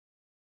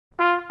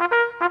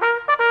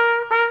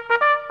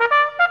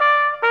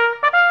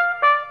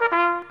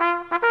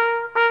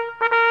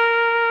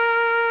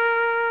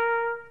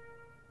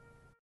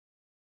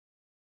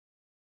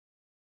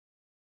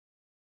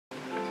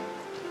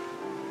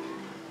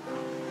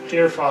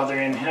Dear Father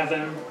in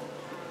heaven,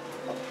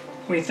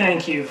 we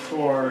thank you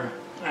for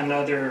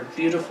another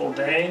beautiful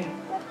day,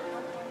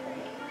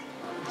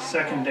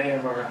 second day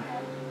of our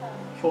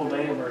full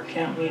day of our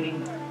camp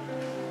meeting.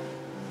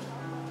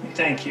 We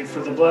thank you for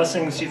the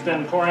blessings you've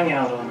been pouring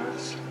out on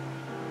us.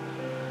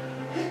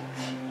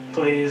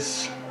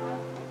 Please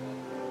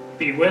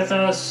be with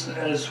us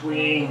as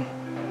we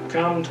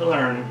come to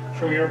learn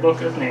from your book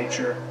of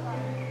nature,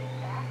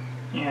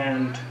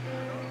 and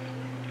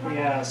we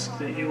ask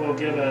that you will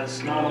give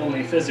us not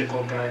only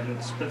physical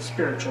guidance, but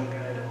spiritual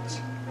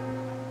guidance.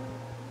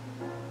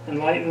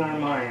 Enlighten our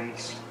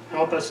minds.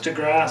 Help us to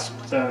grasp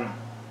the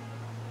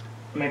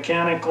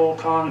mechanical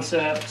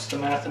concepts, the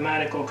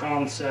mathematical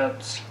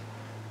concepts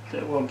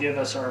that will give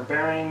us our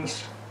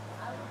bearings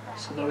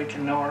so that we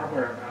can know our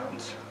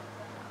whereabouts.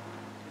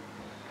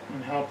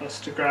 And help us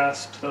to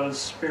grasp those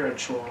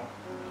spiritual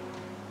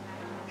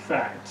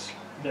facts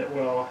that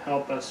will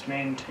help us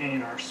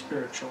maintain our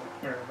spiritual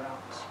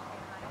whereabouts.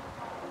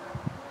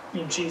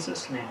 In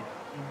Jesus' name,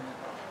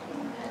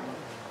 amen.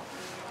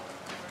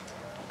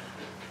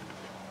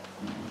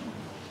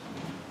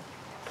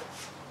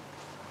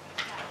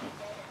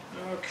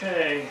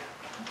 Okay,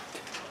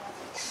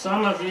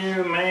 some of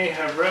you may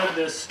have read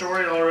this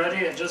story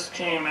already. It just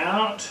came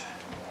out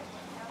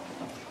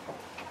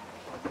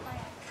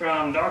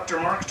from Dr.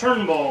 Mark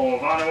Turnbull,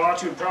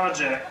 Vanuatu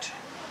Project.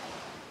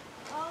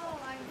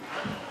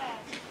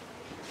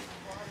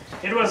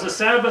 It was a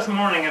Sabbath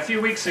morning a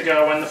few weeks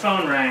ago when the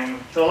phone rang.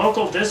 The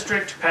local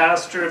district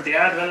pastor of the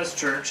Adventist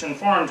church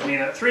informed me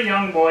that 3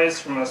 young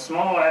boys from a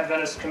small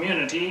Adventist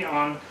community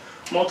on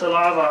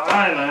Motalava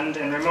Island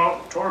in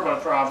remote Torba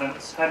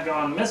province had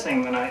gone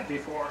missing the night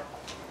before.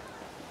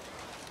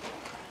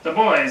 The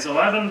boys,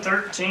 11,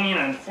 13,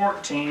 and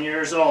 14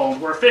 years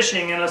old, were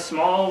fishing in a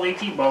small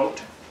leaky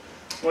boat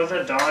with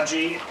a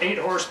dodgy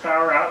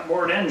 8-horsepower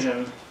outboard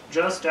engine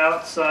just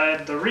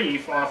outside the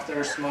reef off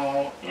their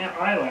small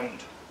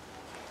island.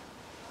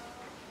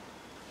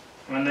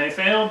 When they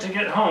failed to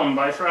get home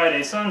by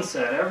Friday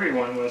sunset,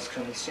 everyone was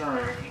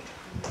concerned.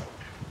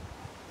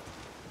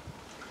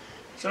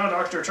 So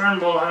Dr.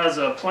 Turnbull has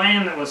a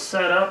plane that was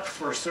set up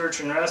for search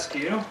and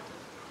rescue.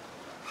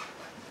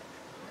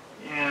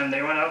 And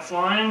they went out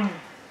flying,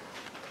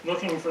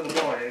 looking for the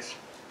boys.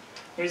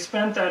 We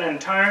spent that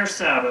entire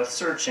Sabbath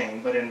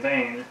searching, but in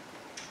vain.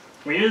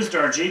 We used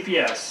our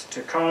GPS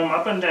to comb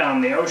up and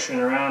down the ocean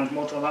around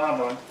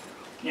Motalava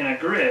in a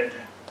grid.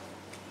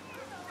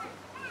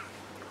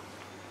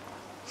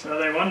 So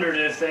they wondered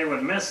if they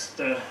would miss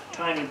the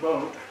tiny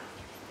boat.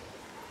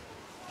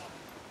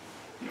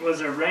 It was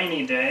a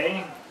rainy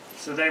day,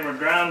 so they were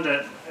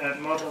grounded at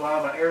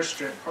Motalava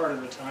airstrip part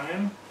of the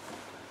time.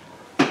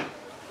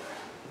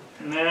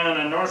 And then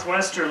a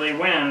northwesterly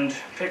wind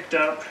picked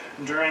up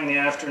during the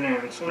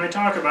afternoon. So when we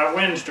talk about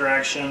wind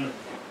direction,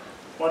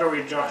 what are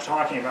we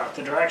talking about?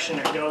 The direction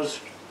it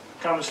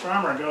comes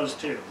from or goes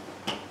to?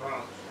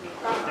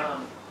 Yep.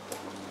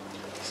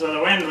 So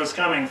the wind was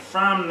coming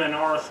from the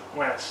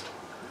northwest.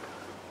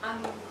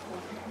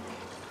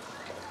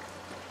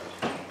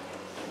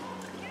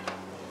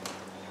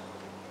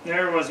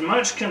 There was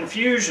much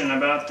confusion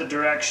about the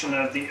direction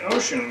of the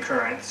ocean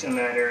currents in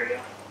that area.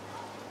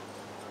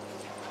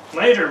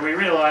 Later we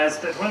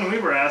realized that when we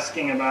were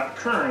asking about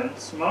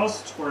currents,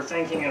 most were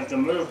thinking of the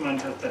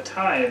movement of the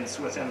tides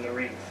within the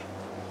reef,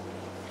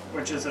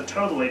 which is a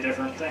totally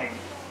different thing.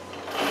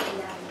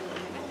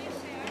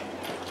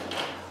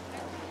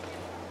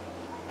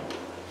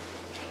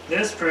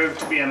 This proved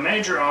to be a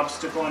major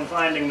obstacle in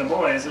finding the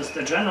boys, as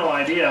the general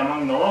idea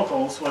among the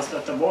locals was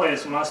that the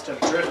boys must have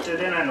drifted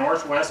in a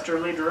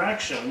northwesterly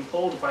direction,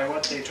 pulled by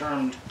what they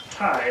termed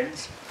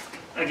tides,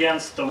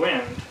 against the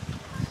wind.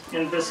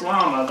 In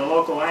Bislama, the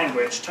local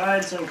language,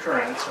 tides and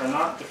currents are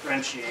not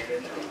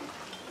differentiated.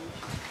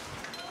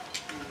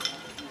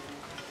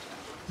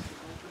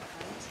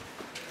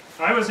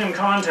 I was in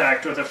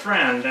contact with a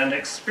friend and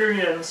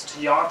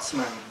experienced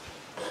yachtsman,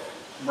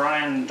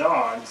 Brian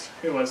Dodds,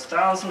 who was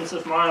thousands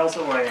of miles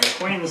away in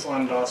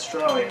Queensland,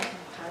 Australia.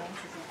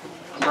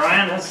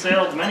 Brian has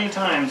sailed many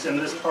times in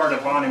this part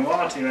of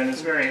Vanuatu and is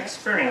very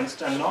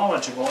experienced and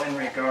knowledgeable in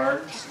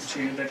regards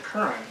to the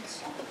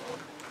currents.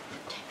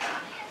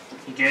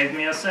 He gave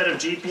me a set of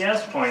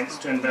GPS points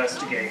to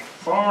investigate,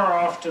 far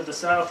off to the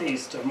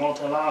southeast of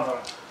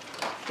Motalava,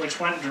 which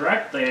went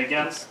directly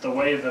against the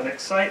wave of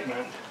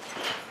excitement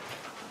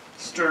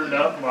stirred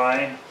up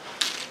by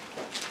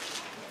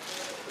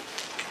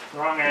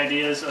wrong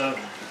ideas of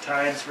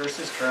tides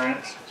versus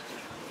currents,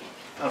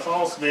 a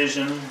false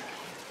vision,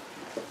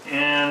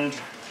 and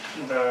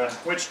the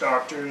witch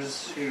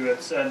doctors who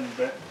had said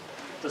that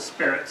the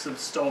spirits had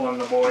stolen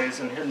the boys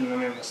and hidden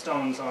them in the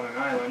stones on an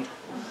island.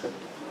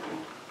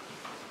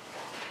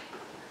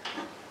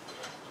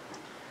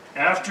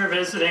 After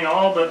visiting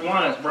all but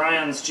one of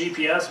Brian's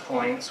GPS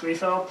points, we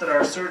felt that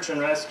our search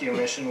and rescue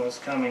mission was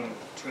coming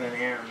to an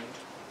end.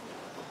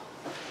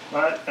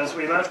 But as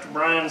we left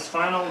Brian's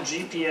final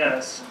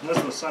GPS, and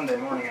this was Sunday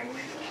morning, I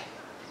believe,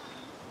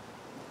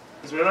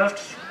 as we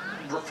left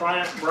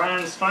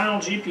Brian's final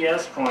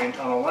GPS point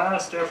on a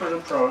last effort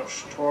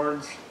approach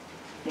towards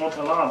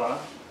Motalaba,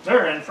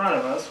 there in front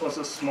of us was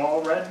a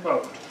small red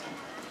boat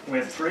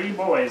with 3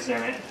 boys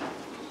in it.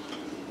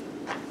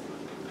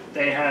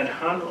 They had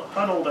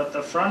huddled at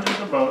the front of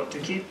the boat to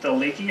keep the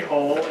leaky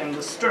hole in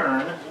the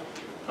stern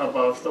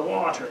above the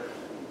water.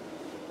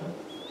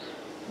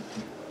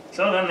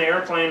 So then the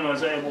airplane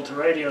was able to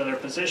radio their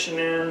position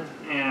in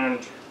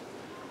and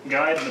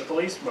guide the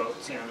police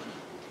boats in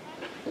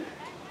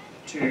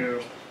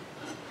to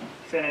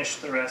finish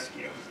the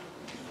rescue.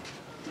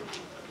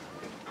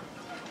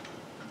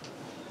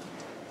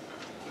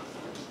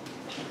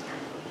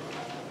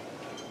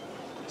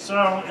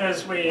 So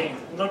as we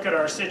look at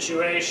our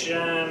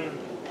situation,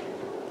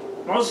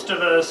 most of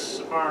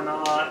us are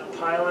not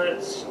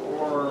pilots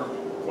or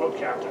boat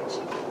captains.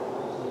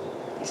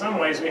 In some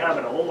ways we have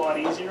it a whole lot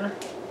easier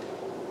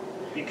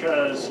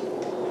because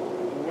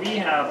we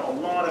have a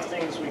lot of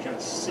things we can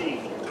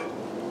see.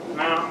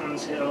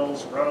 Mountains,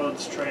 hills,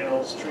 roads,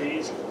 trails,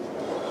 trees.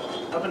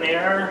 Up in the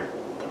air,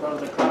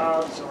 above the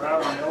clouds, or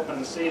out on the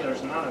open sea,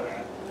 there's none of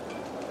that.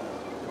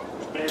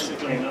 There's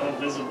basically no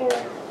visible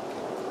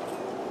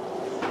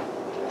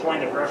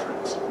point of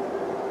reference.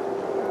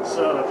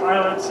 So the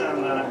pilots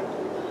and the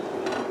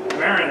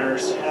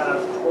mariners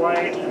have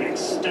quite an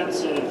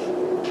extensive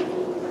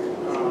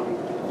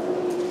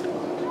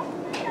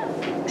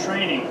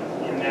training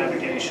in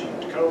navigation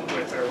to cope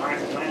with their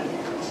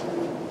landings.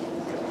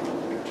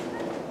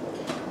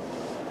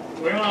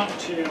 We want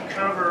to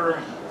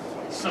cover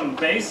some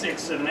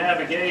basics of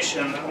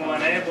navigation that will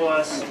enable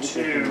us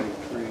to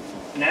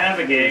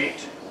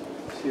navigate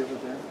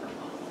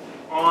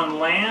on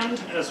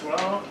land as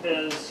well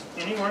as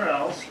anywhere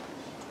else.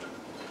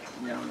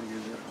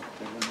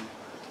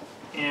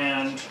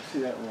 And see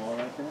that wall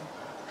right there?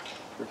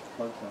 There's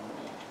plugs on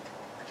it.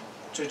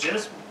 To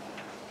just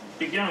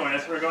begin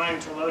with, we're going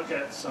to look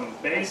at some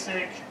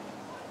basic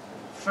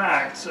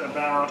facts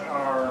about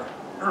our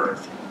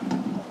Earth.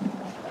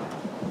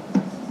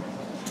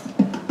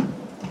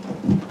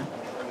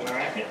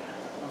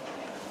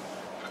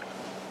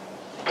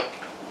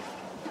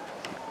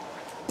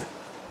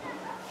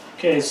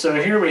 Okay, so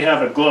here we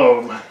have a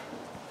globe. I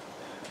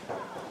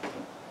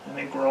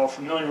think we're all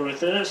familiar with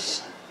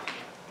this.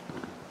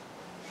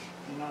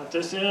 You know what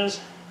this is?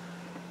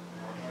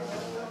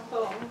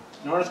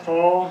 North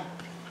Pole.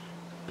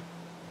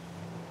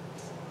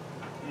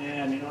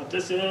 And you know what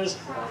this is?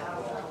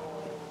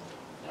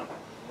 Yep.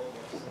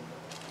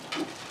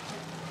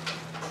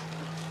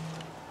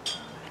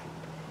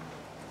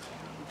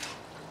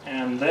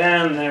 And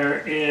then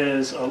there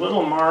is a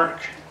little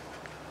mark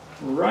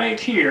right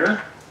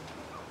here.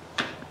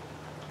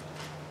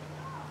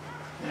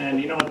 And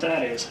you know what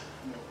that is?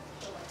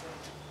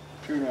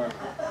 True north.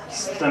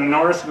 It's the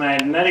North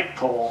Magnetic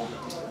Pole.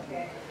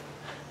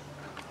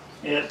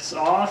 It's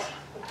off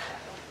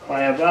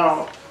by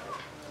about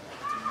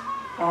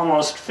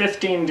almost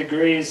 15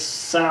 degrees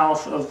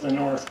south of the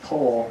North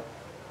Pole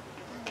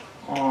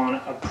on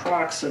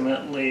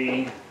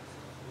approximately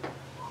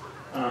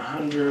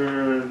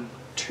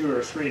 102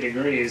 or 3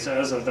 degrees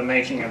as of the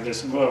making of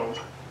this globe.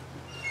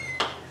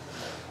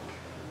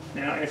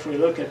 Now if we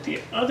look at the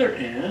other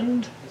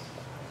end,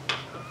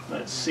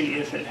 let's see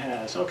if it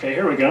has. Okay,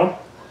 here we go.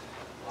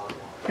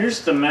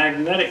 Here's the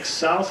magnetic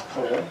South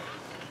Pole.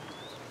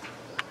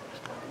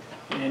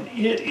 And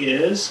it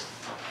is,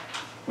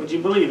 would you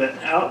believe it,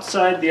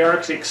 outside the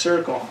Arctic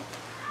Circle.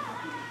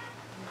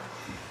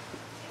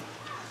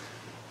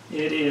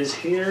 It is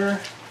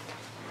here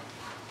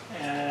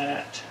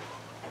at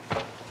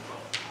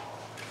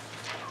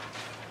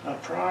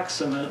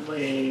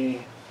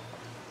approximately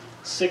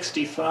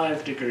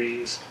 65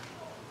 degrees.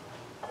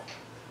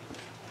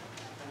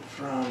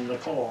 From the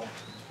pole,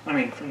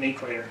 from the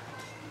equator.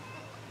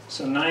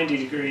 So 90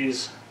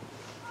 degrees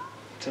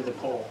to the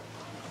pole.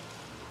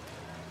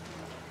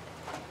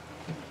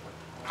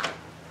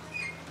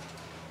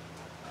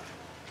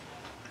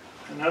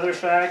 Another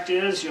fact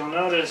is, you'll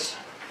notice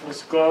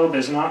this globe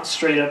is not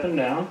straight up and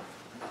down.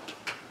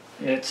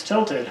 It's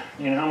tilted.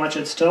 You know how much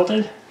it's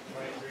tilted?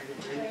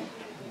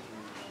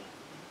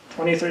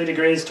 23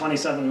 degrees,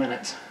 27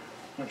 minutes,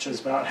 which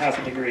is about half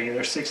a degree.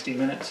 There's 60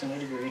 minutes in a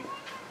degree.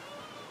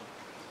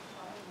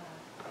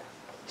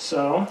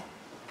 So,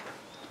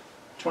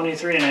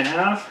 23 and a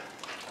half.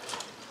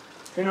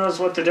 Who knows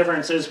what the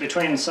difference is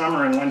between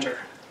summer and winter?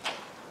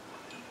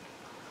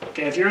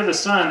 Okay, if you're the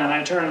sun and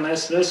I turn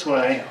this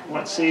way,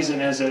 what season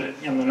is it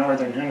in the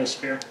northern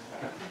hemisphere?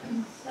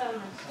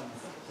 Summer.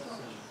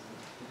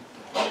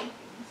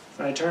 If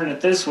I turn it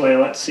this way,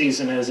 what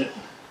season is it?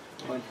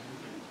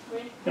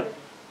 Yep.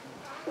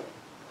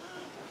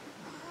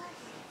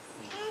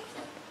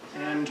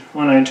 And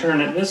when I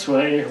turn it this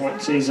way,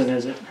 what season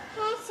is it?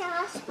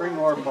 Spring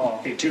or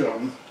fall? Be 2 of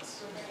them.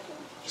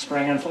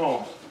 Spring and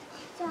fall.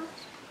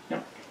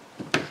 Yep.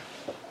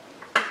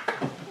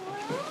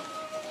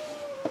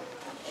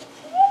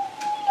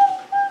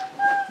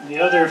 The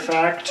other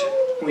fact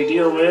we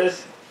deal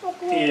with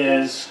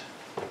is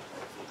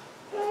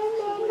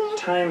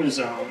time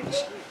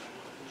zones.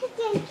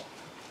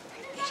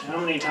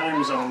 many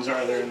time zones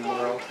are there in the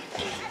world?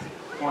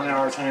 1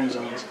 hour time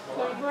zones.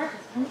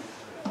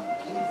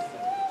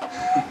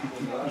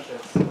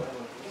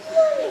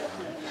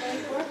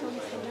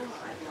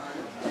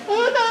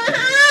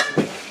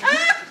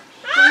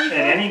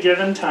 At any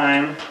given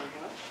time,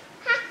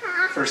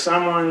 for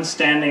someone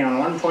standing on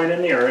one point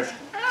in the earth,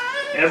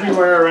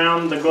 everywhere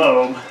around the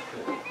globe,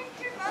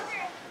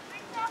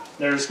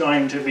 there's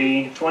going to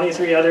be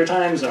 23 other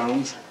time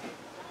zones.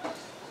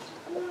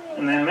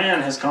 And then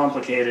man has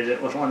complicated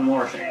it with one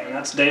more thing, and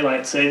that's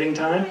daylight saving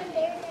time,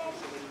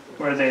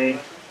 where they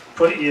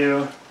put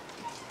you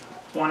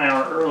 1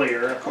 hour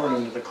earlier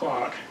according to the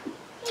clock.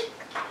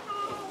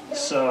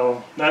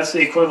 So that's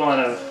the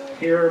equivalent of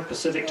here,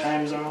 Pacific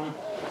time zone,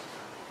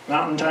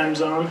 Mountain time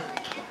zone.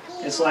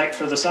 It's like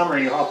for the summer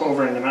you hop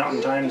over into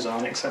Mountain time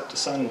zone, except the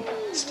sun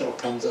still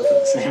comes up at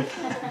the same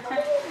time.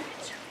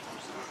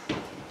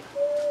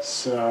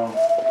 So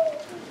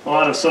a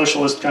lot of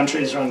socialist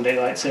countries run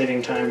daylight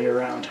saving time year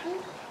round.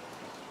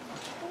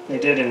 They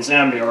did in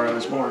Zambia where I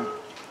was born.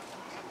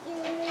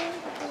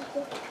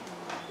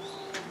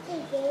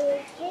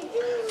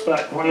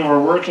 But when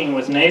we're working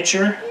with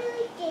nature,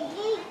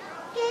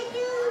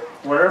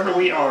 wherever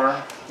we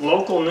are,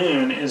 local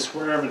noon is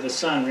wherever the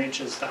sun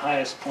reaches the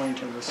highest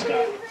point in the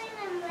sky,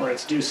 where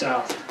it's due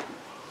south.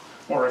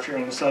 Or if you're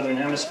in the southern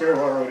hemisphere,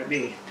 where would it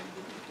be?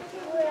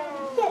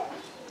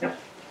 Yep.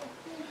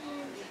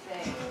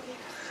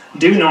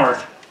 Due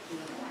north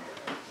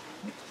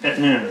at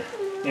noon,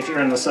 if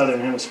you're in the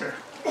southern hemisphere.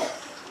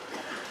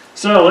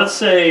 So let's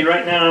say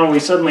right now we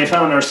suddenly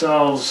found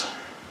ourselves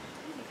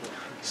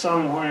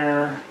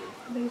somewhere,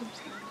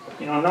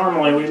 you know,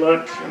 normally we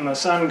look and the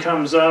sun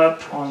comes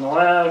up on the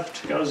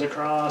left, goes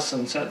across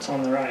and sets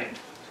on the right.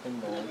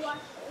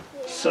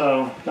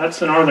 So that's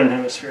the northern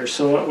hemisphere.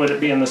 So what would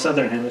it be in the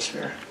southern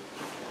hemisphere?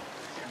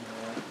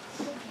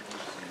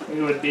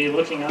 We would be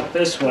looking up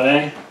this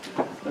way,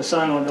 the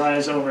sun would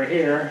rise over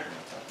here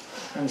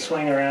and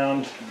swing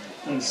around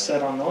and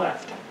set on the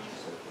left.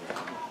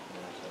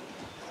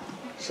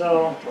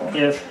 So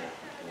if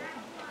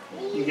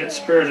you get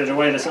spirited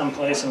away to some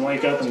place and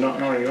wake up and don't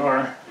know where you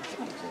are,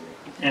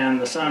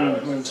 and the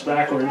sun moves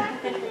backward,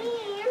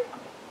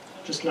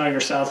 just know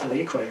you're south of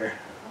the equator.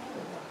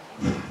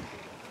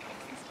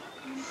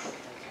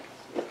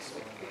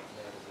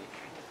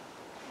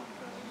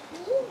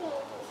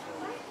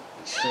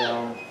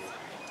 So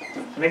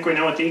I think we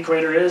know what the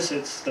equator is.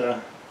 It's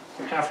the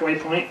halfway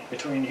point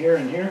between here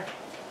and here,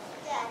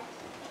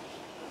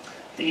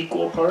 the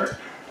equal part.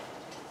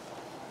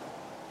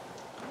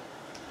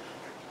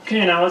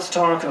 Okay, now let's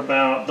talk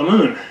about the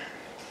moon.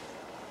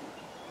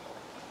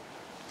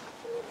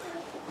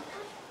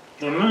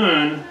 The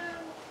moon,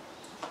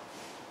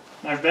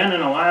 I've been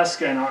in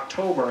Alaska in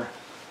October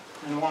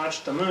and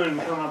watched the moon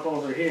come up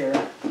over here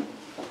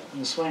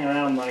and swing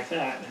around like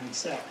that and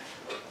set.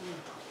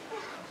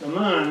 The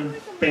moon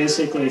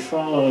basically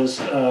follows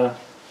an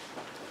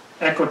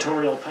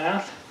equatorial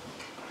path,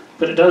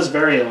 but it does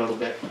vary a little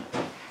bit.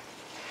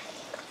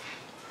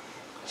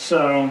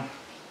 So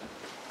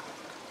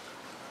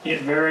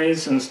it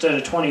varies. Instead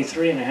of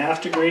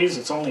 23.5 degrees,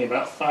 it's only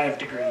about 5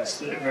 degrees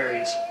that it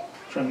varies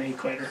from the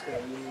equator.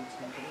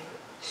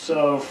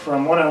 So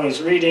from what I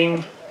was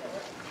reading,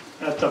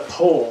 at the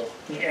pole,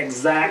 the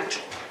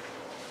exact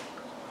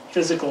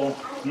physical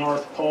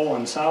North Pole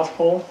and South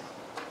Pole,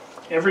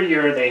 every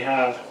year they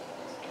have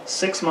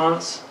 6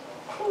 months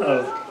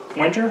of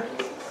winter,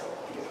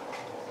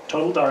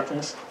 total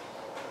darkness,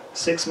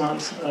 6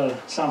 months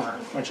of summer,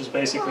 which is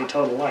basically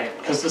total light,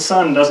 because the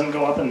sun doesn't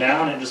go up and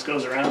down, it just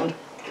goes around.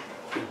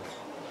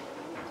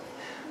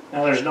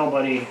 Now there's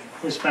nobody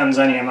who spends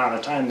any amount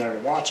of time there to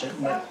watch it,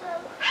 but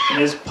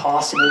it is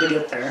possible to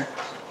get there.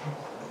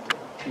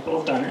 People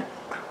have done it.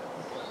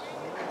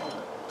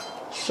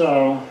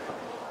 So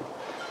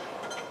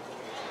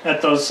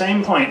at those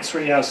same points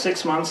where you have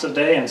 6 months a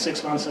day and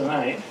 6 months a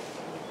night,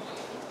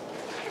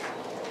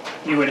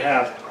 you would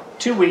have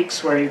 2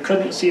 weeks where you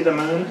couldn't see the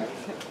moon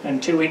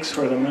and 2 weeks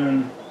where the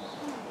moon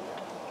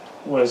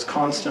was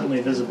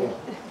constantly visible.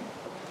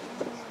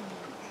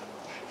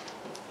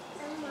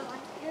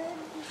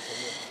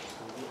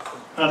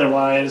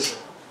 Otherwise,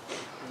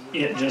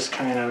 it just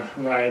kind of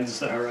rides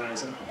the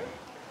horizon.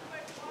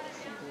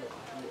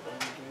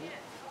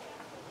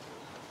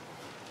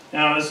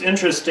 Now, it's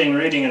interesting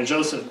reading in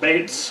Joseph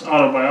Bates'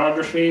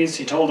 autobiographies.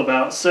 He told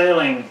about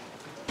sailing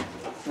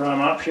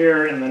from up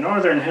here in the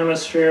northern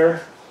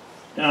hemisphere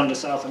down to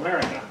South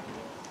America.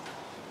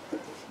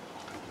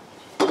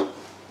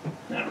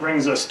 That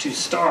brings us to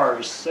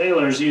stars.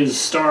 Sailors use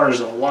stars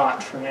a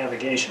lot for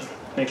navigation.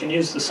 They can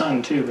use the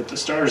sun too, but the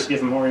stars give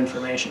them more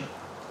information.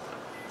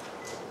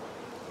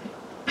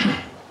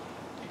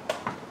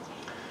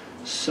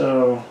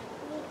 So,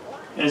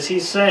 as he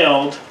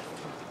sailed,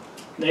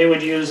 they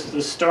would use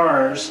the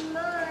stars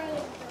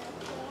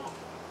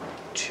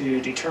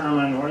to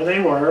determine where they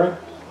were.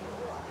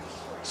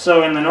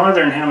 So in the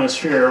northern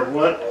hemisphere,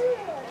 what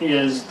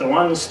is the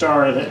one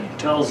star that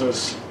tells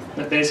us,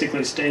 that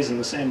basically stays in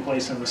the same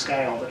place in the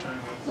sky all the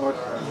time? North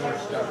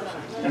Star.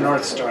 The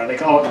North Star. They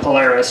call it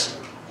Polaris.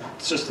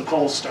 It's just the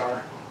pole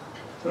star.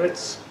 So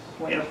it's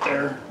way up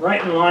there,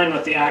 right in line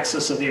with the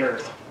axis of the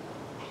Earth.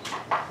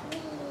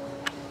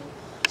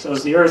 So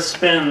as the Earth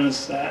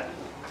spins, that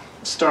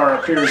star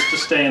appears to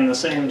stay in the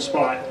same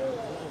spot.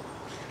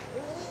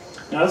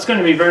 Now that's going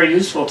to be very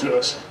useful to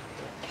us.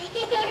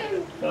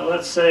 But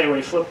let's say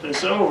we flip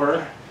this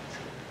over,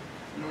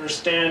 and we're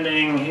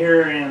standing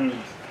here in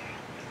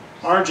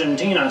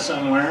Argentina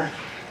somewhere.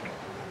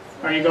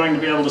 Are you going to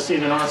be able to see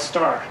the North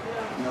Star?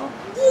 No.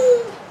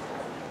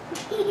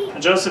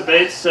 Joseph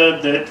Bates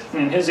said that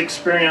in his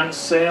experience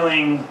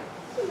sailing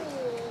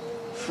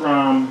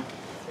from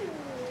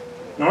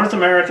North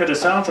America to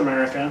South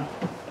America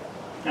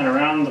and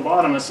around the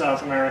bottom of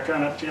South America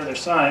and up the other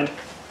side,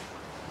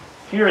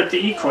 here at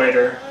the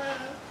equator,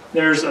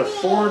 there's a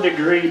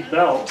 4-degree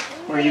belt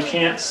where you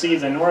can't see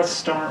the North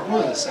Star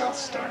or the South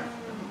Star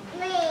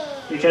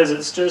because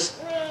it's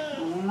just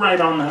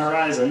right on the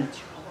horizon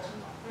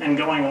and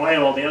going away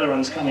while the other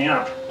one's coming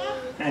up,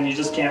 and you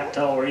just can't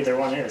tell where either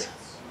one is.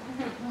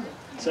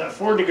 So at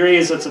 4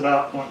 degrees, that's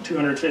about, what,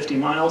 250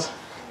 miles?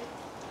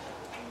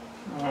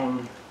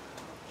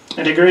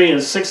 A degree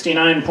is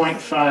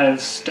 69.5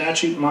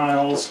 statute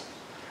miles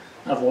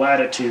of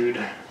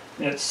latitude.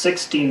 It's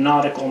 60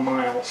 nautical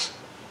miles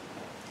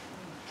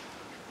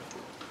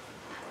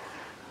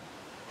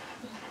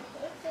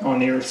on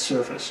the Earth's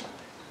surface.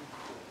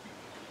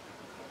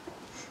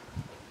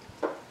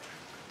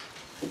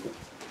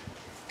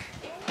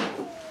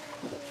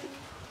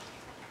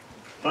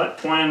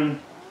 But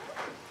when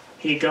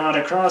he got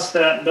across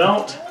that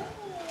belt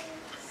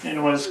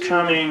and was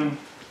coming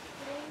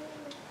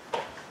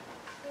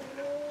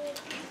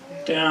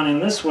down in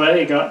this way,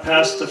 he got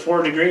past the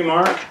 4-degree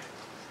mark.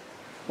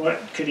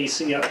 What could he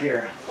see up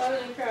here?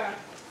 Southern Cross.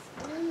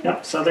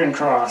 Yep, Southern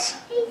Cross.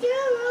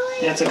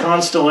 It's a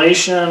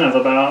constellation of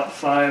about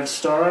 5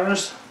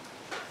 stars.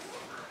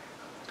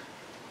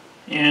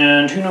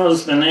 And who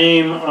knows the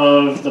name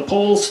of the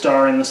pole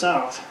star in the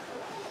south?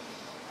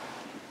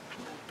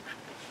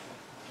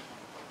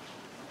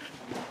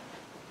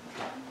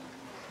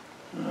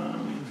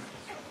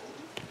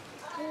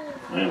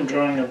 I am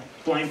drawing a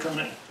blank on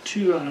it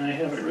too, and I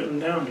have it written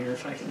down here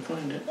if I can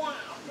find it.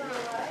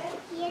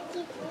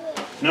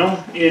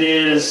 No, it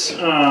is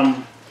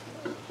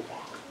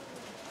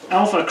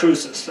Alpha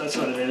Crucis, that's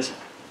what it is.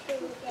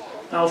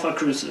 Alpha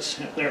Crucis,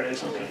 yeah, there it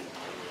is, okay.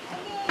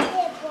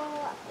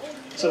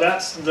 So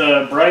that's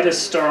the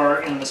brightest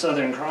star in the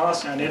Southern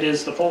Cross, and it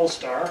is the pole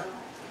star,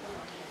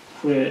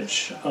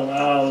 which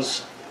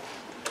allows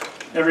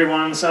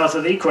everyone south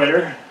of the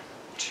equator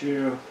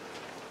to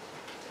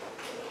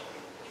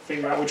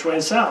figure out which way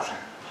is south.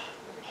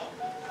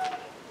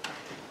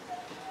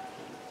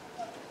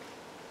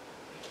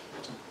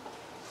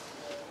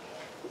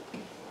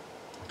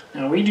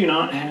 Now we do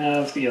not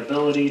have the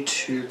ability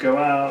to go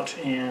out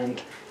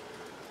and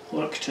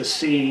look to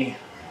see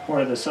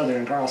where the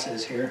Southern Cross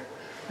is here.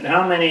 But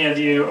how many of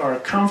you are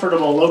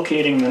comfortable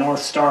locating the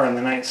North Star in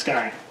the night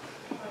sky?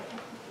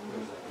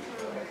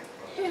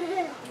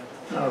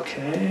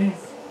 Okay.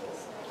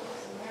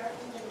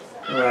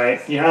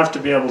 Right, you have to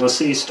be able to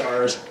see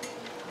stars.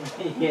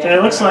 Okay,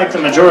 it looks like the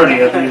majority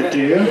of you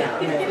do.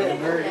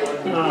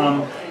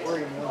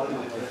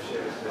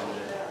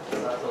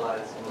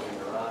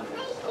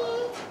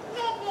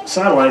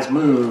 Satellites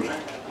move.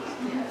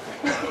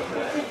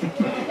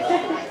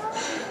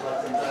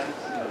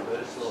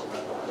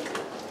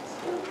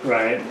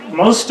 Right.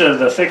 Most of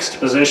the fixed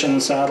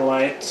position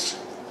satellites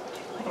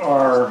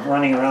are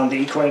running around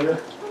the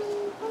equator,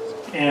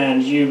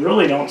 and you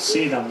really don't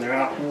see them. They're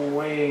out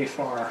way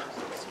far.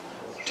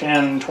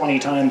 10, 20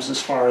 times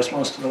as far as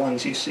most of the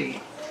ones you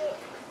see.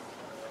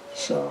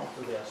 So,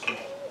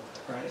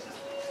 right.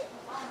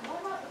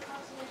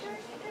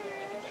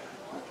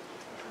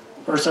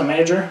 Ursa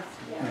Major.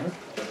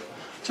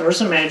 So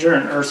Ursa Major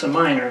and Ursa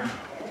Minor.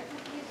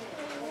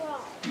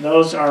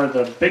 Those are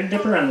the Big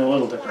Dipper and the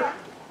Little Dipper.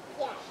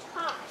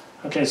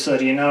 Okay, so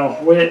do you know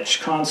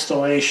which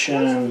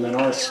constellation the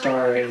North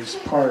Star is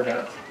part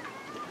of?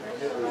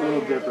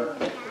 Little Dipper.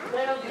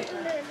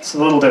 It's the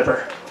Little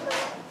Dipper.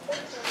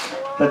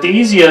 But the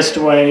easiest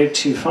way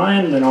to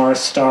find the North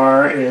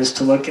Star is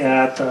to look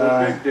at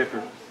The Big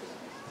Dipper.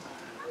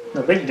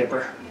 the Big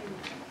Dipper.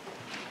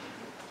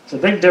 So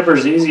the Big Dipper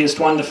is the easiest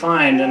one to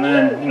find, and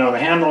then, you know, the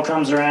handle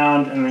comes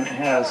around and then it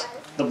has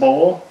the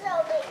bowl.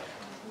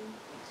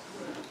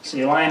 So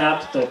you line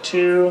up the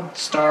 2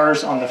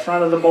 stars on the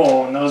front of the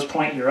bowl, and those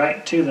point you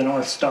right to the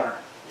North Star,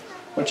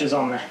 which is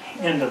on the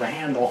end of the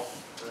handle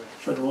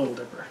for the Little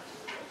Dipper.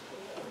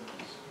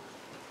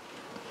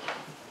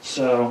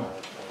 So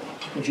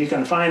if you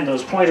can find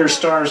those pointer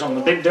stars on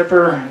the Big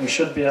Dipper, you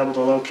should be able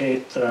to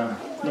locate the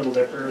Little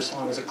Dipper as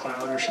long as a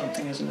cloud or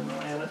something isn't in the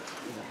way of it.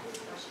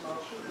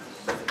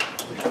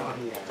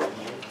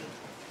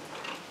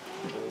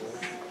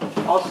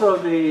 Also,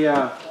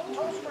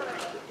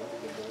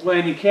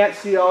 when you can't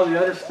see all the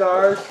other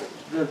stars,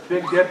 the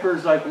Big Dipper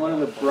is like one of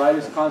the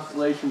brightest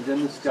constellations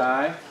in the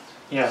sky.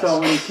 Yes. So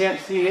when you can't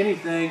see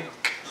anything,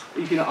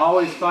 You can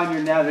always find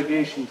your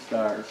navigation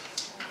stars.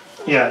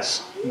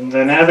 Yes,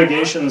 the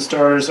navigation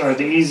stars are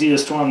the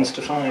easiest ones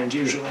to find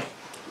usually.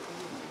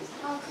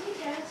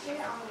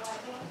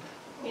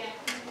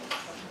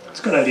 That's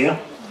a good idea.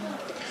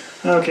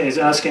 Okay, he's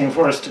asking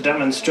for us to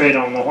demonstrate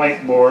on the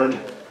whiteboard.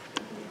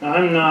 Now,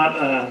 I'm not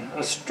an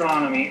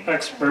astronomy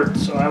expert,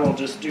 so I will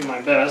just do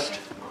my best.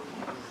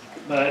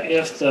 But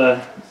if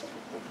I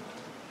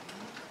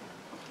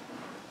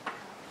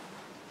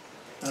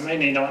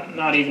may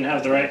not even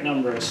have the right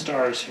number of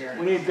stars here.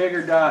 We need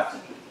bigger dots.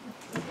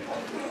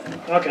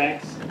 Okay.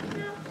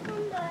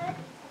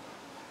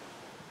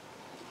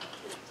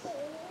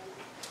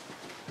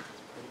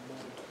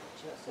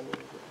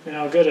 You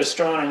know, a good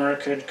astronomer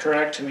could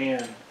correct me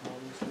in.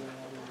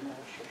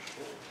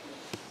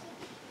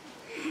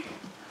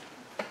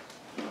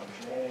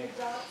 Okay.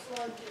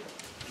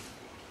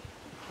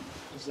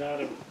 Is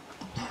that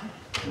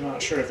I'm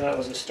not sure if that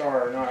was a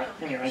star or not.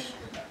 Anyway.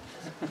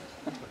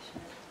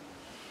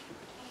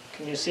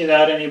 Can you see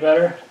that any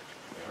better?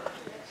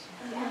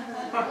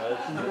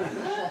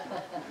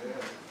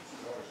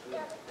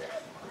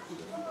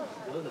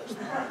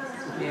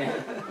 Yeah.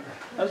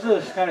 Those are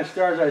the kind of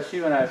stars I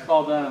see when I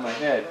fall down on my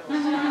head.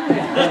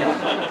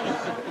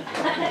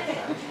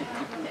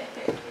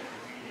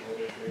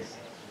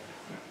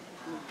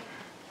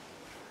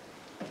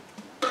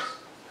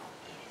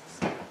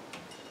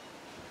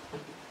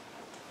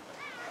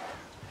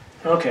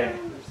 Okay.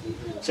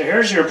 So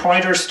here's your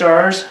pointer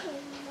stars.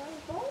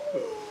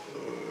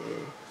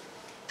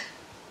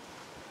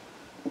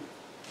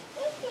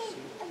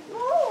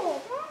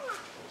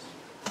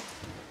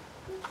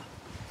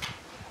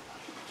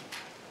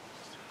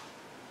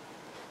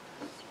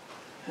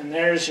 And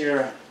there's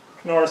your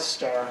North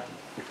Star.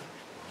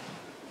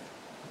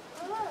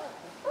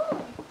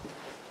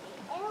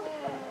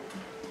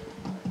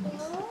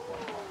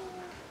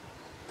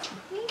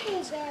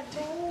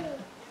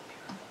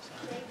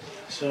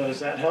 So does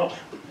that help?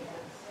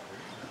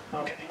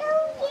 Okay.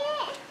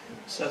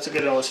 So that's a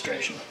good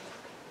illustration.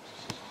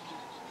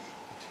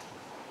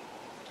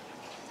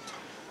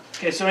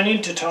 Okay, so I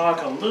need to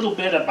talk a little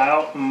bit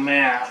about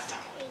math.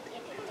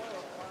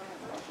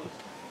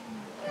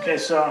 Okay,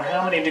 so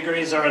how many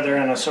degrees are there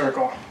in a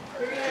circle?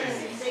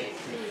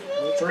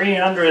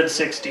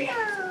 360.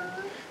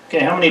 Okay,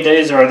 how many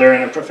days are there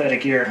in a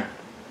prophetic year?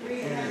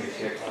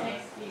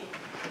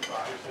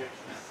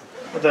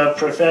 The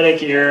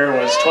prophetic year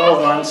was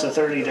 12 months of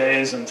 30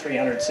 days and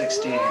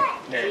 360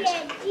 days.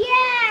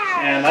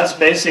 And that's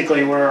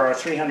basically where our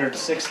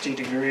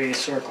 360-degree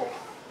circle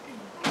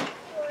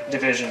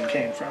division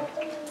came from,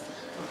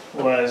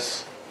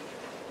 was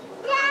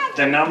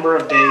the number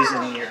of days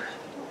in a year.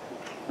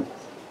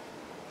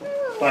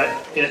 But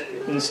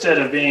instead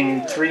of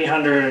being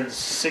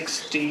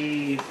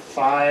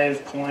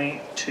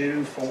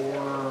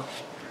 365.24,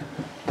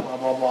 blah,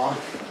 blah, blah,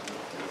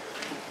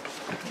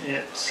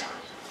 it's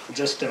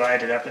just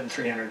divided up in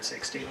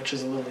 360, which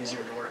is a little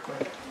easier to work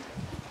with.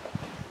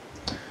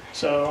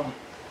 So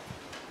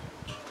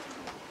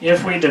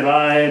if we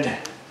divide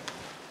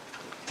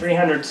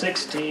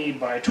 360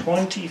 by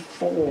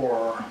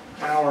 24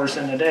 hours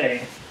in a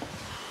day,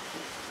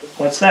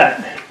 what's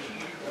that?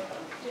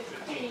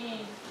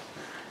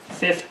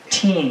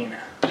 15.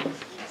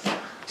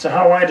 So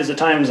how wide is a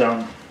time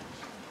zone?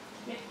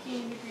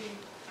 15 degrees.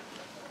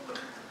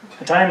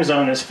 A time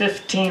zone is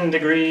 15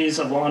 degrees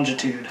of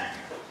longitude.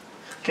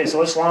 Okay, so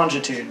what's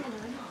longitude?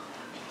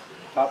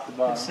 Top to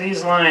bottom. It's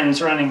these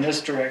lines running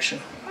this direction.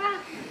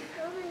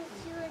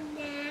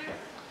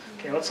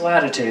 Okay, what's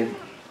latitude?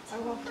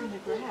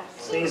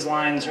 It's these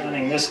lines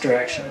running this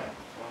direction.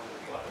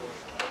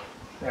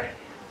 Right.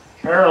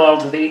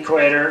 Parallel to the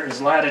equator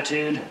is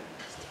latitude.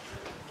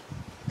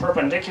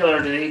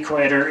 Perpendicular to the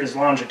equator is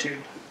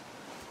longitude.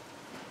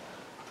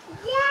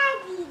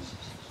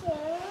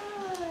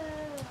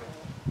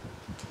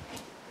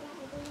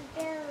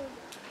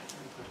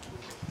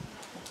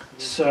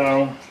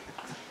 So,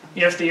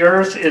 if the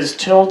Earth is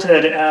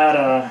tilted at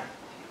a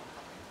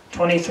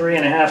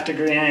 23.5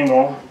 degree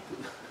angle,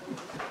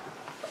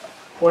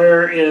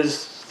 where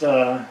is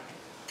the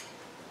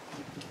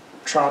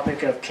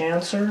Tropic of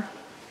Cancer,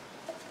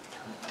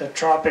 the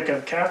Tropic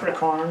of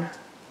Capricorn,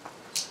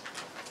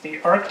 the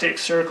Arctic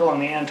Circle,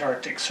 and the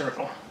Antarctic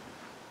Circle?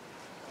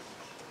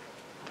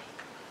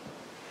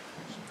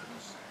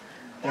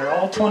 They're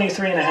all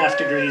 23.5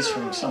 degrees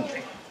from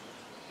something.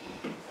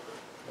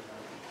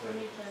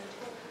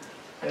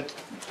 It's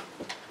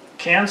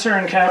Cancer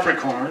and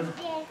Capricorn.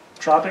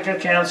 Tropic of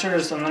Cancer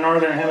is in the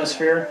northern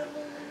hemisphere.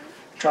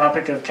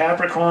 Tropic of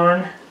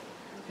Capricorn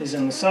is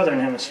in the southern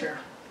hemisphere.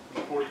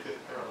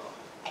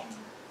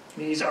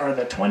 These are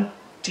the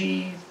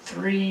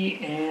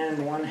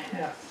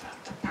 23.5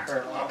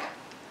 parallel.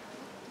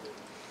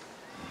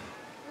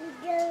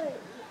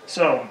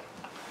 So,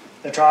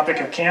 the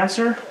Tropic of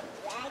Cancer,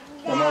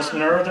 the most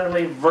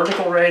northerly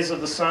vertical rays of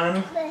the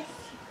sun.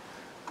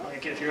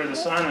 Like if you're the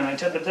sun and I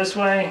tip it this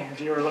way, if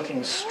you were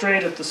looking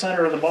straight at the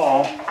center of the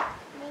ball,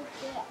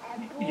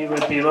 you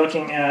would be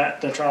looking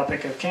at the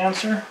Tropic of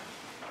Cancer.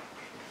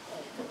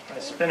 If I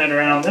Spin it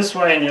around this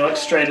way and you look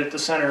straight at the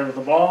center of the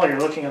ball, you're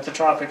looking at the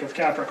Tropic of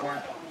Capricorn.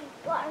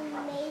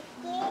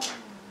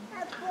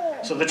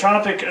 So the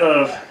Tropic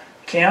of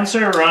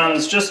Cancer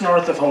runs just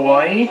north of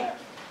Hawaii,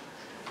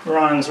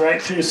 runs right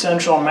through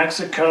central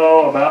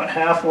Mexico, about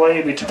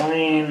halfway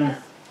between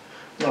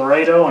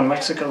Laredo and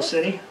Mexico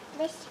City.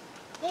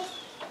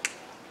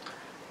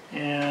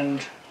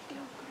 And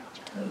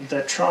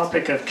the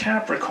Tropic of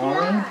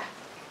Capricorn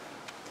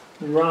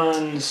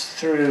runs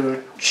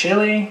through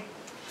Chile,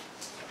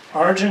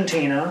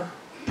 Argentina,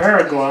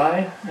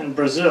 Paraguay, and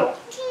Brazil.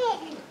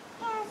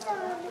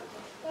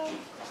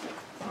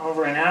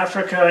 Over in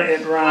Africa,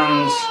 it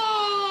runs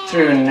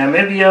through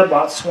Namibia,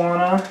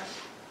 Botswana,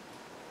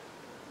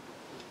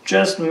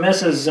 just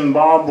misses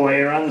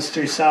Zimbabwe, runs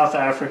through South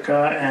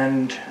Africa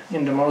and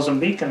into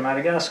Mozambique and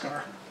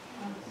Madagascar.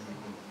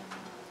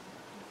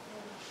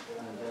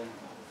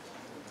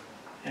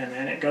 And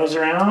then it goes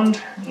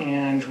around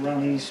and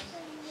runs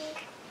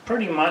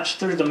pretty much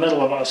through the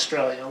middle of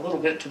Australia, a little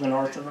bit to the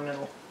north of the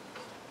middle.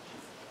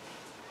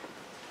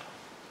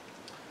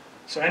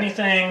 So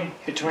anything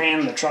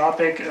between the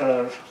Tropic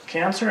of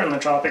Cancer and the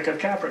Tropic of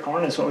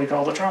Capricorn is what we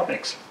call the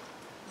tropics.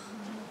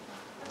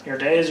 Your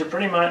days are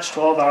pretty much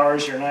 12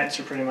 hours, your nights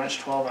are pretty much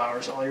 12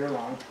 hours all year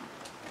long.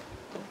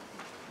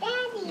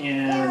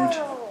 And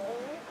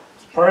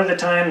part of the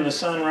time the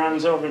sun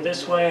runs over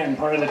this way and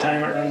part of the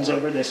time it runs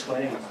over this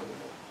way.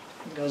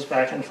 It goes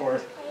back and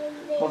forth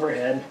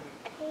overhead,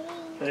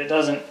 but it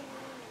doesn't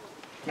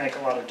make a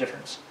lot of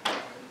difference.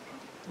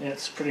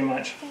 It's pretty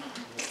much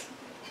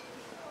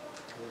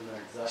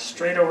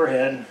straight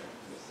overhead.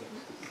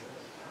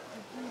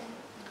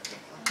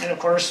 And of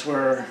course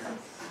we're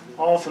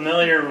all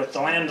familiar with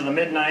the land of the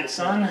midnight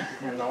sun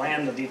and the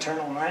land of the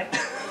eternal night.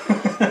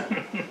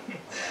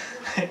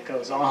 It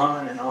goes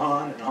on and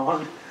on and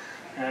on.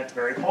 And at the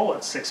very pole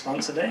it's 6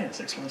 months a day and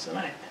 6 months a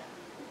night.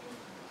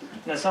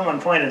 And as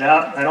someone pointed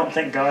out, I don't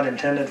think God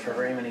intended for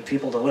very many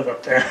people to live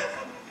up there.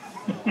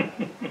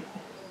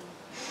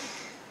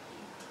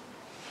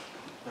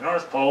 The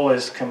North Pole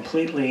is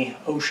completely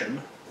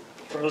ocean,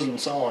 frozen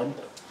solid.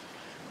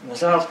 And the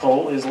South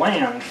Pole is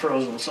land,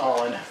 frozen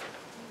solid,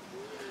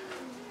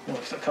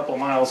 with a couple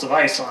miles of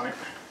ice on it.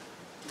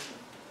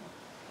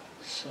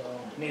 So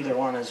neither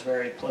one is a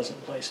very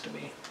pleasant place to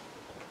be.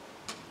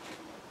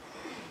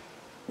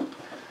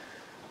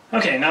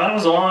 Okay, now that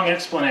was a long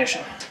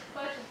explanation.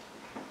 Question.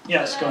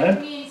 Yes, go That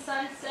ahead. means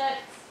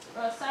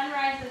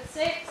sunrise at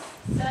 6,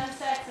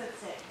 sunsets at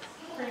 6.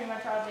 Pretty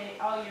much all day,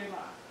 all year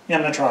long.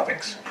 In the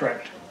tropics,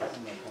 correct.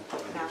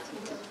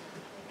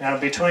 Now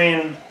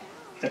between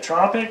the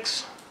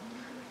tropics,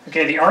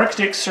 okay, the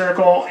Arctic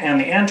Circle and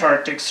the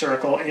Antarctic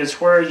Circle is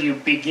where you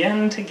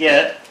begin to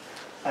get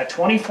a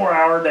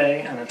 24-hour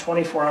day and a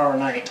 24-hour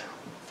night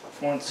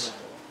once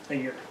a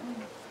year.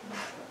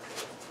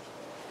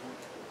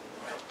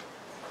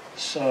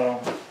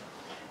 So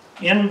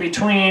in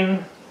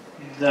between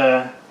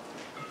the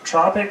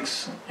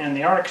tropics and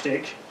the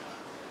Arctic,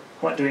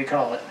 what do we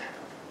call it?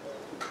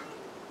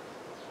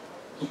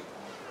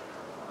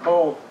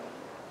 Cold.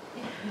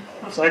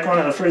 It's like one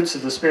of the fruits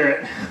of the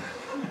spirit.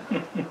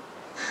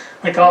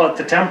 We call it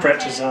the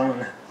temperate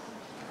zone.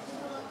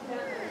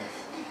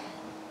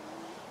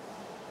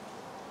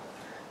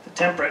 The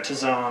temperate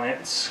zone,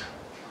 it's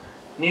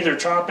neither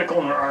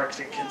tropical nor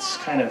Arctic. It's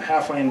kind of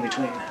halfway in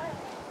between.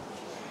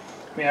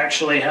 We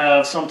actually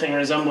have something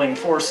resembling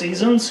 4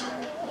 seasons: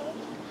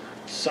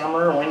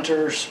 summer,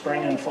 winter,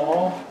 spring, and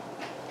fall.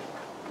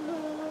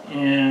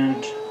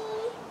 And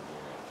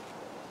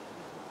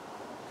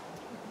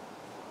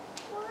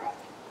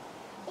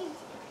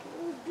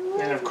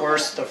of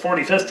course, the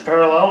 45th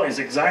parallel is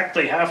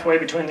exactly halfway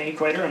between the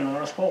equator and the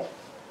North Pole.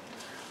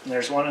 And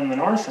there's one in the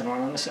north and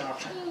one in the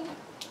south.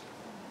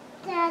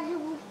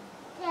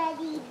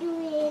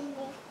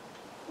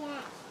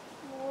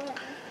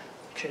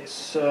 Okay,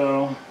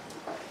 so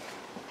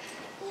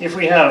if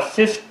we have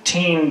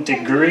 15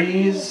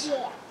 degrees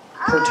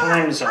per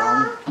time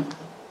zone,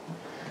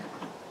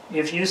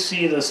 if you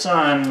see the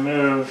sun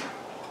move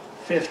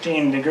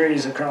 15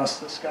 degrees across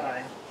the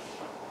sky,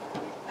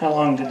 how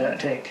long did that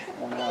take?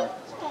 1 hour.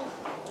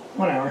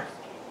 1 hour.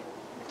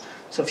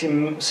 So if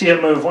you see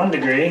it move 1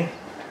 degree,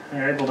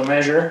 you're able to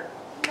measure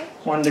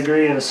 1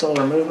 degree of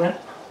solar movement.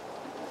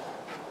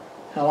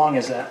 How long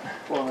is that?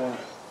 4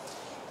 minutes.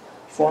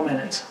 4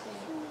 minutes.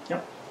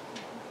 Yep.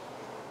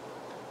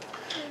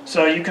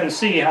 So you can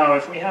see how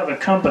if we have a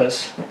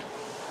compass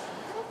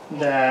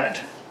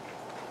that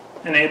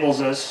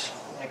enables us,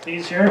 like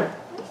these here,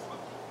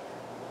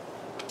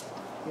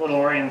 little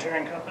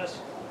orienteering compass.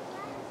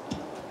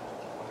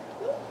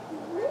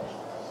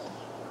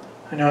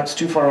 I know it's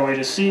too far away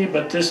to see,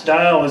 but this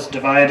dial is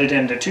divided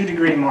into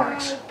 2-degree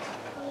marks.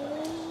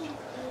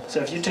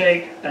 So if you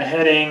take a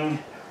heading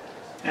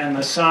and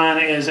the sun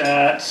is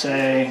at,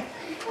 say,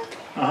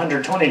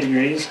 120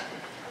 degrees,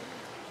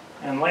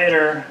 and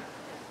later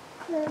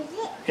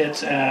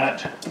it's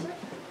at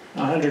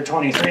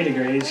 123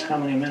 degrees, how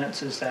many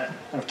minutes is that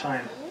of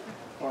time?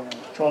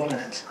 12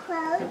 minutes.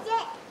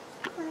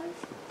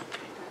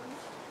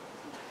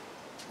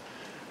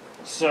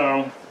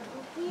 So,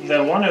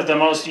 one of the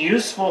most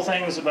useful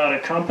things about a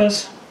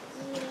compass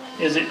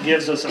is it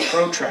gives us a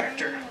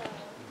protractor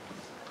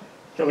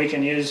that we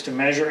can use to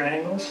measure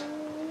angles.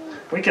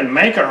 We can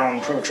make our own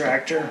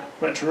protractor,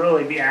 but to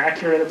really be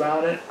accurate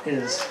about it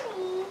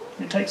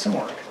takes some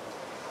work.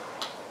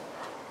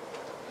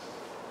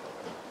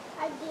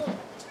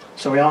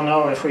 So we all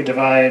know if we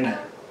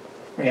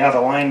have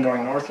a line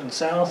going north and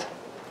south,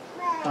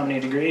 how many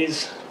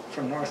degrees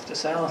from north to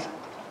south?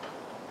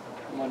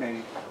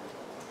 180.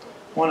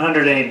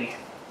 180.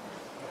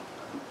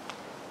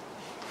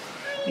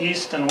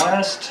 East and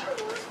west,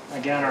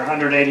 again, are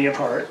 180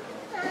 apart.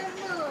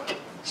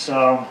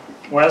 So,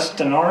 west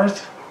to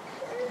north?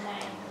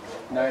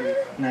 90.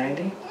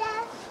 90.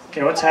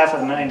 Okay, what's half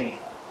of 90?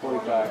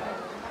 45.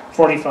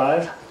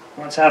 45.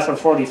 What's half of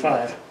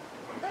 45?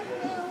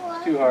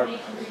 It's too hard.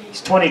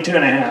 It's 22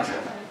 and a half.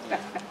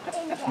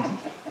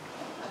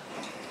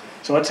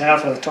 So what's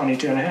half of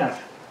 22 and a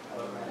half?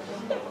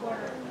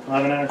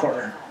 11 and a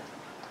quarter.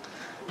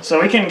 So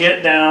we can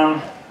get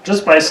down,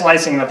 just by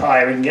slicing the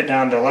pie, we can get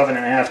down to 11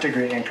 and a half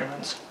degree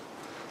increments.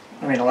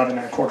 11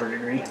 and a quarter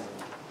degree.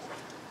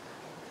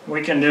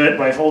 We can do it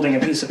by folding a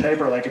piece of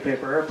paper like a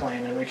paper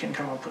airplane, and we can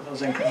come up with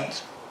those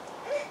increments.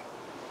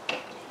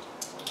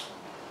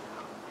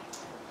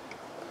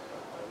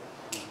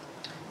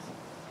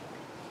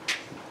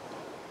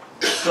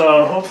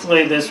 So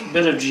hopefully this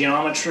bit of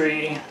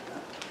geometry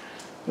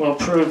will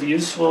prove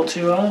useful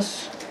to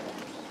us.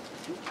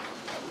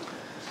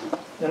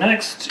 The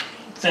next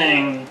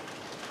thing,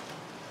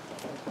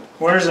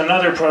 where's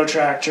another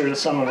protractor that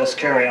some of us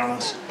carry on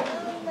us?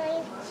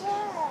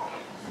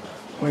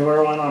 We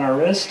wear one on our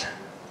wrist.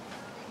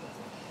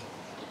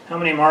 How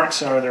many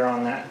marks are there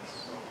on that?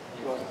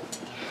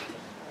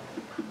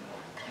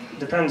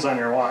 Depends on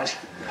your watch.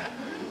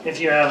 If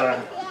you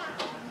have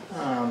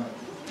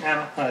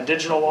a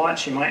digital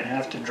watch, you might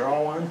have to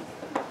draw one.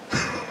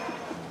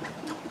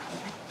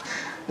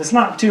 It's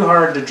not too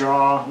hard to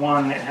draw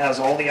one that has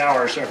all the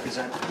hours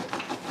represented.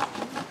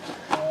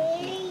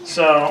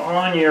 So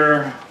on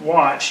your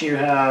watch you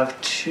have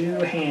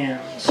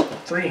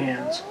three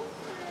hands.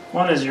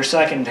 One is your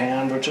second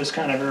hand, which is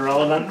kind of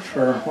irrelevant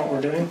for what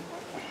we're doing.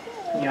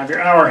 And you have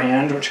your hour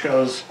hand, which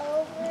goes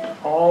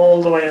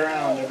all the way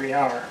around every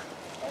hour.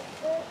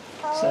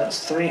 So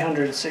that's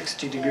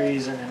 360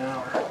 degrees in an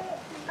hour.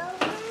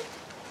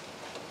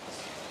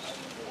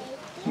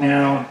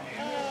 Now,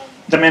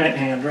 the minute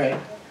hand, right?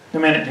 The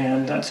minute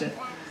hand, that's it.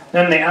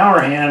 Then the hour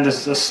hand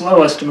is the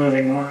slowest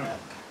moving one.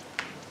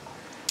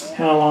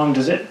 How long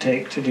does it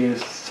take to do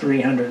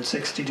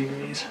 360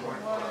 degrees?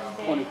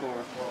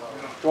 24.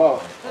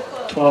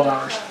 12. 12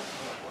 hours.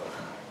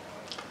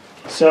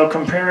 So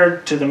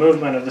compared to the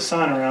movement of the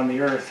sun around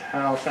the earth,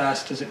 how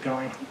fast is it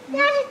going?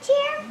 Got a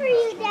chair for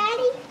you,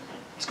 Daddy.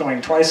 It's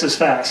going twice as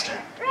fast.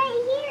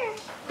 Right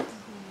here.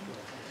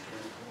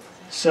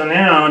 So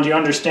now, do you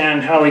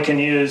understand how we can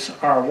use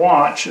our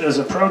watch as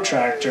a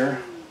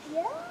protractor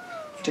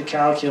to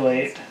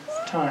calculate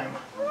time?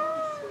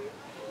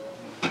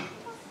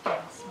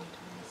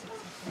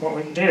 What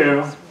we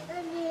do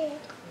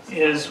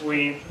is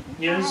we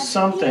use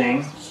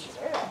something.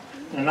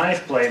 A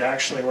knife blade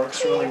actually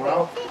works really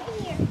well.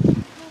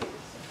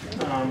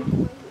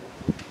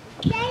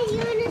 Daddy, you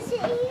want to sit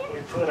here?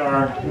 We put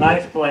our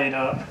knife blade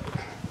up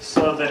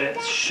so that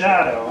its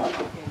shadow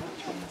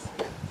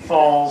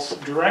falls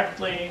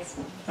directly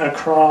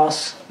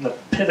across the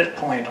pivot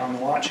point on the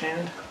watch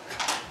hand.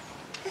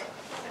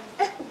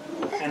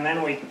 And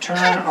then we turn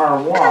our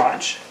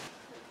watch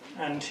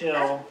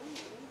until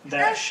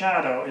that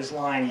shadow is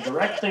lying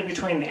directly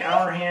between the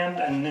hour hand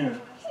and noon.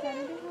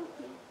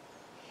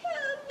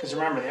 Because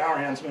remember, the hour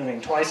hand's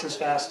moving twice as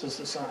fast as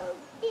the sun.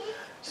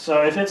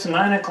 So if it's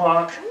 9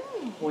 o'clock,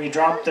 we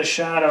drop the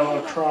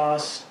shadow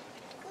across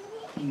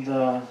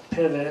the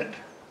pivot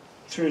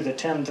through the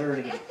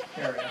 10:30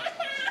 area.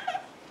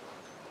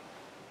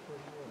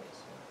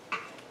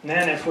 And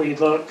then if we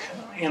look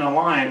in a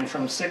line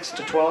from 6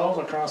 to 12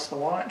 across the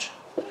watch,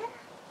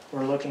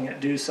 we're looking at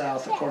due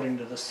south according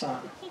to the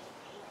sun.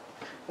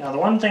 Now the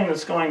one thing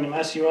that's going to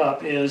mess you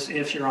up is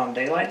if you're on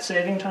daylight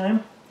saving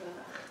time,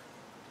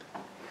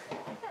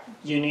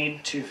 you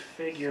need to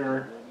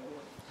figure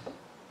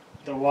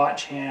the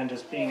watch hand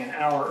as being an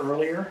hour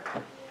earlier,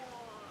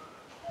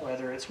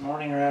 whether it's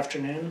morning or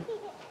afternoon.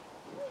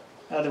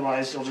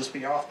 Otherwise you'll just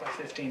be off by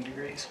 15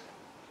 degrees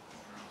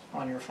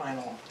on your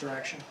final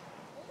direction.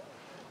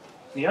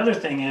 The other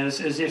thing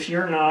is if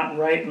you're not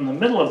right in the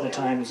middle of the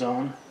time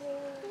zone,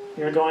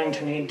 you're going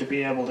to need to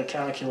be able to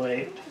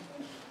calculate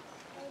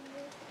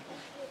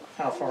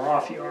how far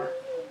off you are.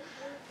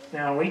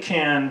 Now we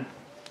can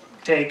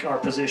take our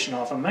position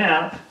off a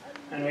map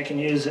and we can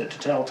use it to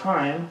tell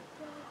time,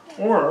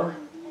 or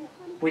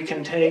we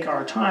can take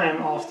our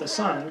time off the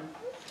sun,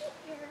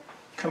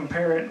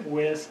 compare it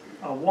with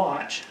a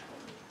watch,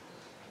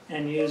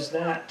 and use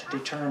that to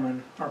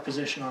determine our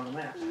position on the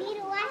map. You need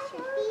to wash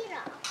your feet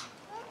off.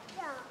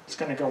 It's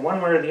going to go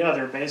one way or the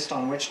other based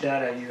on which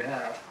data you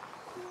have.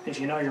 If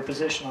you know your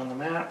position on the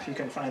map, you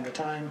can find the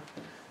time.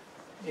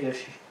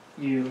 If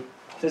you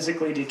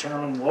physically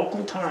determine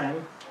local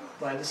time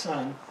by the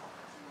sun,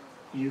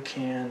 you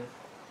can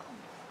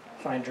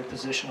find your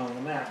position on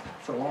the map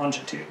for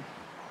longitude.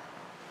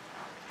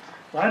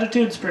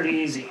 Latitude's pretty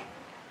easy.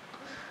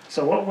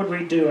 So what would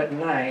we do at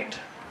night?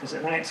 Because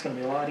at night it's going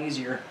to be a lot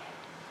easier.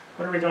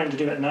 What are we going to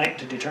do at night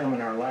to determine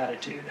our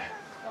latitude?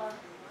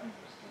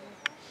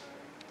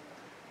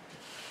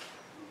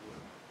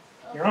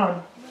 You're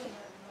on.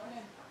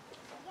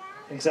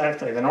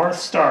 Exactly, the North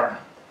Star,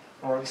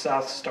 or the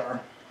South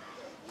Star,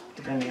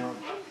 depending on.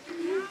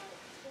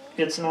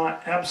 It's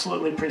not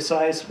absolutely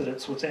precise, but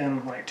it's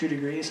within like 2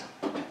 degrees.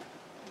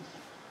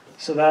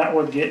 So that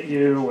would get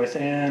you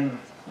within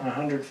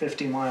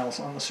 150 miles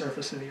on the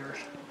surface of the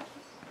Earth.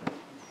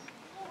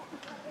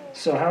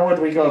 So how would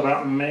we go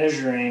about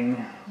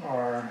measuring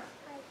our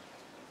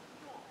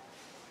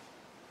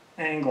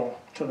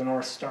angle to the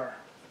North Star?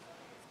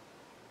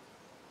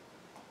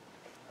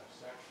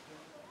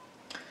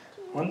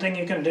 One thing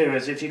you can do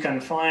is if you can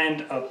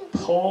find a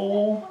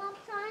pole,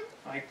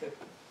 like the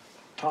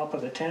top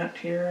of the tent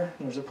here,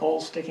 there's a pole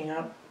sticking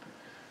up,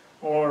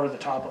 or the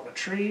top of a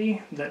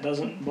tree that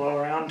doesn't blow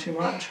around too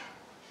much.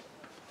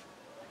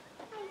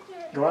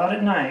 Go out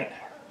at night,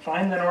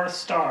 find the North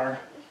Star,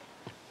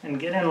 and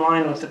get in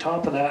line with the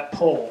top of that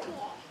pole.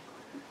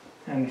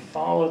 And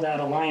follow that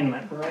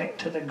alignment right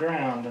to the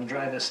ground and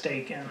drive a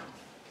stake in.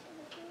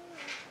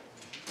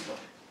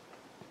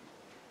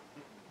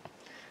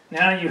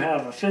 Now you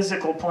have a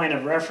physical point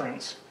of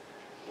reference,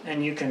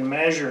 and you can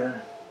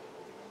measure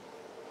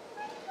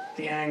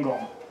the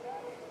angle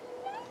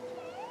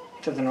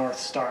to the North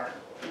Star.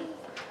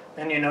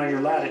 Then you know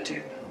your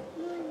latitude.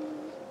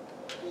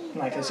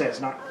 Like I say, it's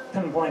not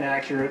pinpoint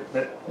accurate,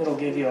 but it'll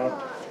give you a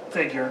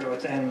figure to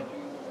within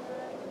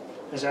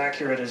as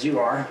accurate as you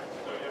are.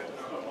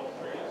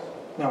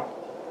 No.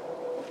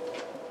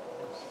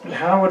 And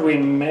how would we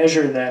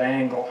measure that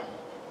angle?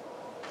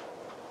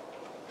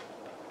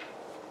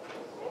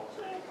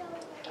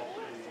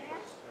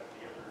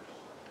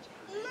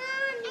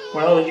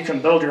 Well, you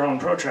can build your own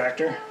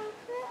protractor,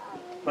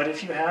 but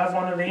if you have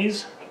one of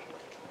these,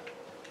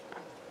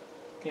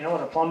 you know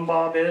what a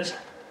plumb-bob is?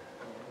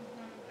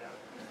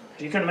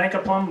 You can make a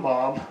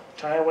plumb-bob,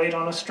 tie a weight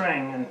on a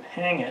string and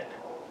hang it,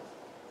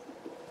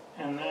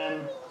 and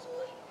then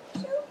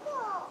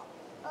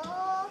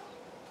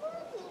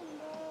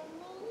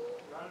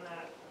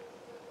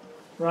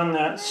run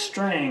that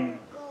string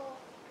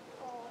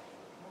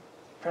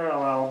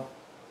parallel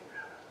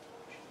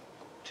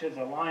to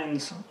the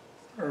lines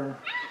or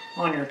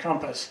on your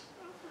compass,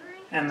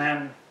 and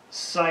then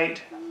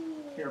sight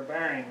your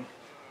bearing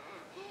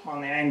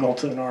on the angle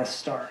to the North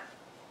Star.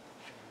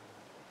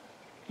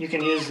 You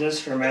can use this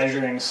for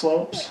measuring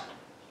slopes.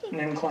 An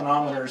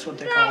inclinometer is what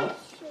they call it.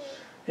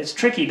 It's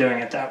tricky doing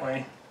it that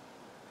way,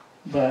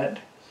 and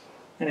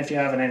if you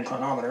have an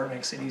inclinometer, it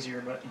makes it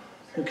easier, but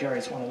who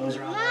carries one of those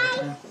around all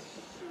the time?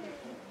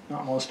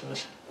 Not most of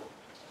us.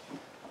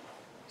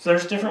 So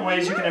there's different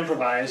ways you can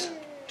improvise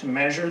to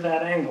measure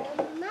that angle,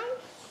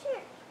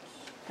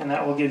 and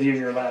that will give you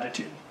your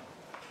latitude.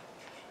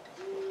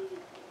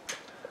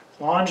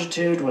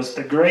 Longitude was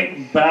the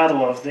great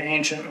battle of the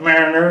ancient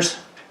mariners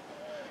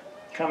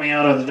coming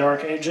out of the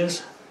Dark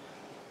Ages.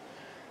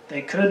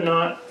 They could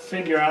not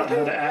figure out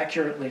how to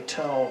accurately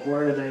tell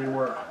where they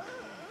were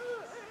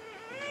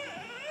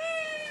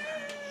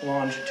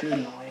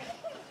longitudinally.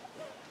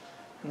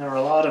 And there were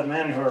a lot of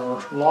men who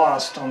were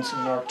lost on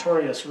some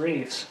notorious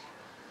reefs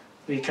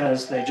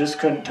because they just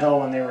couldn't tell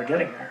when they were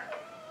getting there.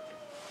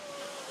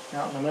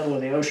 Out in the middle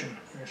of the ocean,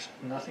 there's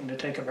nothing to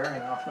take a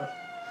bearing off of.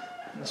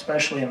 And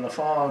especially in the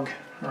fog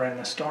or in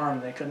the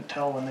storm, they couldn't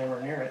tell when they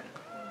were near it.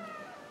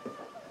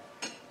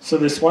 So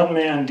this one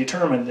man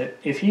determined that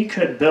if he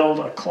could build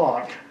a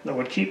clock that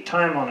would keep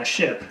time on a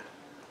ship,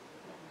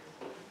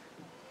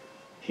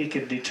 he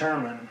could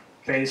determine,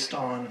 based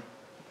on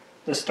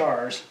the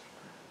stars,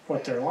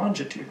 what their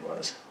longitude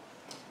was,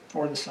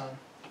 or the sun.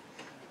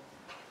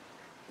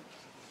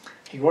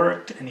 He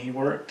worked, and he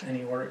worked, and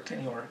he worked,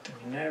 and he worked, and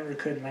he never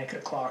could make a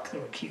clock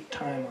that would keep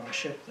time on a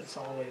ship that's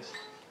always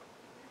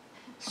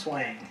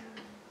swaying.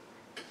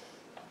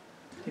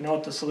 You know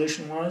what the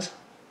solution was?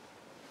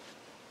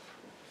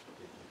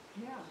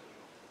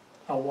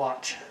 A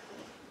watch.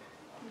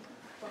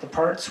 The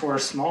parts were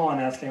small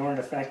enough they weren't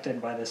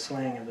affected by the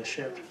swaying of the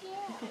ship.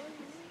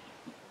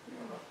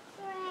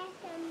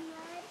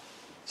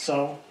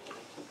 So,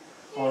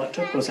 all it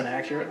took was an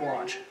accurate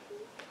watch.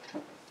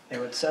 They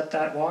would set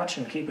that watch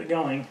and keep it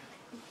going.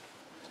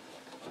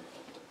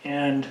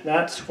 And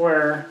that's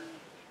where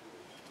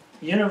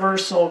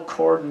universal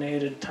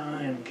coordinated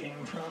time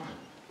came from.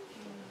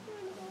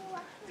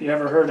 If you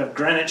ever heard of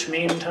Greenwich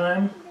Mean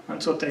Time,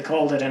 that's what they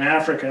called it in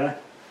Africa.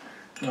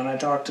 When I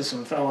talked to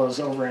some fellows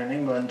over in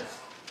England,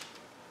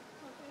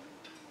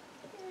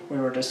 we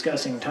were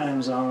discussing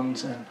time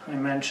zones, and I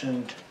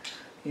mentioned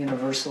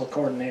Universal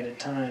Coordinated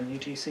Time,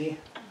 UTC.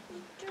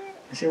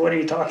 I said, what are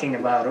you talking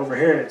about? Over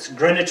here it's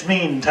Greenwich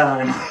Mean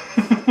Time.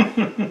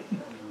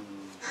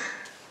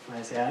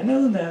 I say, I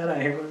know that.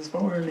 I was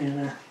born in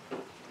a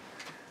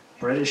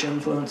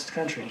British-influenced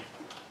country.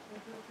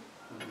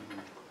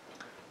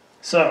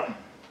 So,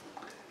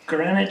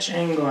 Greenwich,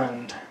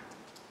 England,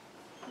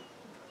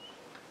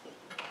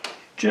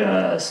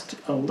 just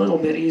a little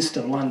bit east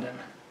of London,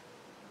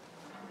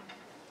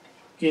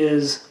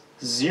 is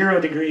 0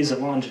 degrees of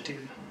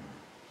longitude.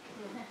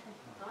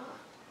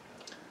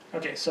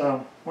 Okay,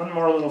 so one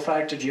more little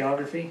fact of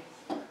geography.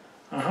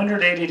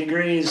 180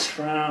 degrees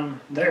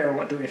from there,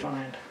 what do we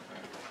find?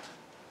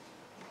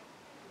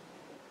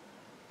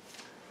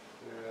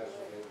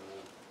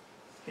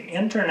 The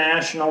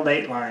international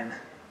dateline.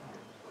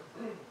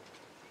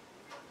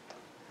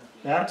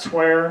 That's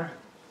where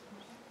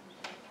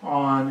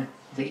on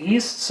the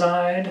east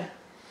side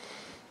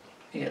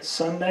it's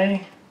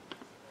Sunday,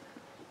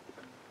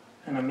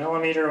 and a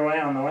millimeter away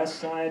on the west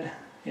side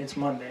it's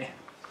Monday.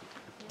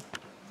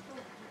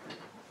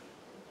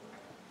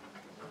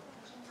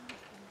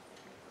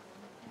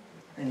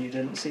 And you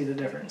didn't see the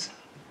difference.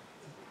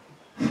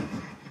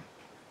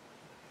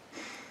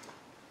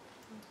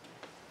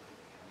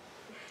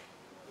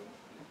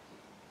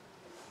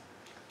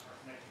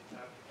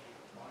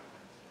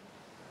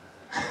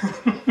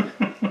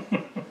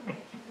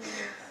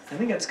 I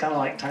think it's kind of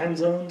like time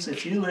zones.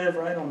 If you live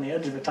right on the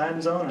edge of a time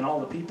zone and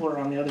all the people are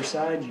on the other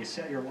side, you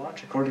set your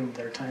watch according to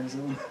their time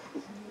zone.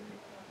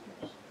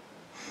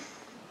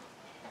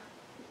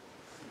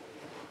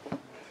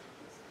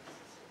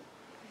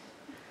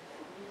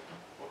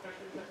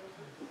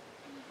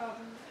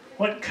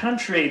 What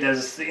country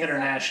does the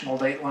international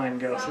dateline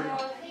go through?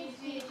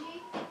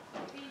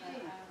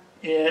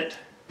 It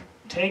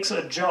takes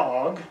a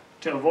jog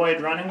to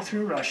avoid running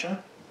through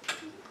Russia,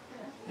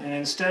 and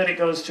instead it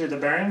goes through the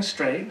Bering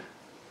Strait,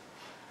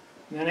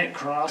 then it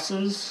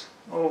crosses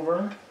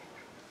over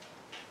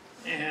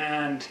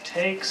and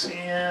takes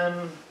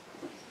in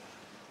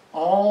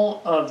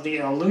all of the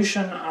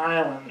Aleutian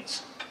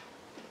Islands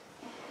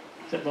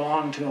that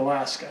belong to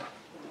Alaska.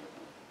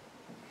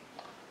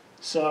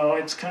 So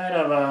it's kind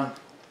of a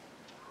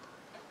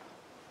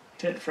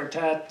tit for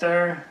tat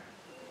there.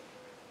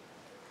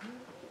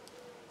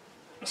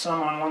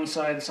 Some on one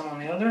side, some on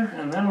the other.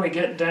 And then we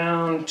get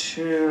down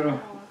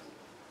to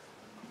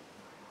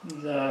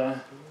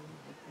the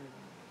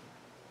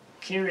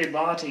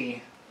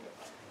Kiribati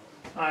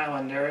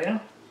Island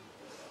area.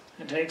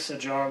 It takes a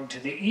jog to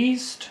the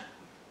east,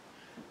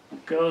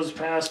 goes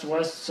past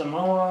West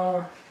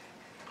Samoa,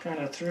 kind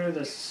of through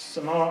the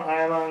Samoa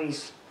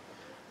Islands,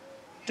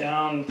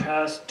 down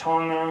past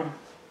Tonga,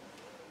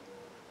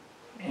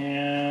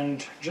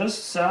 and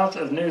just south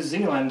of New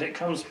Zealand it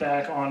comes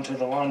back onto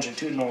the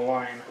longitudinal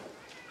line.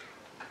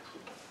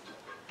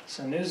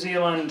 So New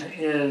Zealand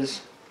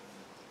is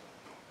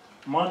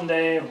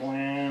Monday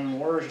when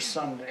we're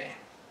Sunday.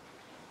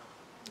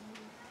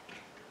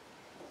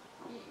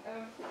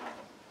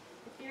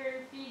 If you're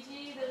in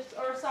Fiji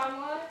or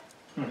Samoa,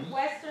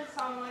 Western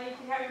Samoa, you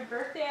can have your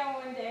birthday on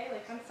one day,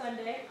 like on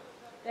Sunday,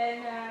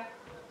 then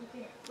you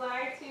can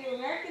fly to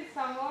American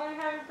Samoa and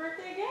have your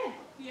birthday again.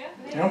 Yeah.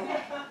 Yep.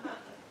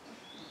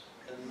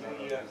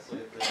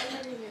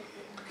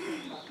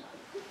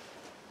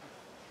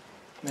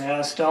 They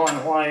asked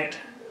Ellen White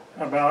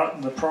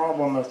about the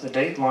problem of the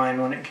dateline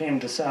when it came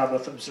to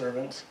Sabbath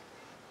observance.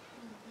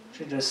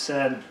 She just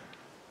said,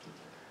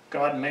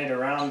 God made a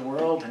round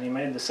world and he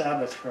made the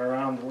Sabbath for a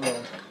round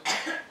world.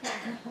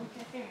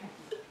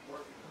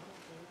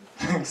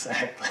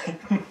 Exactly.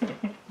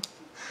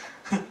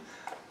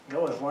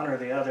 Go with one or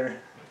the other.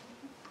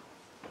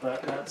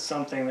 But that's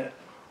something that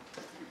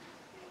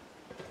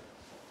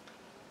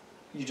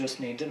you just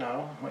need to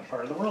know what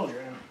part of the world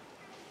you're in.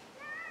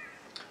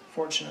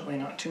 Fortunately,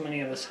 not too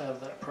many of us have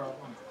that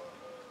problem.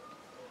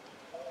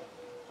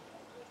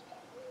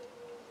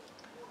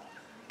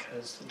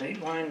 Because the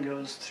dateline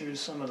goes through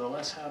some of the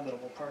less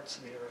habitable parts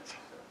of the Earth.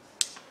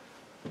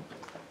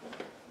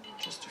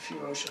 Just a few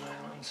ocean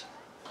islands.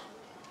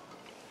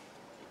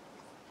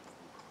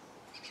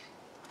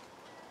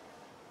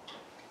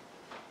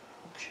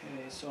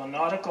 Okay, so a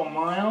nautical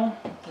mile,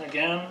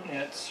 again,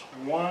 it's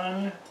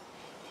 1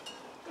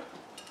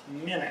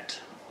 minute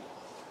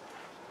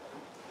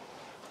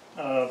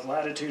of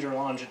latitude or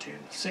longitude.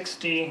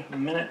 60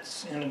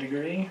 minutes in a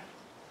degree.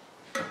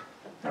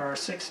 There are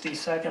 60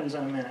 seconds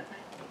in a minute.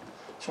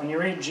 So when you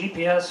read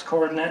GPS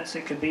coordinates,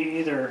 it could be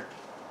either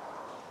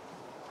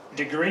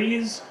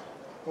degrees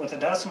with a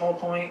decimal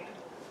point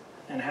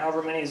and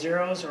however many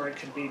zeros, or it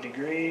could be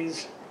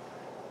degrees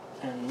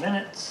and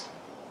minutes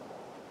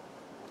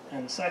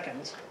and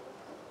seconds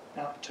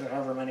out to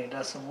however many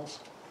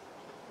decimals.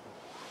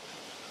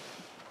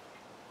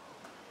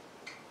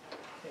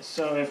 Okay,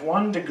 so if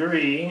 1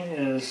 degree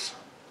is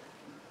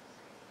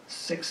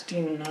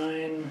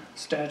 69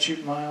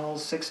 statute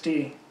miles,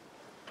 60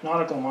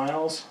 nautical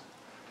miles,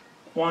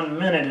 1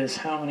 minute is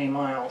how many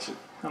miles?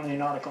 How many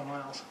nautical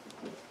miles?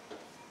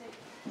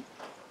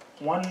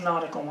 1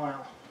 nautical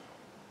mile.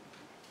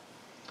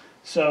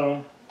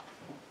 So,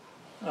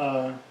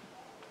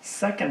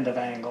 second of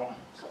angle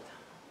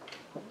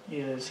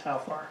is how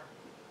far?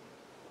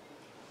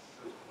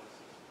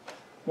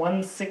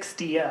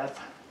 1/60th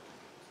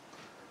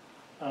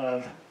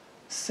of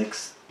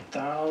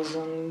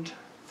 6,000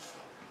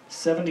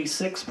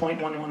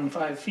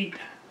 76.115 feet.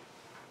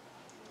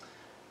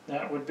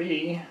 That would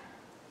be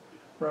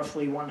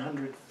roughly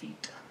 100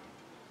 feet.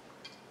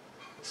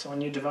 So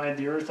when you divide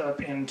the Earth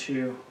up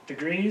into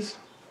degrees,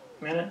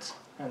 minutes,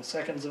 and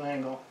seconds of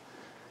angle,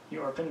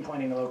 you are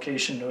pinpointing a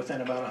location to within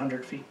about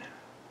 100 feet.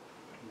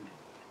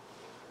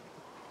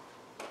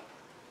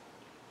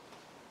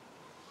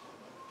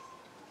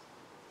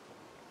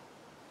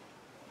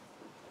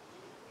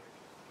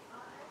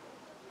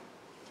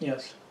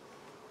 Yes.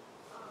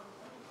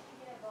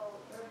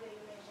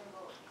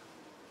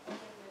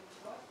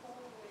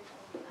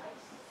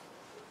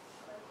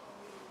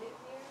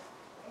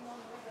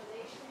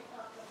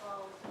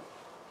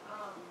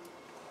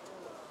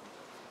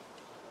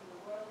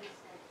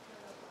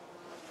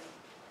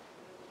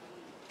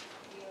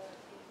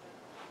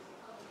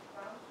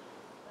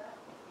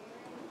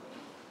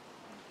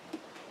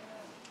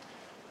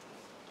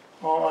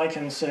 All I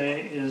can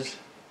say is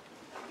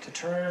to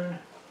turn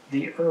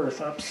the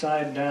Earth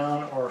upside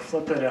down or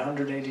flip it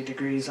 180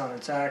 degrees on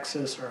its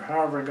axis, or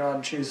however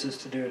God chooses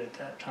to do it at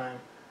that time.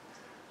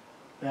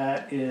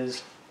 That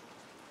is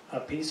a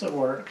piece of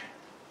work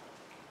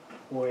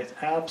with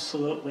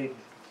absolutely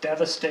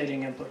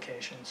devastating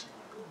implications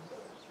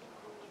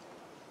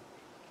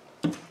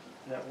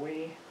that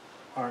we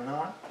are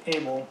not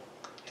able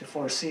to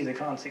foresee the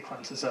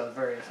consequences of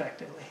very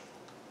effectively.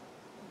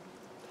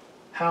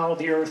 How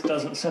the Earth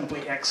doesn't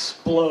simply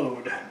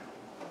explode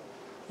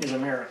is a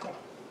miracle.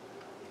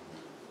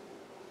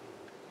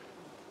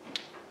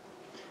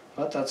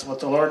 But that's what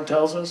the Lord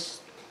tells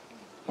us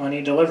when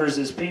He delivers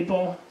His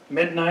people.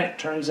 Midnight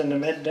turns into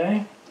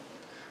midday.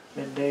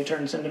 Midday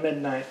turns into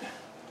midnight.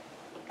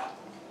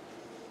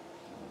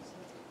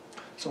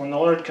 So when the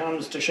Lord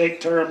comes to shake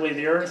terribly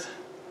the earth,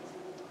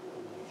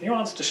 if He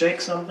wants to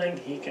shake something,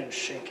 He can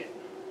shake it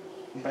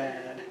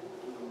bad.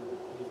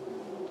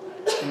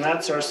 And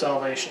that's our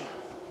salvation.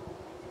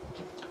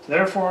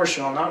 Therefore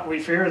shall not we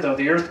fear, though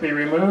the earth be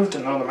removed,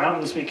 and though the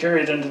mountains be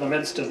carried into the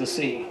midst of the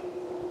sea.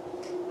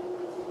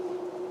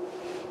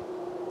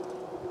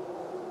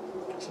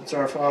 So it's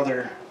our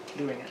Father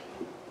doing it.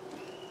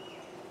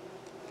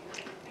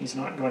 He's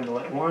not going to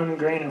let one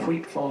grain of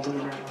wheat fall to the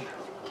ground.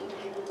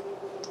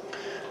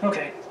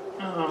 Okay.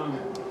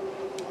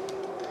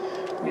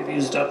 We've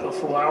used up a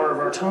full hour of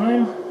our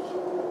time.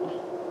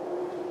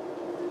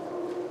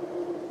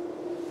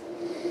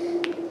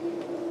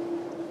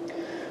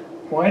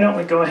 Why don't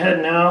we go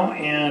ahead now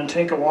and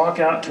take a walk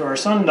out to our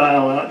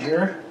sundial out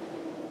here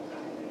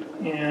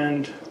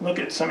and look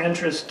at some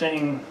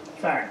interesting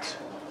facts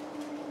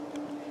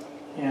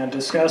and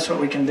discuss what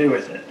we can do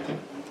with it.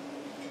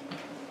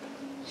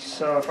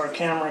 So if our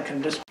camera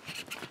can just...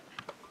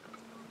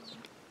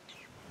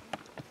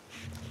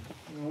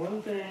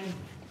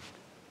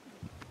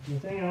 The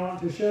thing I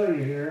want to show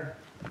you here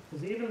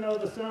is even though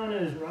the sun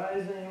is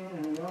rising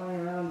and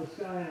going around the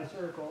sky in a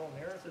circle,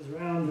 and the earth is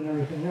round and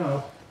everything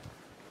else,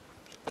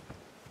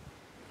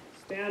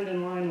 stand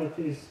in line with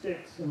these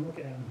sticks and look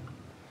at them.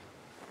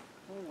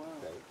 Oh, wow.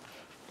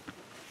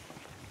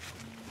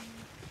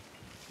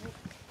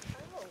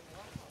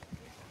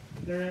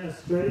 They're in a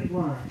straight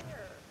line.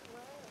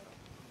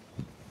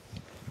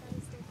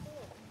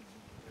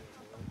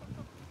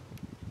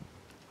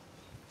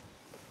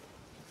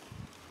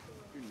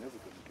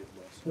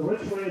 So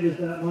which way does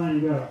that line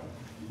go?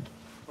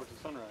 Towards the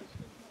sunrise.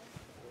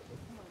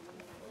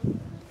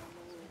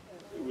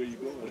 Where you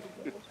going?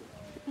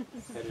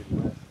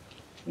 Headed west.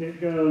 It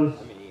goes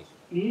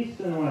east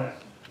and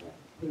west,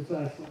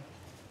 precisely,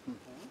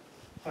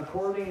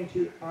 according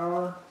to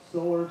our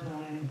solar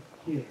time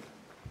here.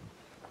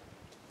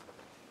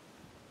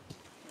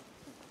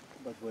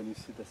 But when you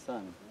see the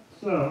sun.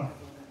 So,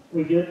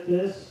 we get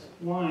this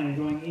line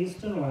going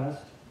east and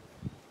west.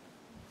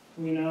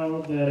 We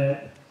know that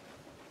at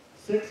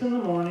 6 in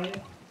the morning,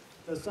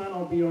 the sun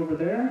will be over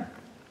there.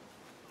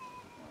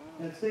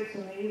 At 6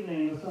 in the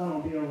evening, the sun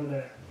will be over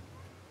there.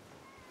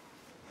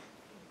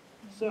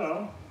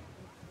 So,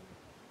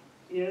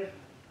 if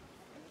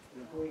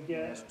we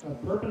get a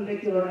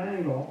perpendicular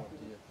angle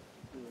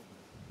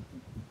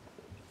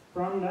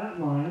from that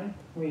line,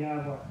 we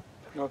have what?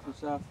 North and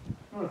south.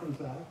 North and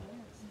south.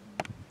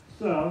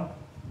 So,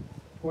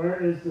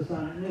 where is the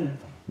sun at noon?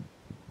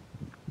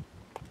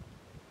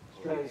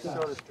 Straight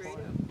south.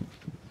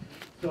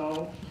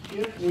 So,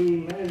 if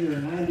we measure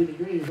 90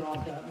 degrees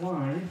off that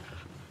line,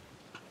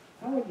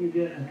 how would you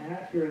get an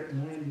accurate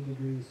 90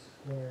 degrees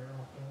square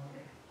off the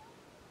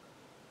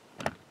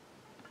line?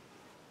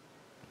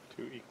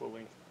 Two equal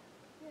length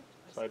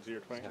sides of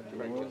your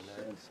triangle.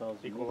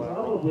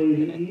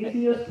 Probably the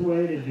easiest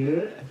way to do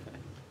it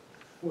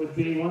would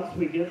be once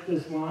we get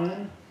this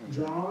line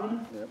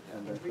drawn,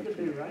 which we could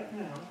do right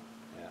now.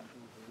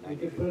 We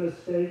could put a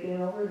stake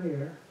in over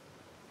here,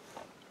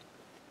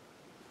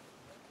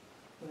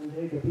 and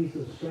take a piece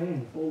of string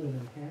and fold it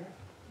in half,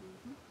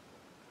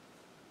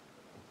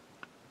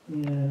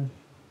 and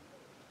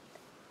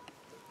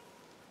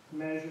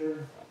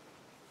measure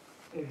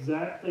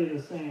exactly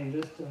the same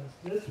distance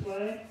this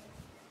way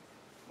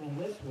and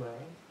this way.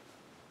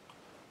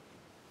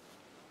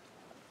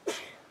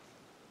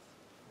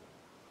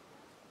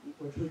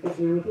 which we could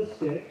do with a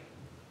stick.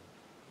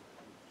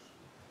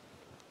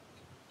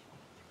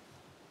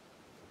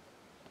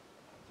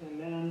 And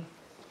then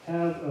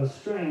have a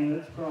string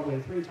that's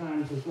probably 3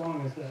 times as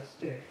long as that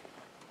stick.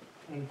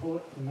 And pull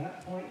it from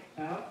that point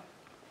out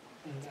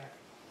and back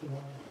to the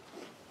line.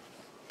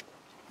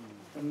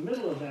 The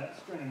middle of that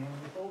string, when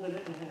we folded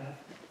it in half,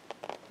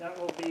 that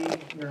will be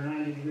your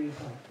 90-degree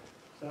point.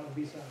 So that would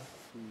be south.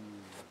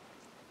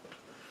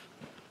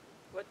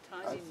 What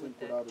I timing think would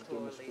that without a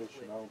correlate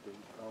demonstration, I with?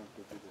 don't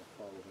think they will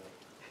follow that,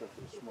 except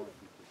for the smart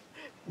people.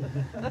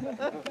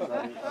 'Cause I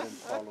didn't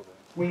follow that.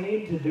 We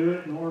need to do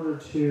it in order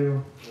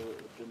to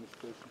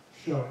Demonstration.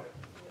 show it.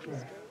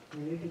 Right.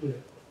 We need to do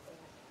it.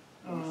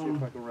 Let me see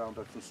if I can round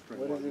up the string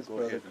What while is you this, go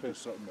brother ahead and do Chris?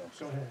 something else.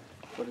 Go ahead.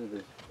 What is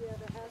it?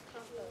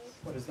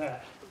 What is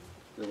that?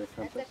 Is it a That's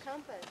compass? a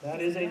compass.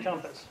 That is a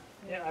compass.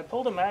 Yeah, I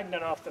pulled a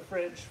magnet off the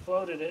fridge,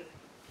 floated it,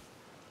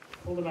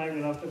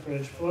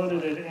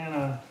 floated it in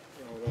a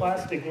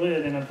plastic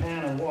lid in a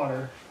pan of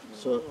water.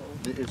 So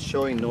it's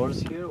showing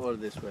north here or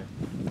this way?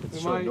 It's We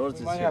showing north we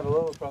is might here. have a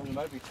little problem. We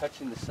might be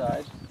touching the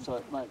side, so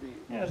it might be.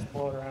 Yeah, just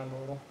blow it around a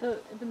little.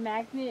 The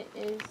magnet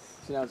is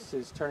See now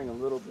it's turning a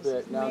little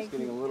bit. Now it's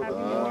getting a little bit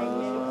having more. a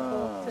magnetic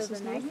Ah. pull to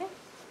the magnet.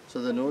 So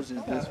the north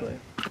is this way.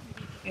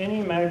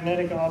 Any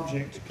magnetic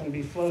object can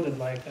be floated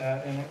like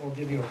that and it will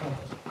give you a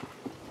compass.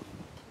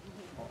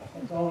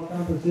 That's all a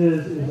compass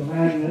is a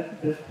magnet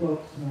that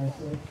floats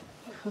nicely.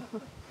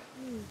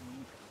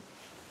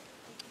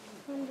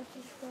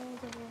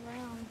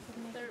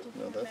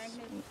 No, that's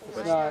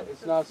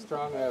It's not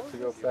strong enough to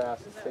go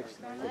fast. It takes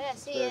Oh yeah,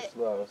 it's see very it.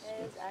 slow.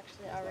 It's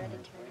actually already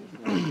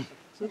turning.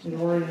 It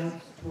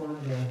orients toward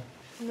the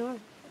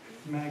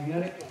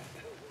magnetic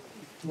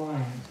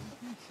lines.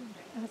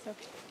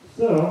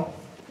 So,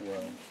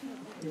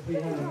 if we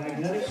have a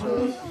magnetic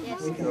compass,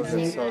 Yes. we can north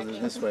and take south is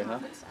this way, huh?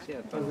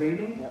 a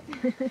reading,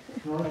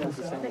 north and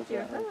south,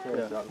 Yeah.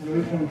 and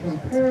we can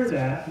compare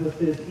that with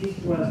this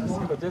east-west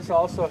line. But this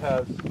also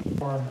has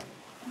For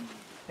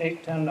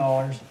 $8,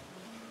 $10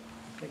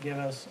 to give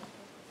us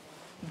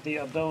the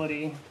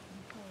ability.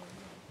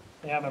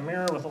 They have a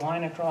mirror with a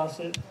line across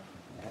it,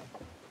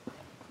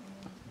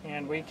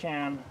 and we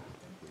can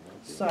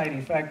sight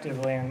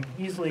effectively and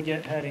easily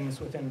get headings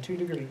within 2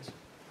 degrees.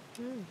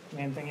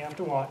 Main thing you have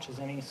to watch is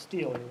any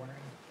steel you're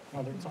wearing,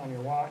 whether it's on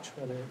your watch,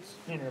 whether it's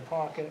in your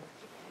pocket,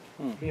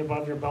 be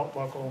above your belt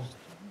buckle.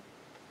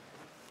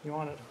 You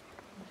want it to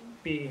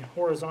be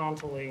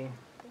horizontally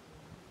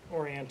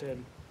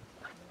oriented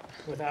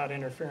without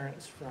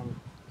interference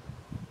from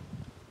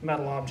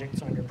metal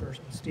objects on your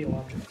person, steel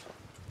objects.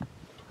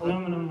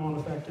 Aluminum won't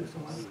affect it so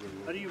much.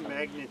 How do you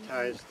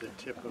magnetize the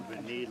tip of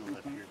a needle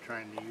if you're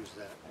trying to use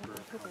that for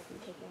a compass?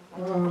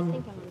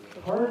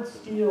 Hard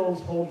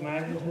steels hold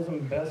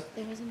magnetism best.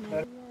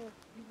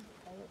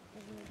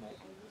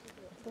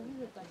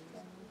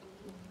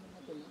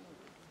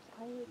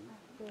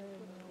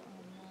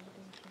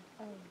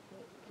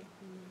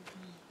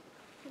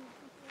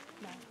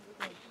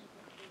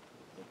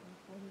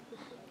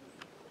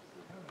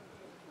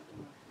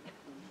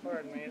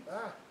 Pardon me, it's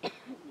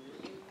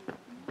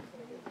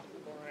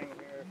boring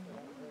here.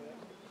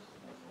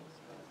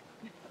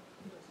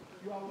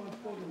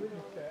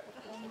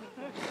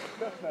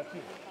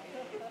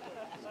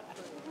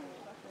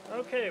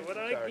 Okay, what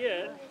I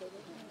get,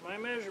 my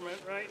measurement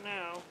right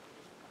now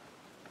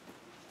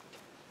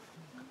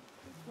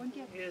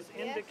is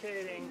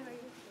indicating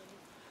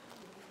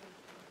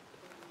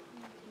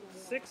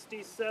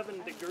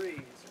 67 degrees.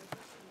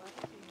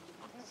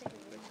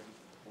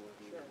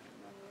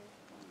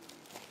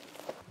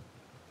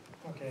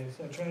 Okay,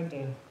 so I tried to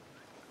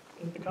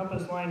get the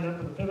compass lined up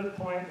with a pivot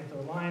point with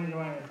the line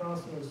going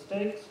across those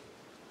stakes.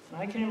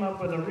 And I came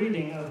up with a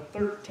reading of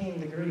 13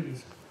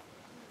 degrees,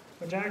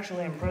 which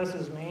actually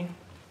impresses me.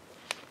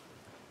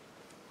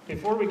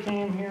 Before we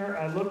came here,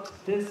 I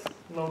looked this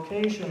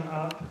location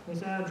up,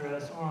 this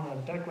address, on a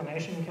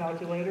declination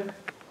calculator.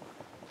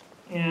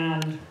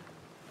 And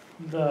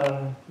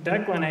the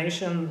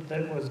declination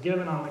that was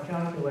given on the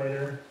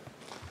calculator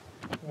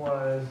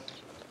was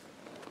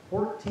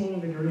 14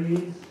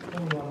 degrees,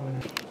 hold on a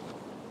minute.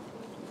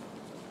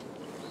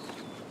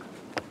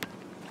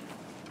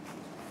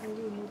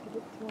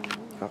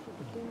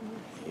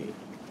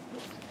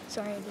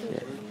 Sorry, I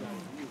did.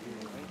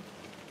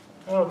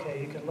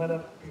 Okay, you can let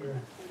up your...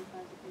 Does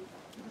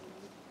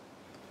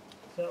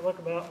that look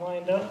about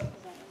lined up?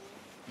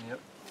 Yep.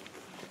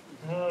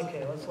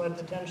 Okay, let's let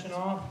the tension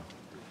off.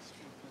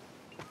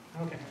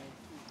 Okay.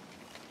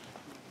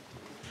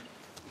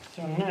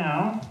 So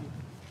now,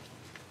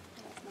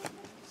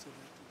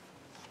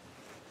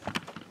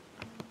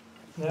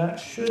 that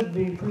should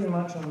be pretty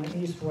much on the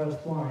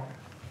east-west line.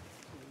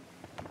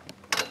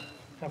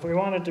 If we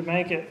wanted to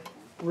make it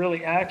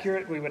really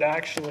accurate, we would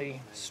actually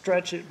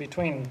stretch it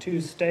between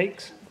 2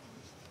 stakes.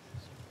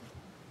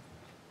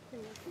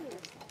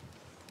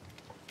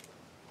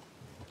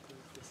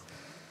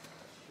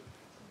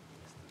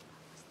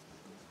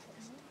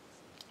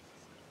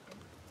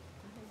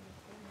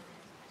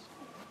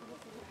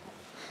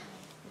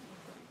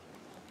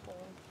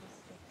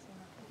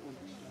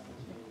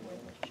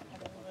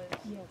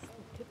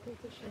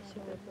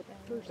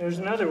 There's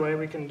another way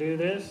we can do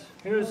this.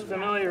 Who's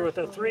familiar with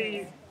a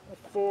 3,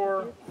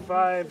 4,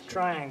 5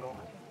 triangle?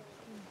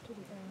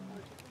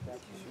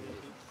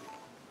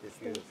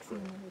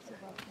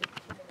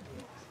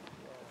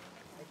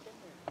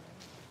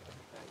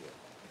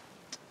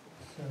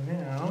 So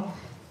now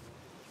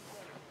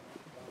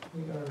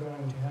we are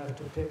going to have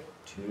to pick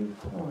 2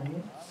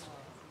 points.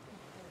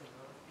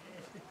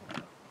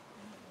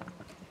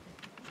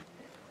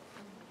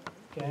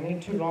 Okay, I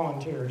need 2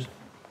 volunteers.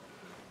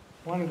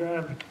 One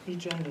grab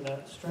each end of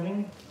that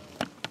string.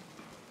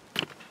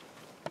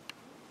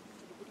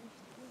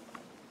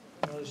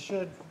 Those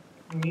should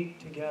meet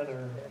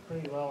together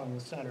pretty well in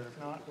the center. If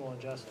not, we'll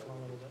adjust them a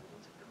little bit.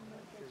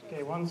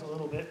 Okay, one's a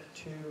little bit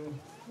too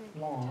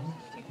long.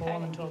 Pull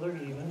them until they're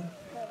even.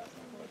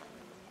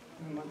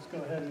 And let's go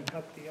ahead and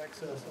cut the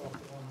excess off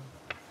the one.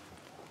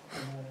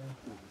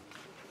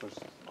 So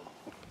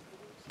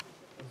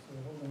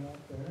hold them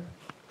up there.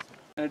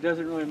 And it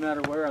doesn't really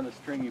matter where on the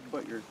string you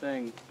put your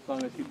thing, as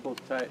long as you pull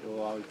tight, it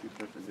will always be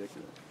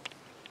perpendicular.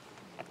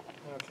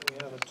 After we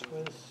have a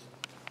twist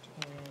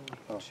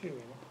and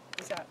 2.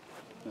 Is that?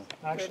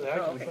 Actually, I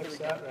can fix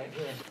that right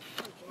here.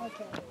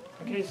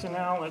 Okay, so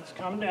now let's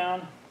come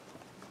down,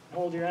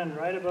 hold your end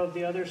right above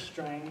the other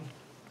string,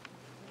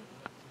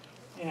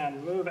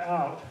 and move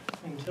out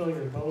until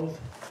you're both.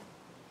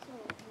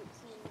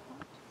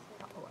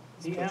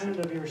 The end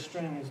of your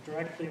string is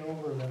directly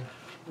over the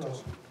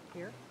rope.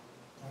 Here?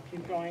 Now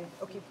keep going.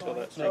 Oh, keep going. So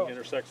that snake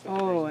intersects the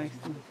Oh, I see.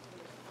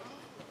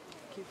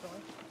 Keep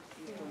going.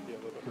 Yeah, a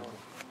little bit more.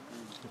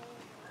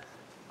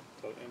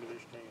 So the end of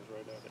each thing is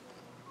right at it.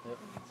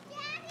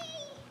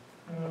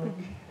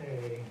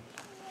 Okay.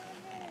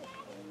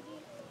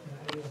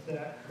 Now, is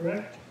that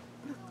correct?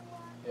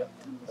 Yep,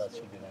 that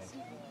should be nice.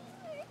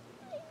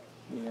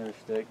 Another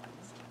stick.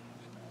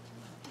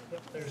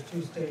 Yep, there's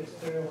 2 stakes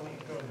there. Why don't you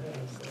go ahead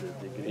and sit down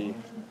there.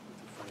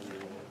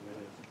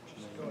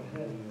 Just go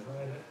ahead and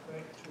drive it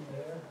right through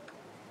there.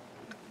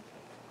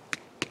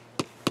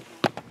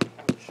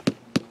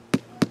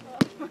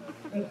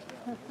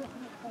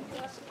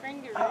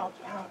 Ouch.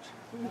 Ouch.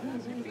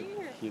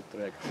 Keep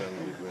track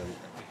really well.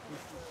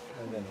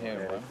 And then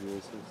here, huh?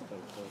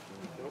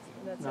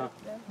 No.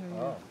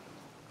 Oh.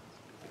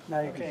 Now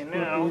you Okay, can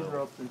split now- these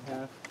ropes in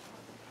half.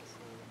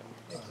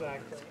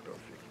 Exactly.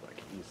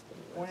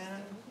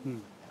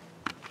 When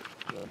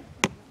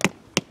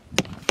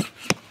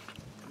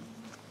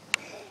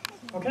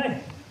okay.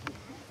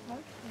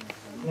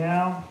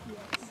 Now,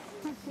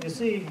 you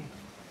see,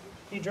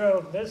 he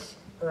drove this,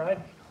 or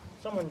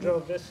someone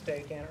drove this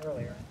stake in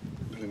earlier.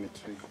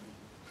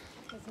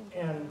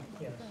 And,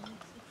 yes.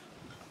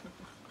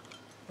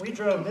 We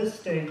drove this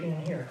stake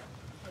in here.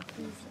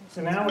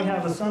 So now we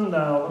have a sundial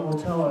that will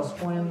tell us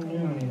when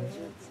noon is,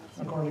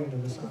 according to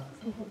the sun.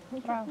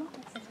 Wow,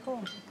 that's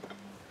cool.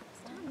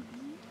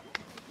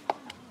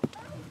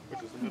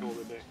 Which is the middle of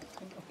the day.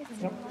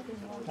 Yep.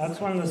 That's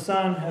when the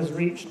sun has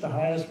reached the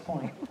highest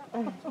point.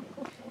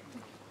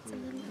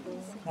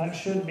 That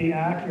should be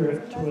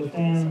accurate to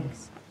within,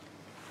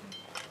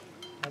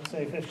 I'd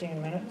say,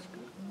 15 minutes.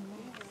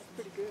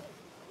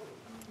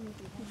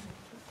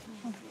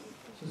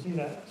 So see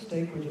that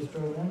stake we just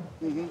drove in?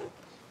 Mm-hmm.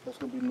 That's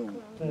going to be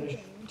noon. The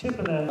tip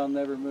of that. It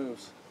never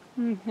moves.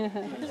 Okay,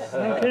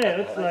 it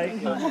looks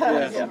like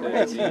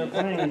you're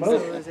playing So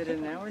both. is it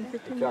an hour and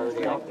 15 minutes?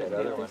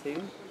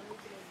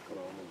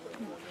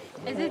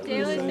 Is it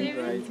daylight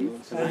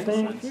saving? I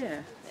think,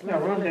 Yeah. yeah,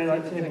 we're on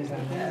daylight saving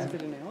time. Is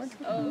it an hour?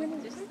 Oh,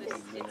 just this.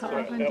 It's How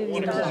right. often do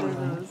you measure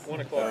those? 1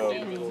 o'clock.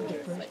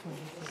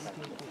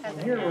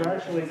 And here we're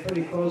actually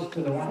pretty close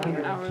to the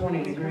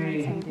 120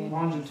 degree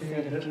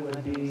longitude that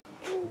would be.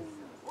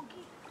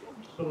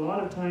 But a lot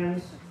of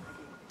times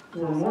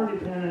we're more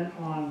dependent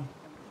on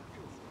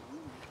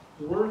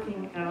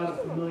working out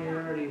of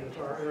familiarity with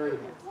our area of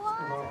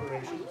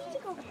operations.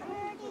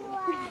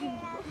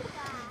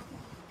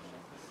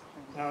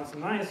 Now it's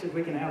nice if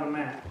we can have a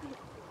map.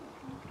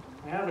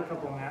 I have a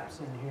couple maps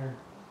in here.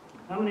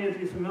 How many of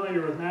you are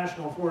familiar with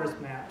national forest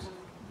maps?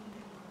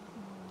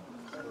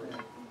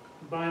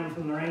 Buy them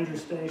from the ranger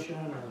station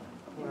or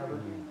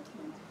whatever.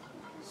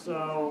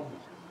 So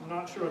I'm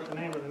not sure what the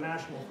name of the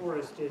national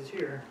forest is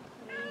here,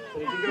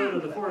 but if you go to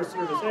the Forest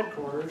Service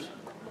headquarters,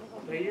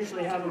 they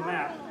usually have a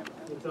map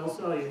that they'll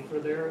sell you for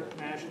their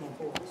national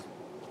forest.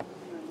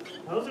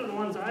 Those are the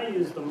ones I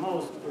use the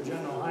most for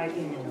general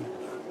hiking and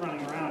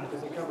running around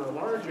because they cover a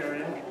large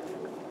area.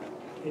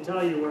 They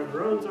tell you where the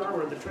roads are,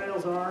 where the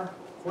trails are,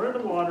 where the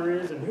water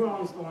is, and who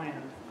owns the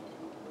land.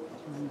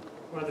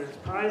 Whether it's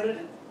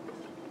private,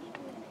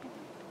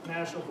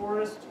 national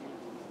forest,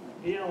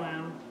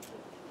 BLM,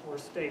 or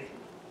state.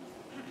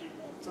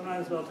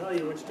 Sometimes they'll tell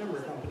you which timber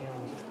company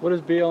owns it. What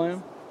is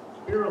BLM?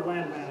 Bureau of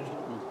Land Management.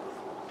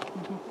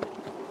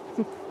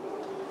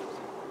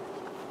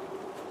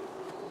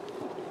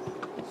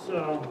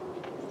 So,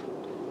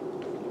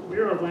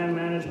 Bureau of Land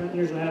Management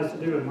usually has to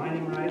do with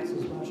mining rights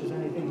as much as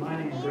anything,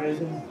 mining and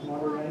grazing,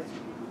 water rights,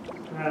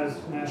 whereas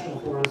national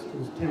forest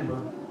is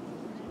timber.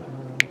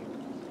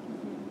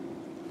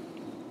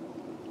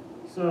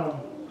 So,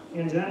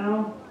 In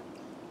general,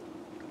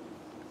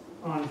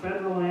 on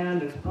federal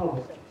land, it's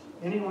public.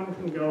 Anyone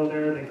can go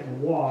there, they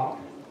can walk.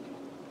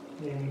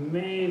 They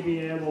may be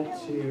able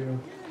to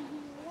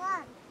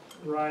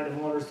ride a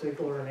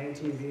motorcycle or an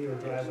ATV or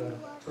drive a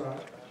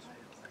truck,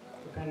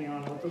 depending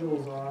on what the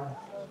rules are.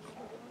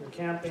 Your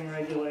camping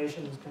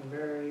regulations can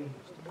vary.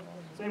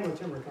 Same with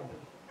timber company.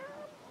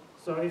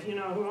 So if you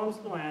know who owns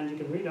the land, you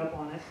can read up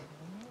on it.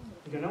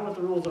 You can know what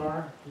the rules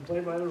are, and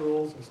play by the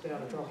rules, and stay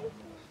out of trouble.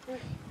 And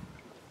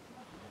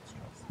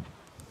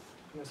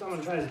if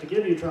someone tries to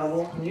give you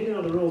trouble, and you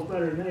know the rules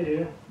better than they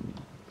do,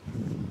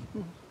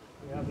 you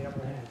have the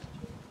upper hand.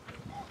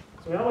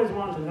 So we always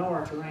want to know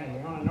our terrain.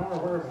 We want to know our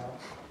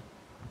whereabouts.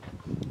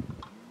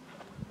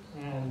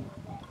 And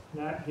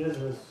that gives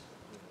us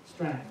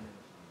strength.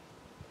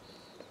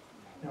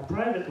 Now,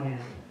 private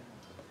land.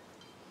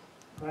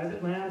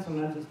 Private land,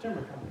 sometimes it's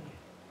timber company.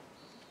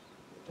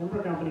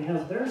 Timber company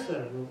has their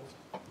set of rules.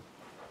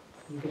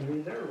 You can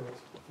read their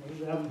rules. Maybe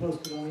you have them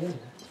posted on the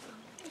internet.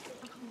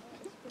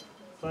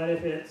 But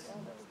if it's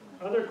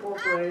other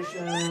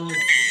corporations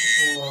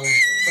or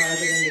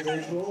private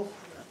individuals,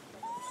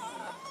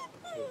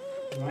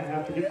 you might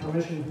have to get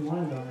permission from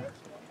landowner.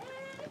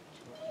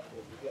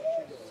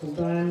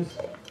 Sometimes,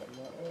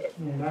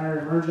 in dire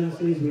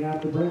emergencies, we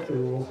have to break the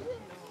rules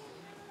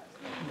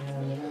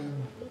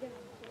and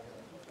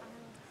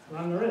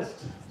run the risk.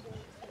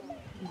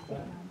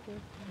 But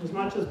as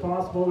much as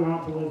possible, we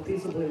want to live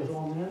peaceably with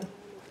all men,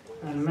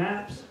 and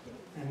maps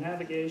and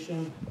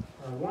navigation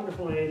are a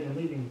wonderful aid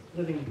in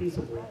living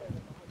peaceably,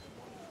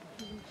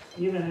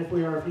 even if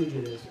we are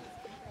fugitives,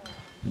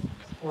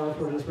 or if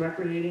we're just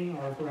recreating,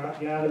 or if we're out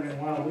gathering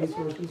wild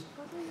resources.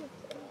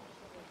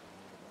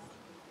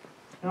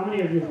 How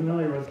many of you are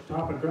familiar with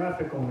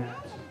topographical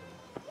maps?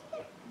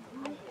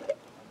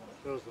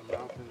 Shows the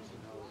mountains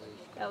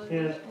and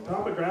elevation. A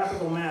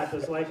topographical map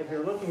is like if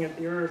you're looking at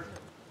the Earth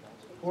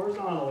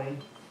horizontally,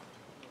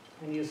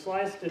 and you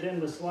sliced it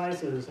into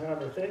slices,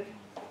 however thick,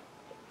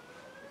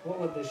 what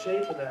would the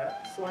shape of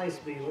that slice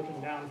be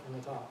looking down from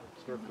the top?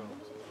 Circle.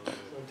 So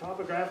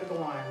topographical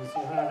lines,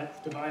 you have it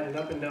divided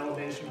up into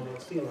elevation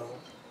above sea level.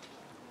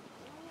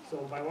 So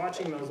by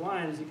watching those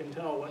lines, you can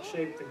tell what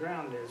shape the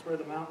ground is, where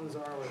the mountains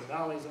are, where the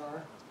valleys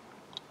are.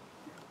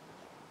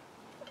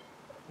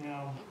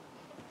 Now,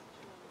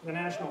 the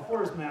National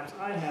Forest maps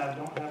I have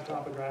don't have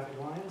topographic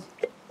lines,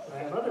 but I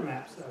have other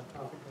maps that have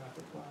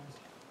topographic lines.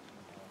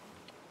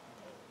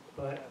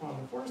 But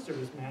on the Forest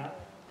Service map,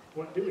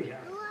 what do we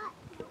have?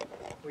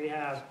 We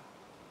have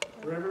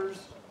rivers,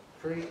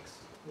 creeks,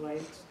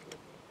 lakes,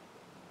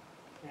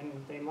 and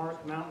they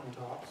mark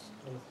mountaintops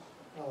with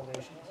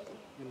elevations.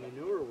 And the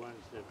newer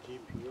ones have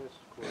GPS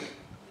coordinates.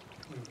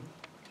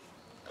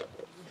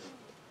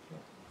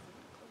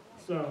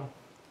 So,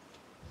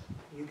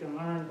 you can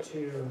learn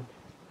to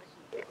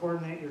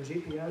coordinate your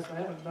GPS. I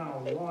haven't done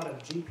a lot of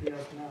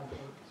GPS map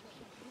work,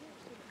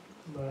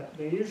 but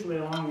they usually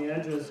along the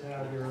edges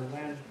have your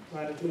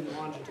latitude and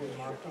longitude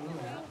marked on the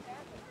map,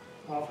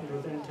 often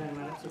within 10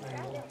 minutes of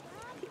angle.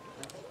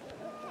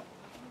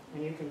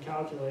 And you can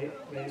calculate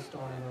based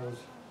on those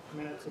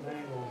minutes of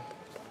angle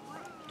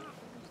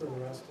for the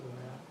rest of the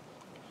map.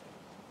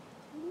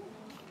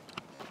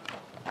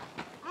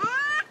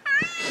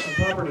 The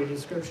property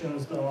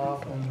descriptions, they'll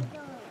often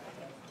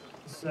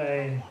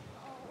say,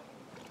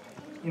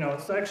 you know,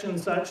 section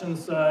such and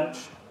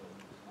such,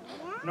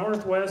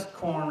 northwest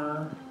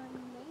quarter.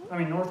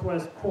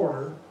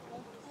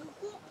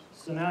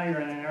 So now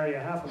you're in an area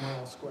half a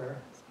mile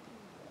square.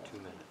 2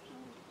 minutes.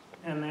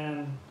 And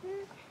then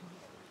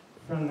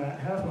from that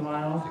half a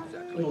mile,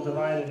 it'll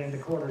divide it into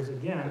quarters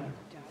again.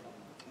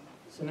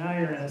 So now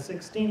you're in a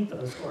 1/16 of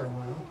a square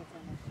mile,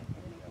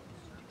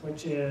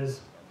 which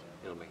is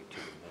It'll make it to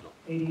the middle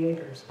 80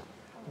 acres,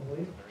 I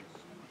believe.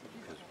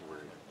 because we're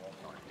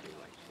on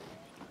daylight.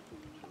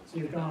 So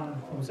you've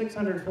gone from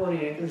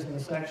 640 acres in the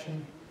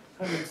section,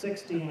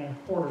 160 in a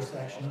quarter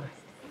section,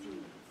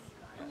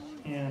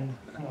 and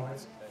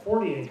it's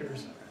 40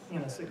 acres in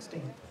a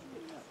 1/16.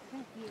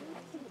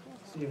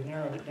 So you've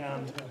narrowed it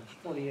down to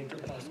 40 acre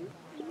cluster.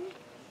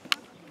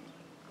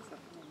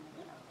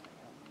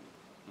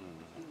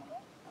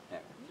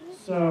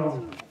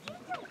 So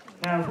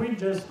now if we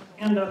just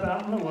end up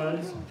out in the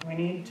woods, we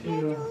need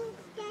to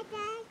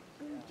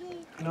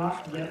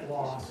not get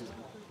lost.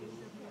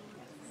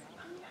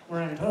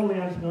 We're in a totally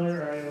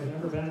unfamiliar area, we've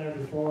never been there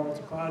before, it's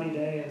a cloudy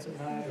day, it's at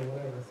night or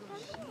whatever.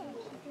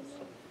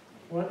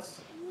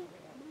 What's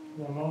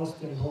the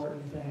most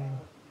important thing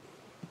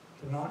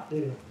to not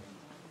do?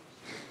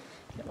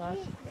 Get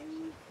lost.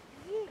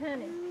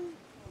 Penny.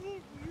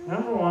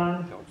 Number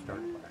one, Don't start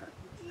a fire.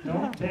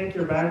 don't take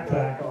your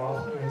backpack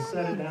off and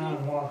set it down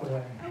and walk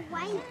away.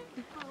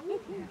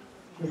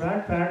 Your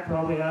backpack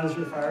probably has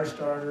your fire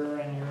starter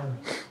and your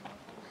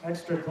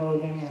extra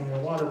clothing and your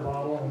water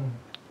bottle and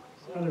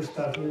other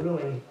stuff you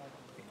really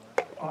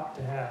ought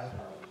to have.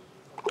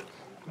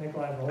 Make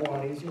life a whole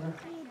lot easier.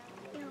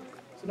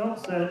 So don't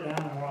set it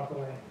down and walk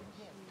away.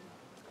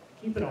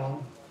 Keep it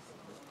on.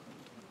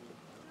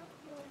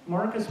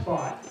 Mark a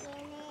spot.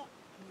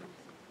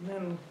 And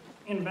then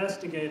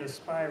investigate a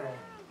spiral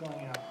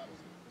going out.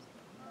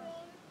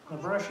 The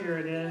brushier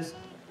it is,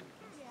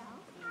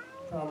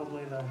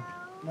 probably the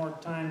more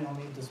time you'll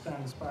need to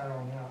spend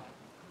spiraling out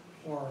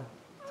or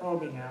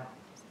probing out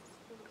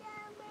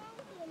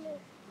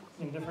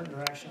in different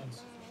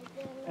directions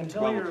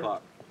until you're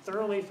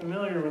thoroughly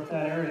familiar with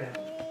that area.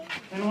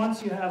 And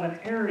once you have an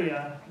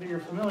area that you're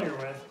familiar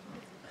with,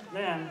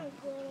 then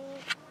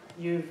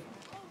you've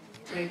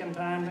taken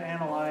time to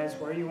analyze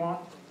where you want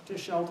to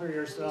shelter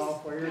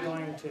yourself, where you're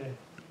going to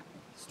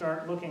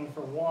start looking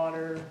for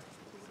water,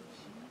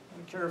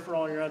 and care for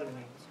all your other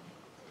needs.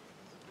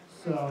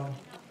 So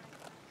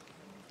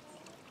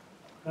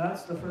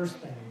that's the first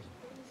thing.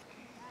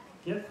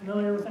 Get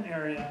familiar with an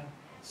area,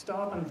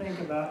 stop and think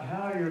about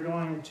how you're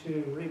going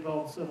to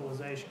rebuild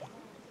civilization.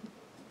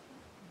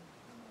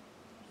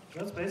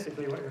 That's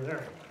basically what you're there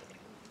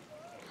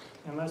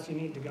for. Unless you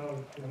need to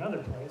go to another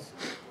place.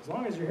 As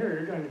long as you're here,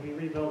 you're going to be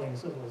rebuilding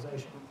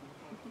civilization.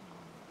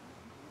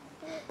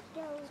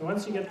 So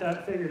once you get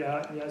that figured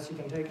out, yes, you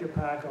can take your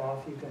pack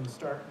off, you can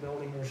start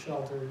building your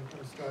shelter, you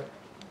can start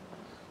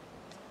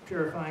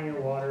purifying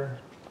your water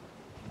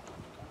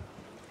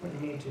when you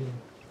need to.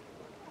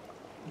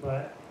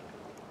 But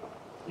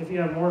if you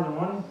have more than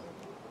one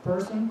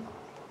person,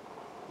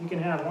 you can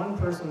have one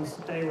person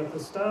stay with the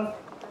stuff,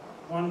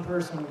 one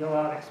person go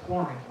out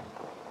exploring.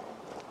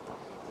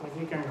 If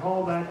you can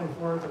call back and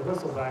forth or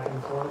whistle back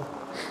and forth,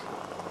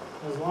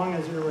 as long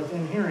as you're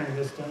within hearing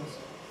distance,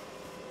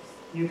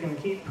 you can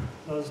keep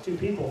those two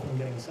people from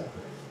getting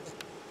separated.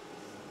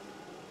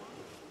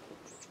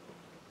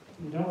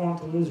 You don't want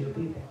to lose your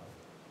people.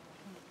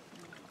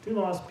 Two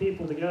lost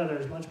people together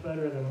is much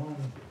better than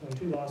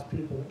two lost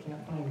people that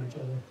can't find each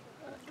other.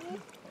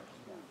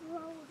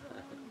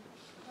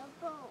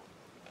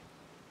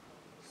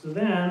 So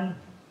then,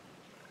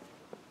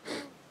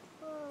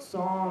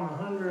 Psalm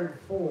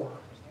 104.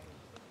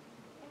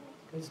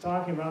 It's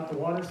talking about the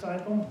water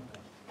cycle,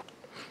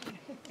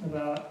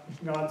 about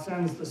God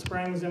sends the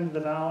springs into the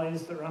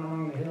valleys that run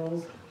among the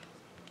hills,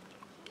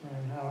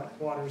 and how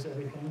it waters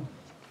everything.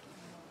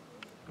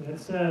 And it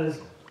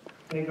says,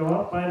 they go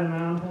up by the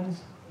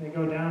mountains, they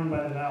go down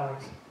by the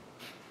valleys.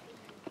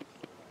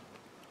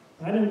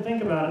 I didn't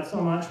think about it so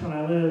much when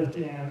I lived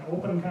in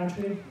open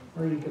country,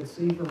 where you could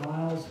see for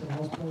miles from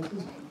most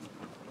places.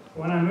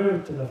 When I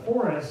moved to the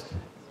forest,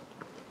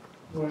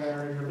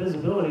 where your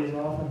visibility is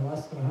often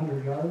less than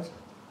 100 yards,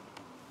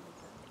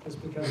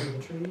 just because of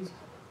the trees,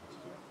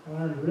 I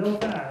learned real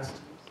fast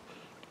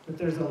that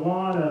there's a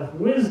lot of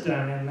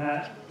wisdom in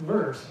that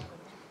verse.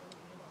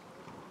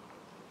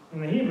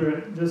 In the Hebrew,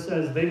 it just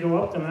says, they go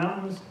up the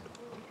mountains,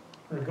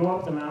 or go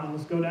up the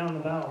mountains, go down the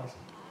valleys.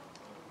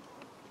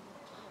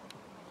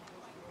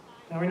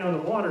 Now we know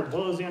the water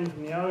blows in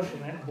from the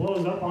ocean, it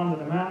blows up onto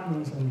the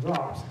mountains and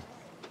drops,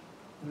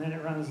 and then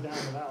it runs down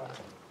the valley.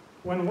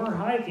 When we're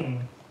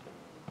hiking,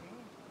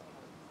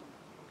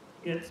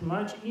 it's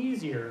much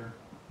easier.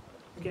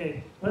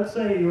 Okay, let's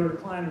say you were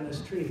climbing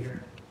this tree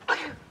here.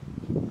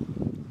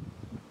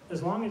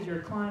 As long as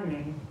you're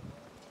climbing,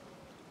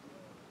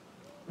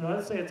 now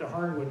let's say it's a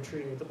hardwood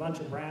tree with a bunch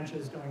of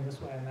branches going this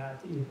way and that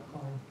you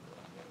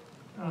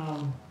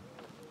climb.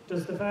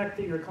 Does the fact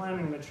that you're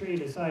climbing the tree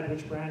decide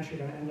which branch you're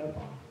going to end up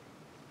on?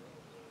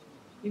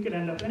 You could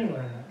end up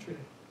anywhere in that tree.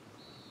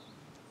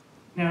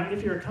 Now,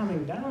 if you're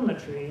coming down the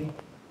tree,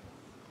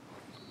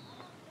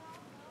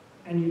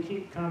 and you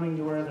keep coming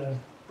to where the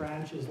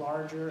branch is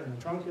larger and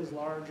the trunk is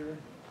larger,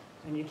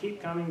 and you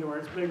keep coming to where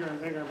it's bigger and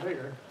bigger and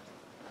bigger,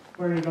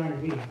 where are you going to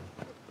be?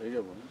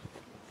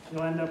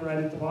 You'll end up right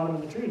at the bottom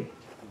of the tree.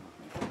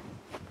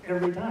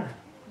 Every time.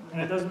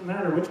 And it doesn't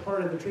matter which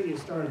part of the tree you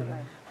started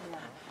in.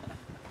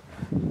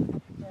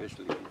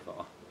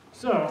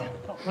 So,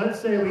 let's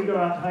say we go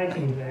out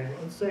hiking today.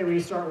 Let's say we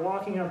start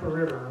walking up a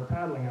river or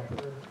paddling up a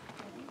river.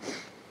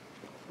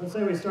 Let's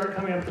say we start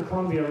coming up the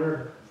Columbia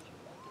River.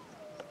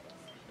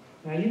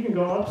 Now you can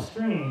go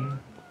upstream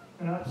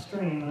and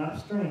upstream and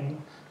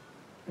upstream,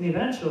 and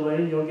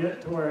eventually you'll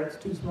get to where it's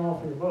too small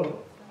for your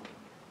boat,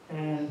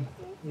 and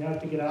you have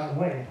to get out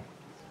and wade.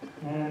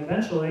 And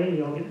eventually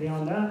you'll get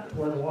beyond that to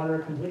where the water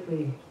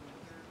completely,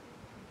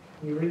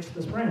 you reach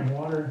the spring,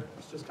 water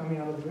is just coming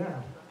out of the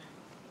ground.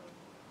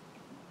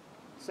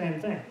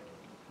 Same thing.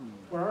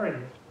 Where are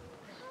you?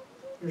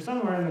 You're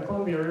somewhere in the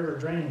Columbia River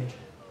drainage.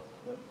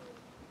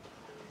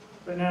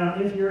 But now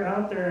if you're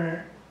out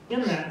there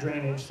in that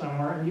drainage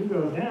somewhere and you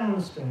go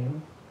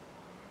downstream,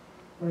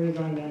 where are you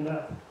going to end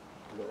up?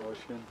 The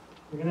ocean.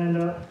 You're going to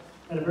end up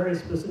at a very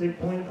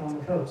specific point on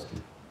the coast.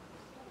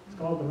 It's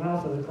called the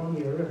mouth of the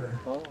Columbia River.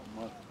 Oh,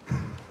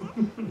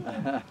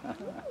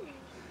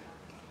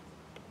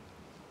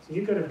 So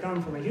you could have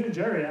come from a huge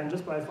area, and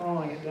just by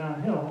following it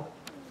downhill,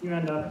 you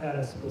end up at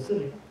a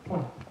specific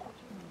point.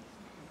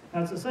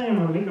 Now it's the same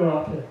when we go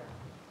up here.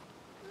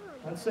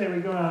 Let's say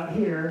we go out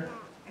here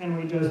and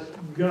we just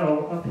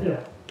go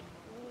uphill.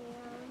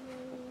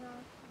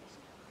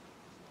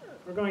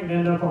 We're going to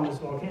end up on this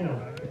volcano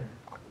back here.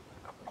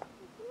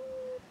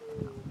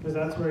 Because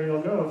that's where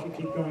you'll go if you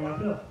keep going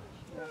uphill.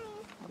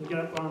 You get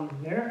up on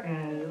there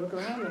and you look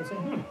around and say,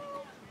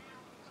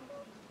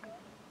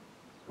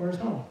 where's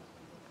home?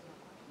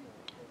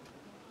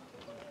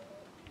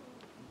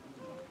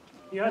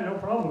 You had no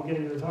problem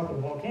getting to the top of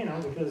the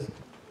volcano because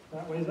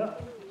that way's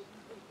up.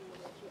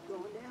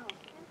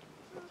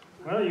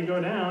 Well, you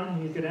go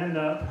down, you could end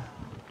up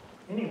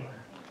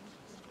anywhere.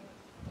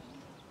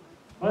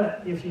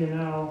 But if you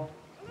know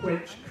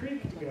which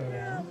creek to go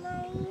down,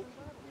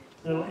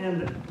 it'll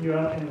end you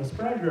up in the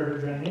Sprague River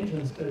drainage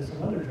instead of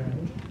some other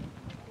drainage.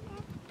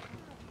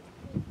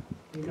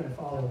 You can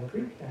follow the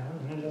creek down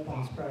and end up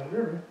on the Sprague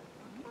River.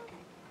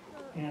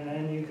 And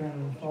then you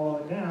can follow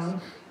it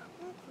down,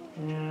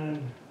 and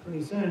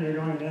pretty soon you're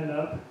going to end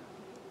up, if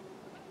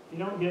you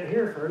don't get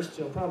here first,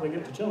 you'll probably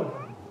get to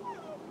Chillicothe.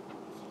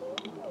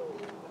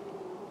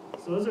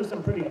 So those are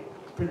some pretty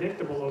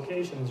predictable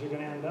locations you're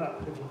going to end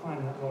up if you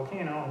climb that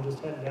volcano and just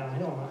head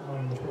downhill, not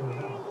knowing which way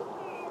you're going.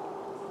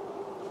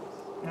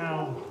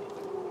 Now,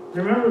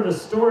 remember the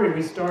story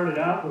we started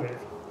out with.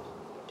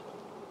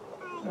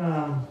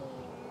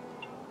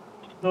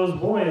 Those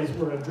boys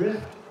were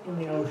adrift in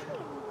the ocean.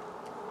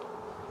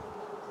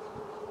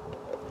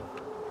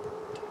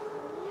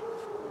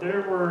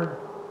 There were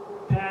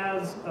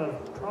paths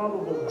of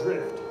probable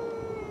drift.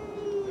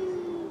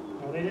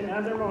 Now, they didn't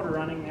have their motor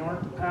running, they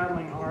weren't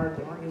paddling hard,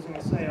 they weren't using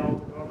a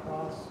sail to go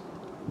across.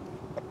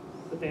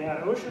 But they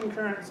had ocean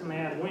currents and they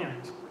had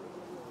winds.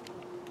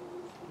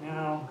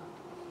 Now,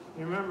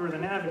 you remember the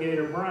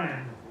navigator,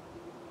 Brian.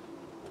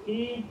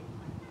 He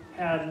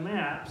had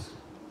maps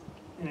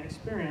and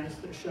experience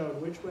that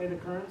showed which way the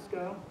currents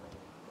go,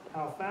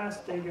 how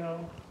fast they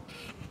go.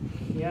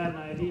 He had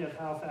an idea of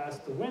how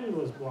fast the wind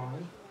was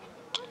blowing,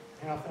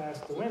 how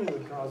fast the wind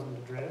would cause them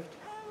to drift.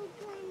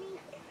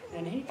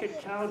 And he could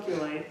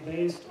calculate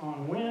based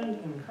on wind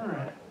and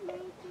current,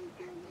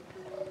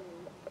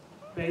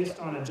 based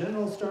on a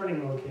general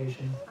starting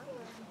location,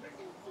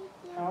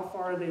 how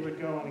far they would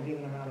go in a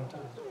given amount of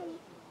time.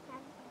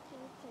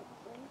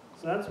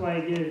 So that's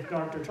why he gave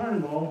Dr.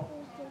 Turnbull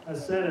a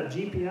set of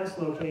GPS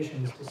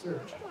locations to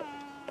search.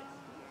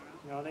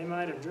 You know, they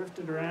might have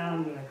drifted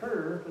around in a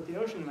curve, but the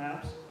ocean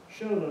maps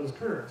show those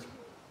curves.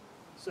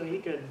 So he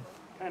could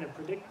kind of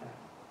predict that.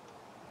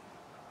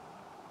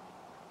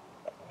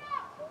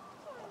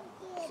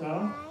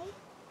 So,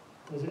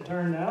 as it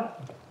turned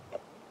out,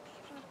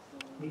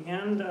 the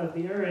end of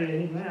the area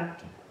he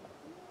mapped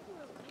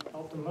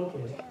helped him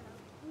locate it.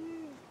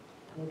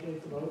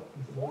 Locate the boat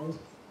with the boys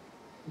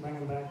and bring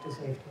them back to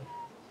safety.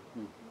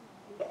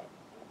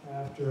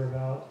 After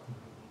about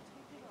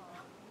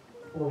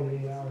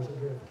 48 hours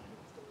adrift.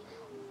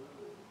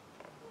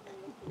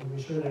 To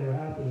be sure they were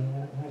happy and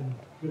had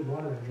good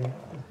water to drink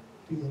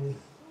for 2 days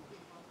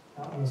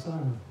out in the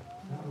sun,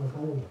 out in the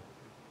cold.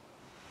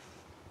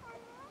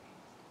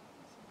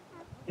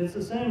 It's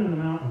the same in the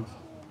mountains.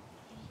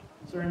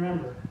 So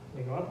remember,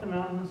 they go up the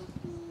mountains,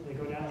 they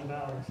go down the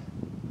valleys.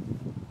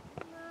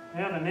 I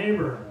have a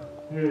neighbor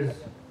who's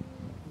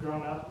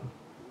grown up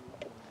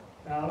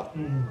out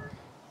in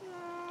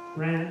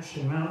ranch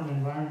and mountain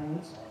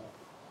environments.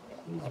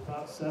 He's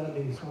about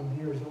 70-some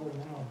years old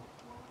now.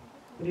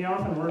 But he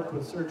often worked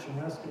with search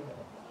and rescue.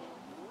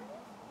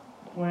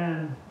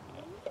 When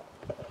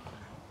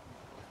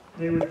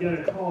they would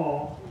get a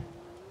call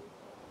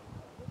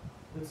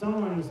that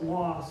someone's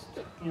lost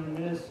in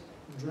this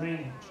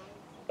drainage.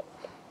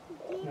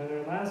 Now,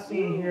 they're last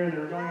seen here, they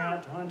were going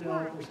out to hunt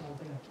elk or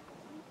something,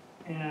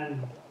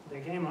 and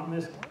they came up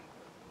missing.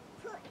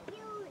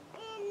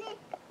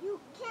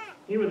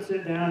 He would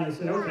sit down and he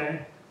said,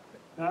 okay,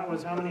 that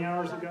was how many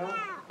hours ago?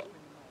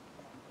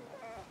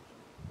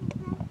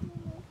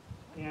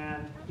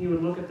 And he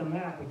would look at the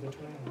map of the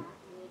terrain.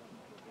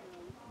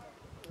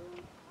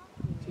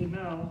 So he'd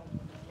know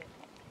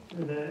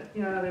that,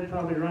 you know, they'd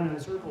probably run in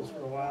circles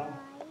for a while,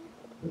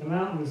 but the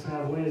mountains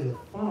have ways of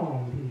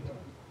following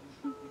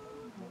people.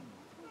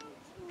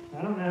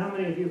 I don't know how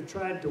many of you have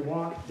tried to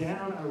walk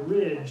down a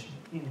ridge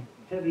in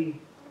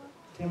heavy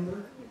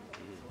timber.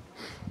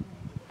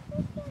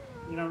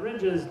 You know,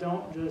 ridges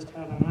don't just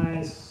have a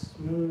nice,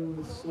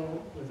 smooth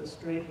slope with a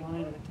straight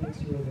line that takes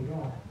you where they're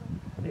going.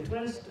 They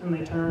twist and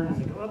they turn and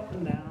they go up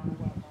and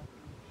down.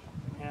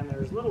 And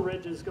there's little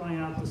ridges going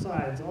out the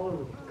sides all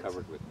over the place.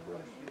 Covered with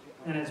brush.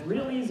 And it's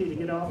real easy to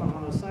get off on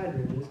one of those side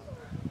ridges.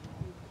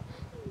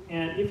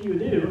 And if you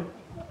do,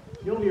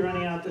 you'll be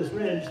running out this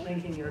ridge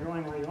thinking you're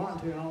going where you want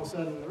to, and all of a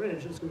sudden the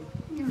ridge just goes,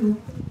 and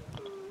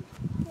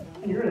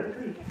you're at the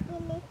creek.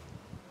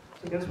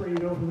 So guess where you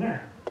go from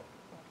there?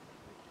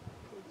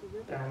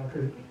 Down the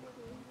creek.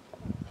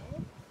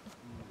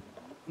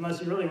 Unless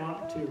you really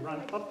want to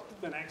run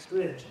up the next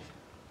ridge.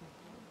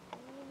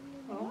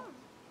 Well,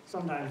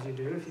 sometimes you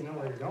do if you know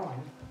where you're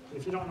going.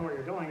 If you don't know where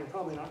you're going, you're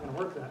probably not going to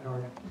work that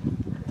hard.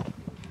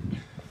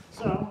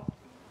 So,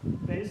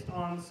 based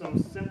on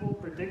some simple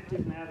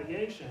predictive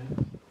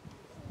navigation,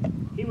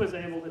 he was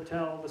able to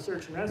tell the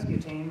search and rescue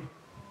team,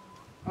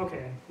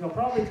 okay, he'll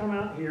probably come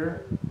out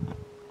here.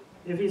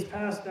 If he's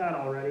past that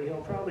already,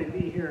 he'll probably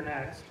be here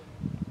next.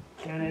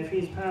 And if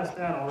he's past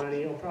that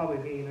already, he'll probably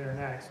be there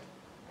next.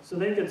 So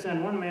they could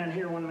send one man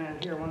here, one man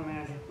here, one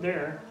man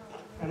there,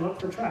 and look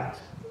for tracks.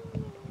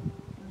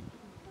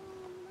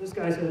 This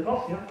guy says,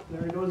 oh, yeah,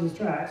 there he goes his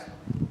tracks.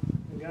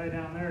 The guy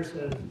down there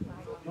says,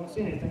 don't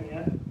see anything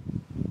yet.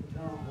 They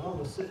tell him, well,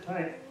 just sit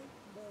tight.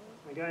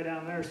 The guy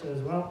down there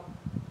says, well,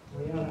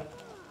 we haven't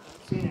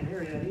seen him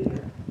here yet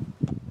either.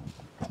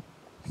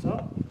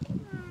 So,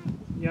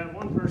 you have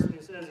one person who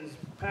says he's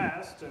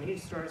passed, and he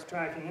starts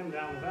tracking him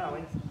down the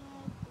valley.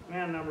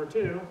 Man number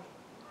 2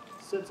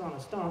 sits on a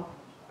stump,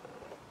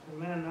 and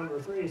man number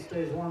 3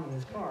 stays warm in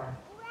his car.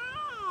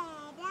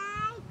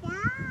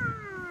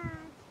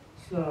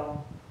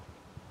 So,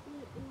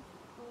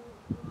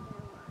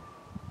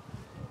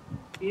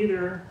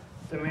 either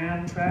the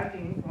man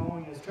tracking,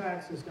 following his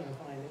tracks, is going to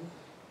find him,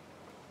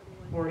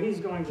 or he's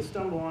going to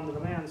stumble onto the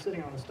man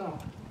sitting on the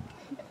stump.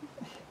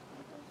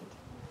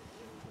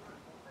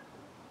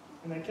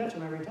 And they catch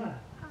him every time.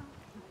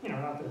 You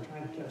know, not that they're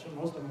trying to catch him,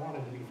 most of them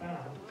wanted to be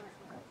found.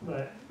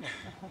 But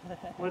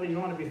whether you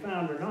want to be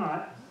found or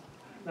not,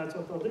 that's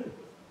what they'll do.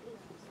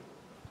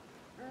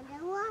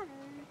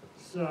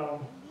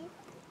 So,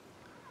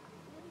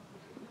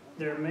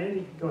 there may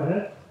be, go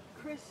ahead.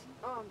 Chris,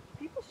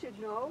 people should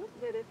know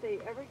that if they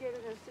ever get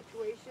in a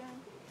situation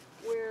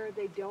where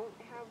they don't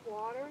have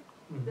water,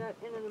 that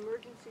in an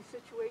emergency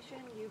situation,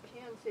 you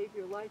can save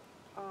your life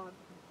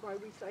by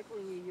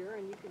recycling your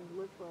urine. You can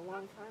live for a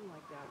long time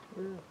like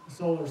that.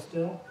 Solar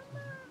still?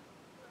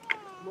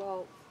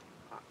 Well,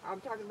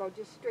 I'm talking about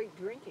just straight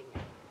drinking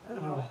it.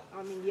 Oh.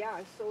 I mean,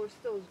 yeah, solar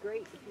still is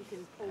great if you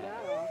can pull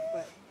that off,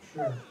 but...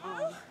 Sure.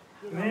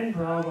 You The know. main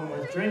problem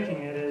with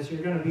drinking it is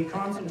you're going to be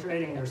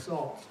concentrating your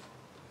salts.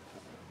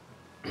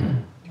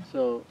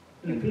 So,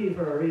 You pee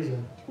for a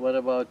reason. what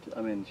about,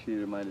 I mean, she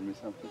reminded me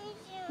something.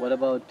 What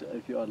about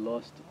if you are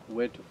lost,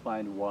 where to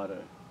find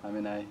water? I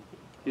mean, I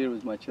hear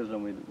with my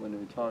children when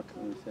we talk,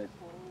 we said,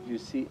 you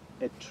see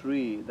a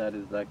tree that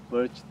is like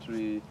birch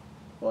tree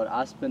or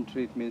aspen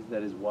tree, it means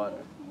there is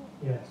water.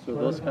 Yes. So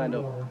those kind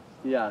of,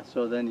 yeah,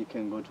 so then you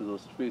can go to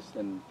those trees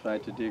and try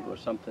to dig or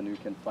something, you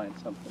can find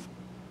something.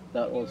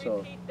 That Can you also,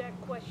 repeat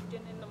that question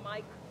in the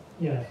mic?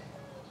 Yes.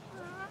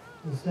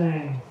 He's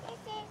saying,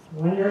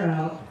 when you're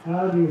out,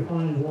 how do you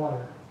find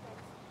water?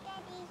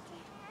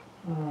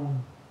 You're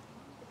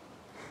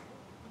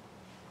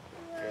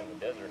in the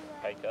desert,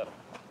 hike up.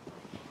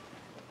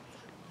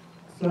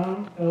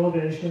 Some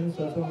elevations,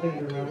 that's one thing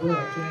to remember,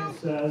 like James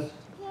says,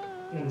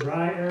 in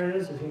dry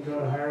areas, if you go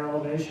to higher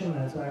elevation,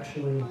 that's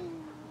actually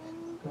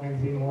going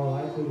to be more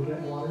likely to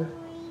get water.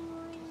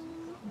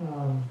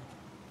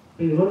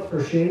 But you look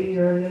for shady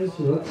areas,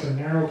 you look for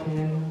narrow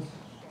canyons,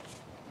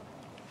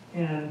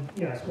 and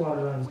yes,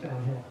 water runs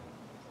downhill.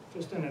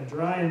 Just in a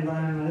dry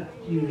environment,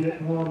 you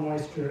get more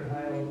moisture at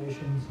high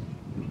elevations,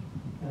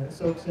 and it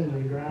soaks into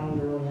the ground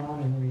early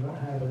on, and you don't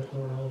have it at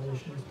lower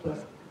elevations.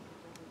 But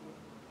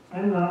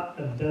I'm not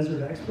a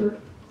desert expert,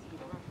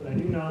 but I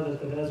do know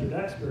that the desert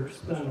experts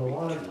spend a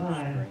lot of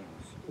time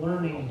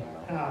learning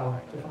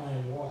how to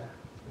find water.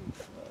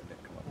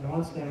 And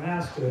once they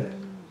master it,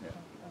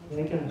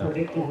 they can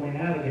predictively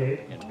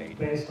navigate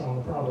based on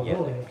the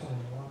probability of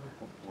finding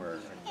water.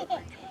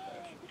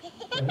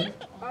 Right?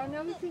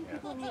 Another thing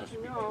people need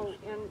to know,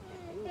 and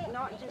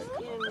not just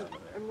in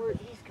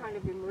these kind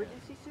of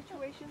emergency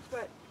situations,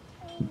 but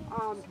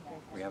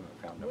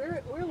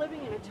we're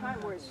living in a time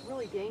where it's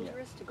really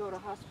dangerous to go to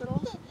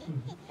hospitals,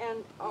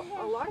 and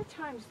a lot of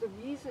times the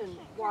reason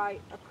why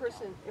a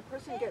person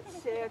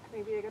gets sick,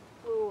 maybe they get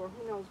the flu or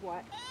who knows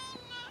what,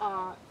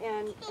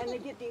 and they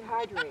get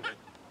dehydrated,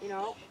 you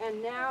know,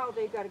 and now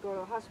they've got to go to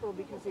the hospital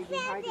because they're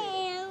dehydrated.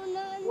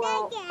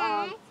 Well,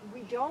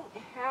 we don't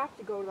have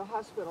to go to the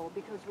hospital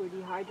because we're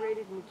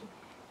dehydrated, and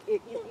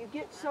you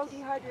get so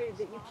dehydrated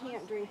that you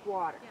can't drink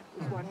water,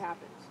 is what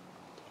happens.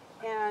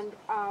 And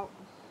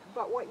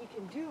but what you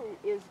can do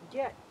is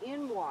get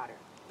in water,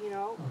 you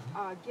know,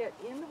 get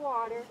in the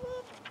water.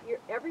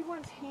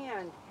 Everyone's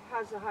hand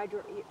has a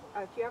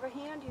if you have a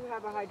hand, you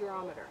have a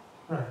hydrometer.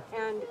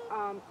 And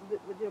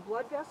the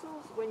blood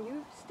vessels, when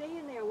you stay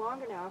in there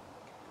long enough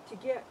to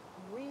get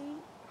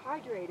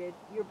rehydrated,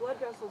 your blood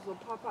vessels will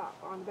pop up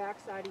on the back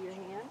side of your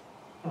hand,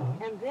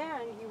 and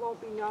then you won't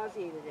be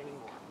nauseated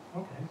anymore.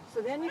 Okay.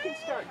 So then you can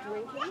start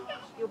drinking.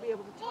 You'll be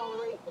able to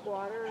tolerate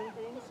water and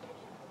things.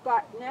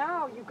 But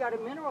now you've got to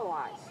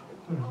mineralize.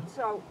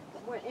 So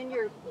in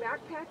your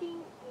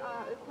backpacking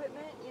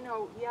equipment, you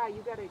know, yeah,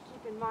 you got to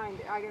keep in mind,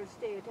 I got to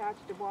stay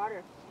attached to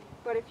water.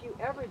 But if you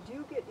ever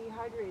do get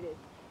dehydrated,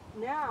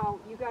 now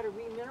you got to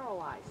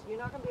remineralize. You're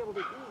not going to be able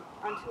to eat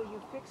until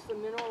you fix the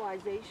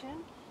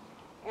mineralization,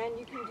 and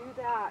you can do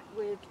that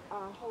with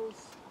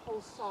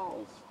whole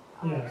salts.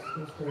 Yes,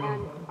 that's very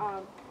and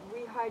important.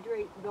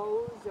 rehydrate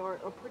those, or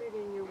put it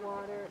in your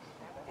water,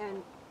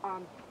 and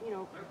you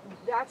know,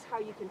 that's how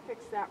you can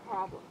fix that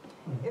problem.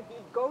 If you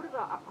go to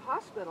the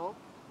hospital,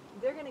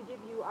 they're going to give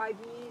you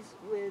IVs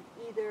with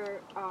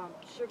either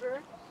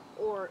sugar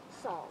or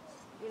salts.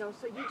 You know,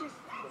 so you just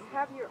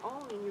have your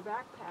own in your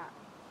backpack,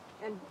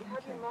 and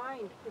have your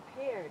mind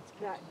prepared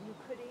that you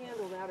could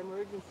handle that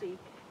emergency,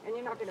 and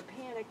you're not going to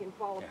panic and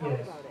fall apart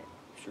about it.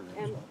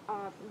 And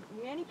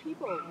many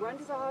people run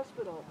to the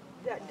hospital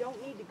that don't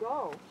need to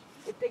go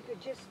if they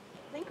could just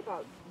think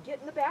about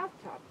getting the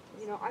bathtub.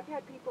 You know, I've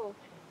had people,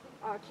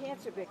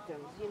 cancer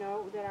victims, you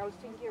know, that I was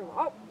taking care of.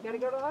 Oh, gotta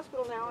go to the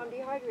hospital now, I'm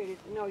dehydrated.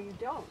 No, you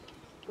don't.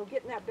 Go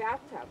get in that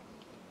bathtub.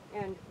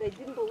 And they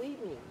didn't believe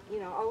me. You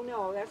know, oh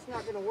no, that's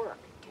not gonna work.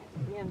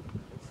 And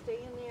stay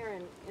in there,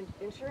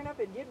 and sure enough,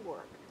 it did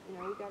work. You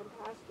know, we got them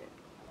past it.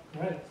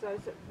 Right. So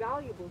it's a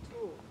valuable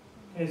tool.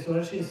 Okay, so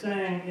what she's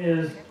saying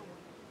is,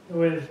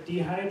 with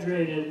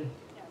dehydrated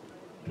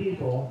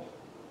people,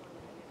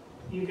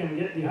 you can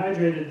get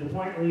dehydrated to the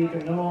point where you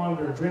can no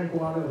longer drink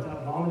water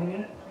without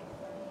vomiting it.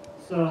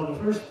 So the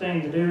first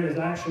thing to do is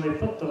actually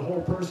put the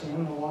whole person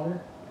in the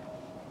water,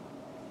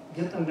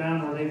 get them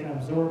down where they can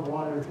absorb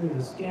water through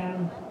the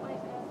skin.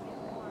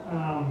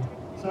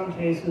 Some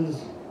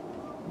cases,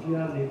 if you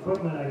have the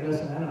equipment, I guess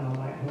an enema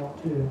might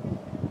help too.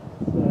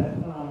 But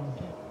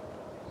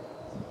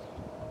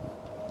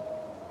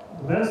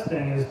the best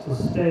thing is to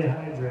stay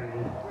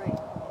hydrated.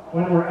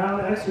 When we're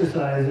out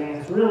exercising,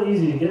 it's real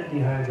easy to get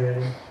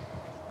dehydrated.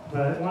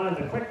 But one of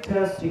the quick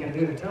tests you can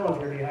do to tell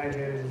if you're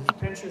dehydrated is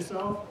pinch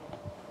yourself.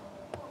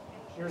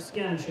 Your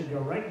skin should go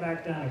right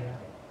back down again,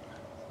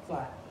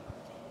 flat.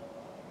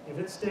 If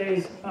it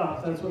stays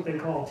up, that's what they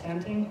call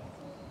tenting.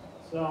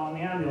 So on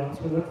the ambulance,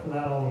 we look for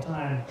that all the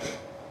time.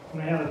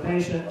 When we have a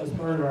patient as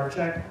part of our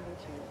check,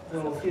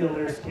 we'll feel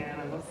their skin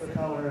and look for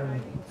color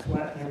and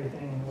sweat and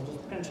everything, and we'll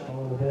just pinch them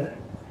a little bit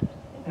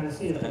and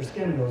see if their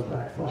skin goes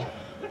back flat.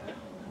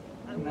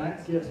 And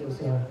that gives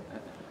us a...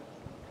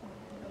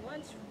 I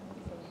once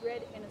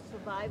read in a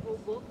survival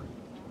book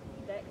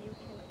that you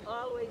can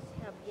always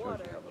have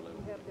water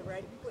if you have the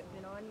right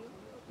equipment on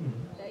you,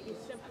 that you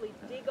simply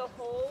dig a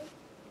hole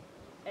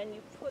and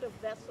you put a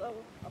vessel,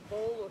 a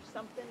bowl or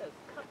something,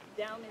 a cup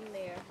down in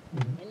there,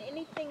 and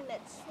anything that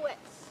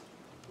sweats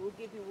will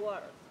give you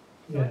water.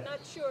 So I'm not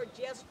sure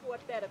just what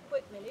that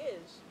equipment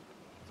is.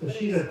 It's a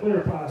sheet of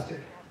clear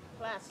plastic.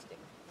 Plastic.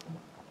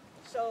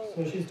 So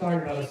she's talking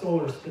about a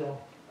solar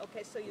still.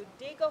 Okay, so you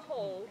dig a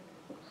hole,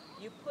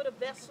 you put a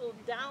vessel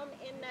down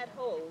in that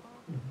hole,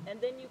 and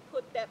then you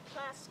put that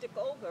plastic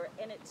over,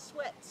 and it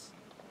sweats,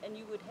 and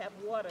you would have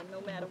water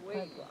no matter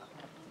where you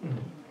are,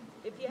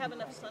 if you have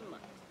enough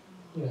sunlight.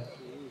 Yes.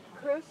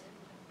 Chris,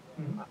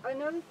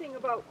 another thing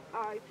about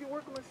if you're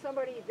working with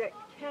somebody that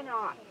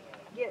cannot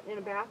get in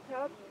a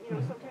bathtub, you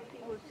know, sometimes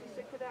people are too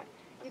sick for that,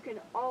 you can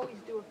always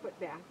do a foot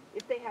bath.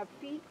 If they have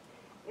feet,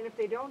 and if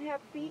they don't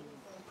have feet,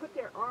 put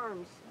their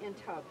arms in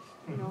tubs,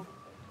 you know.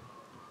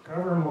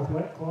 Cover them with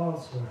wet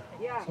cloths or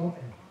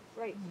something.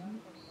 Right.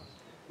 And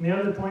the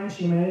other point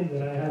she made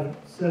that I haven't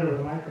said over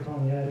the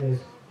microphone yet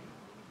is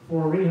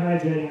for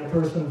rehydrating a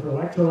person for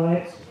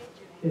electrolytes,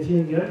 if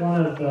you can get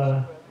one of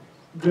the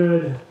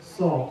good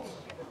salts,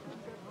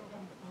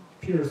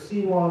 pure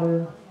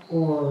seawater,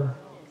 or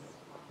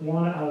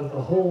one of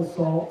the whole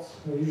salts,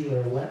 they're usually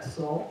a wet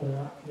salt,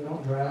 they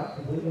don't dry out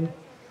completely,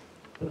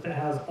 but that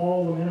has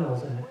all the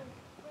minerals in it.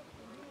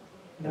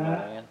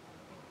 That,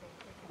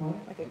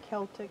 like a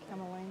Celtic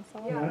Himalayan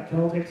salt? Yeah,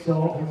 Celtic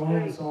salt,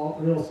 Himalayan salt,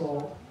 real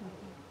salt.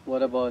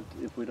 What about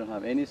if we don't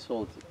have any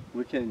salt?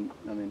 We can,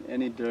 I mean,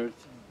 any dirt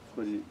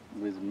with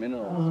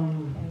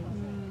minerals.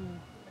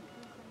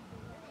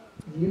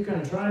 You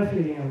can try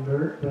feeding them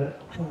dirt,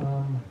 but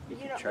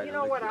you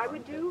know what I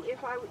would do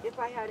if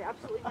I had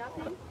absolutely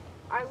nothing?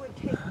 I would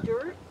take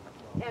dirt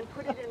and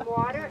put it in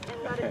water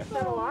and let it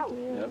settle out.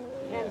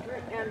 And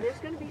there's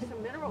going to be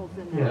some minerals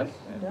in there.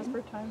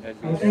 Desperate times.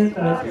 I think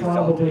that's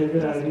probably a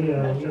good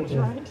idea. We need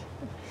to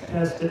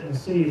test it and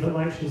see. But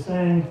like she's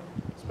saying,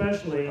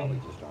 especially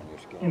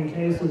in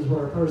cases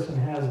where a person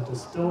has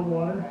distilled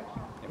water,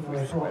 you know,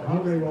 they call it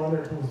hungry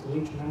water, it tends to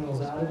leach minerals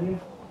out of you.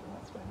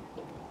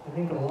 I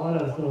think a lot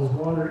of those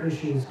water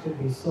issues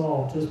could be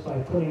solved just by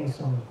putting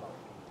some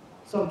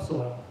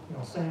subsoil, you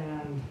know,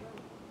 sand,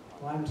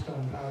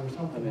 limestone powder,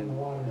 something in the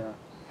water.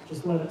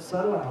 Just let it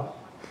settle out,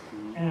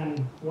 and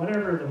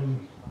whatever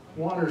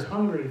the water's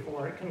hungry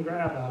for, it can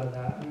grab out of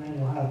that, and then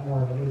you'll have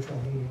more of a neutral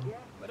medium.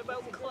 What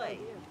about clay?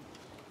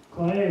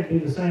 Clay would be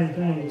the same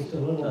thing, just a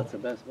little. That's the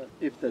best, but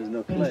if there's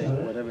no clay,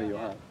 whatever you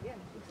have.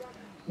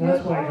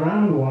 That's why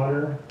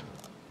groundwater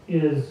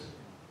is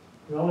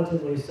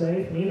relatively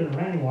safe, and even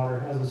rainwater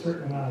has a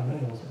certain amount of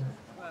minerals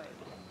in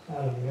it,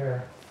 out of the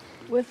air.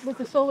 With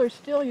the solar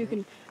still, you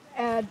can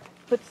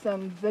put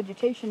some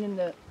vegetation in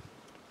the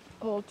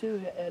hole too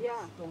to add.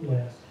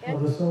 Yes. Well,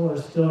 the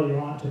solar still, you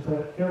want to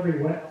put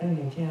every wet thing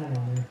you can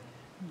in there.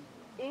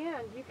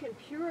 And you can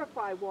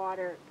purify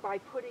water by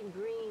putting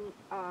green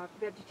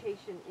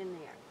vegetation in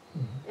there.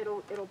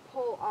 It'll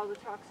pull all the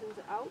toxins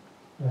out.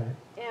 Right.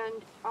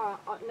 And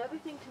another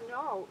thing to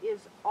know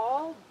is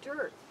all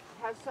dirt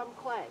has some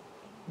clay.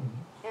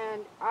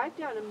 And I've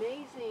done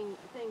amazing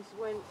things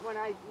when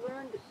I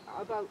learned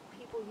about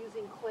people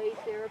using clay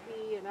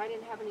therapy, and I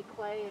didn't have any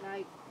clay and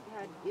I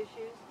had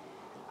issues.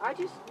 I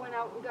just went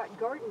out and got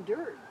garden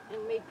dirt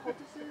and made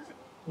poultices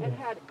and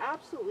had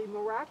absolutely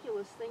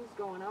miraculous things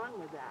going on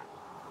with that.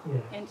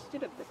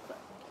 Instead of the clay.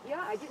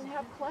 Yeah, I didn't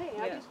have clay.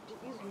 I just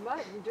used mud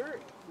and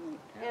dirt.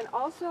 And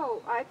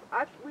also,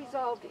 I've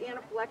resolved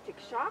anaphylactic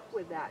shock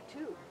with that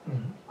too.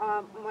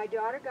 My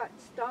daughter got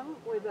stung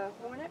with a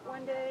hornet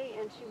one day,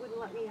 and she wouldn't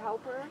let me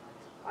help her.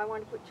 I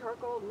wanted to put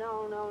charcoal.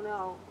 No, no,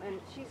 no.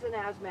 And she's an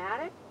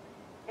asthmatic,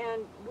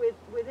 and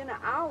within an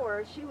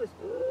hour, she was,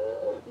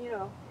 you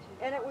know,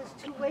 and it was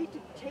too late to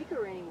take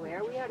her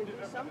anywhere. We had to do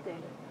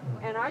something.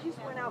 And I just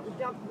went out and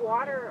dumped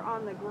water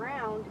on the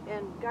ground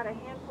and got a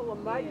handful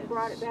of mud and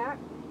brought it back.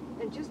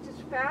 And just as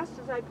fast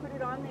as I put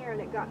it on there,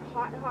 and it got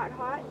hot, hot,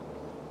 hot,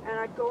 and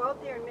I'd go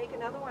out there and make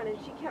another one, and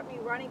she kept me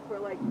running for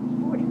like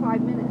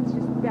 45 minutes,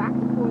 just back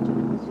and forth, and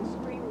it was just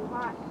screaming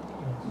hot.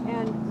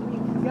 And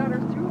we got her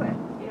through it,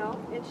 you know.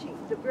 And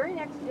the very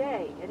next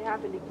day, it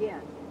happened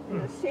again in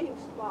the same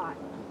spot.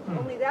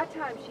 Only that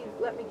time she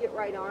let me get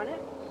right on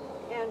it,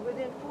 and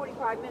within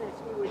 45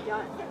 minutes we were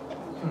done.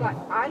 But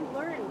I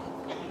learned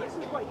this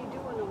is what you do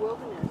in the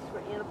wilderness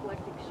for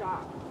anaphylactic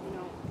shock, you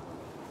know.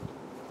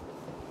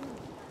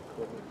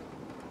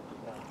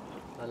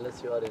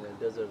 Unless you are in a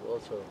desert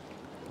also,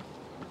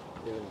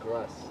 even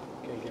grass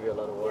can give you a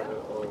lot of water,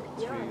 or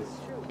trees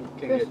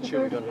can get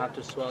chewed. You don't have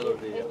to swallow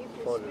the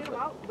water,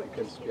 but you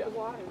can spit the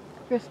water.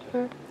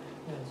 Christopher,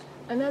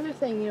 another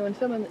thing, you know, when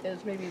someone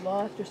is maybe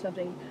lost or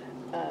something,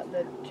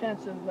 the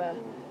chance of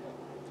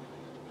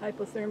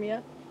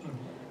hypothermia,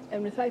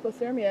 and with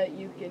hypothermia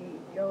you can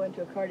go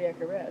into a cardiac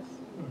arrest.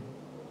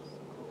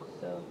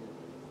 So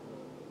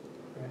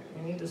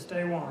you need to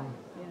stay warm.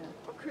 Yeah.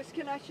 Oh, Chris,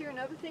 can I share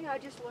another thing I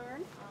just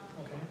learned?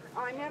 Okay.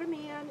 I met a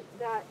man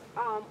that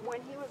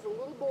when he was a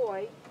little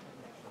boy,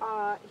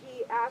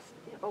 he asked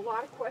a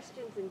lot of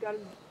questions and got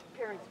his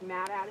parents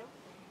mad at him.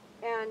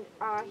 And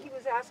he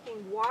was asking,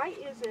 why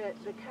is it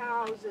the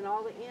cows and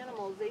all the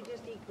animals, they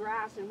just eat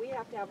grass and we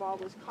have to have all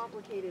this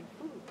complicated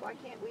food? Why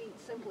can't we eat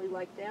simply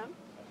like them?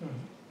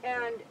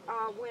 And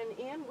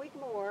when Ann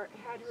Wigmore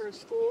had her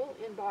school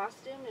in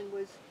Boston and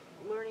was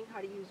learning how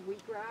to use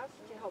wheatgrass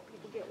to help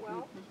people get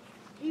well,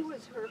 he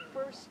was her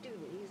first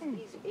student.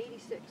 He's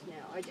 86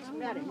 now. I just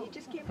met him. He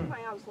just came to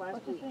my house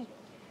last week.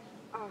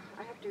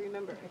 I have to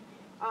remember.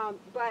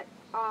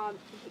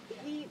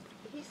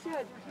 He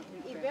said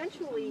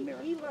eventually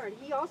he learned.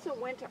 He also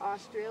went to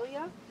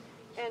Australia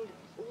and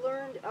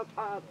learned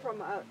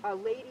from a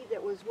lady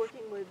that was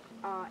working with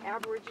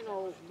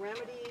Aboriginal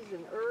remedies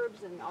and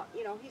herbs, and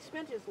you know, he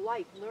spent his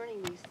life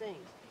learning these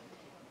things.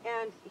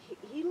 And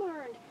he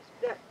learned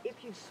that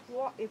if you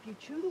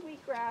chew the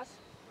wheatgrass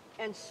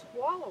and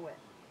swallow it,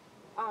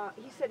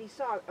 he said he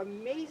saw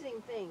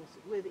amazing things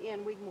with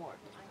Ann Wigmore.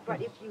 But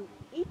if you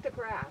eat the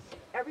grass,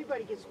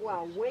 everybody gets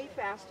well way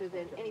faster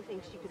than anything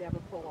she could ever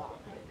pull off.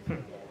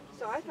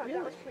 So I thought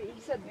that was pretty.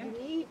 He said you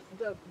need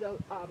the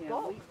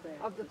bulk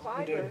of the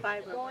fiber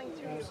going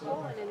through your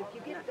colon, and if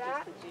you get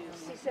that,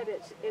 he said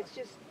it's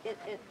just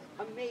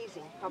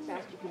amazing how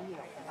fast you can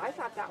heal. I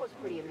thought that was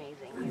pretty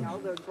amazing. You know,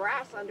 the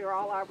grass under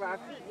all of our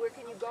feet. Where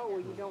can you go where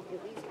you don't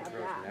at least have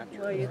that?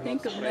 Well, you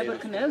think of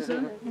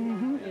Nebuchadnezzar.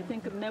 You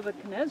think of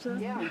Nebuchadnezzar.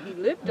 Yeah. He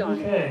lived on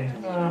it.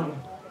 Okay.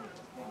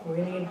 We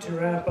need to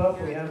wrap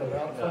up. We have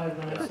about 5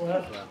 minutes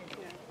left.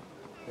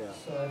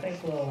 So I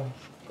think we'll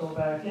go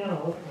back in.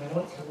 I'll look at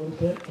my notes a little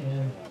bit.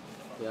 And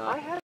I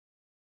had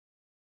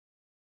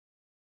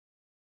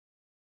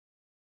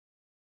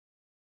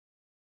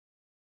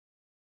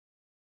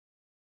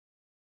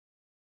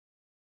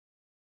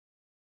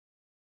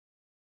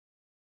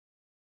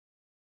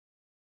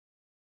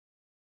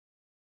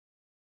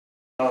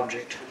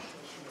object,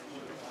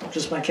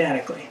 just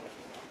mechanically,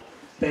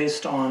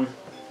 based on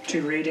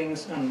 2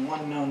 readings and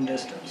 1 known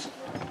distance.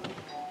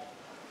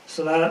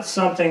 So that's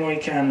something we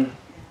can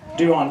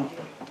do on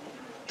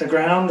the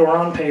ground or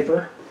on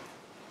paper.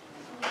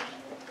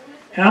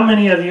 How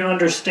many of you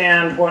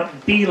understand what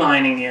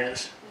beelining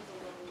is?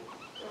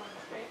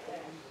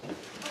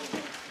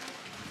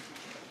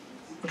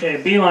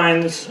 Okay,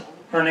 beelines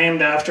are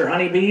named after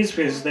honeybees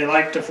because they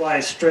like to fly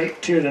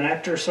straight to the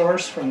nectar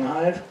source from the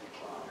hive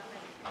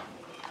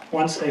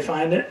once they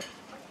find it.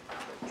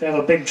 If they have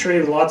a big tree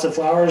with lots of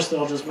flowers,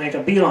 they'll just make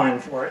a beeline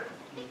for it.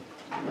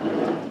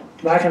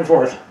 Back and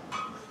forth.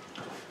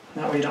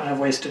 That way you don't have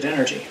wasted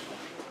energy.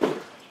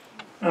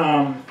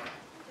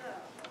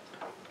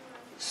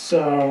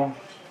 So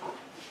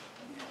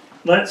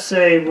let's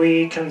say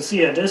we can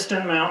see a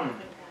distant mountain,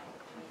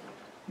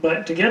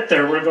 but to get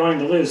there we're going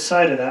to lose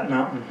sight of that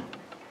mountain.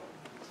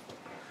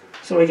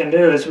 So what we can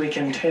do is we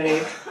can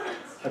take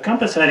a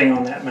compass heading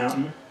on that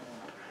mountain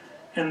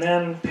and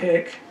then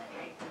pick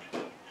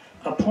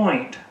a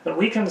point that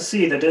we can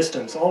see the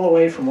distance all the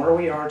way from where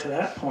we are to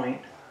that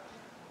point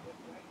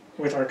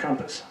with our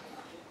compass.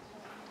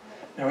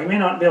 Now we may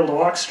not be able to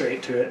walk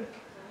straight to it,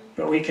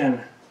 but we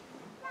can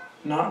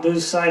not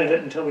lose sight of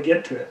it until we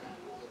get to it.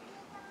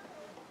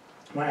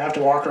 Might have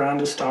to walk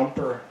around a stump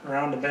or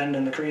around a bend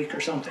in the creek or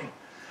something.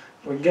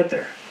 We can get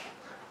there.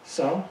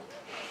 So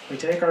we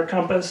take our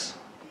compass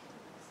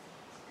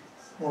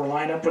or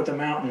line up with the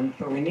mountain,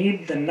 but we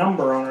need the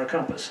number on our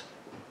compass.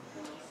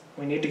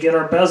 We need to get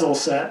our bezel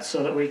set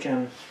so that we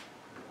can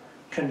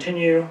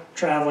continue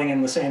traveling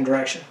in the same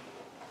direction.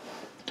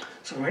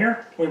 So from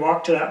here, we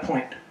walk to that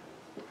point.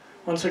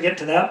 Once we get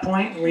to that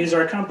point, we use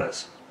our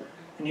compass.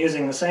 And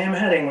using the same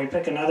heading, we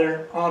pick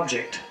another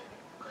object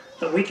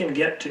that we can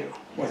get to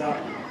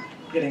without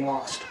getting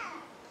lost.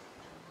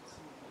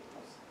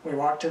 We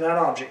walk to that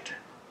object.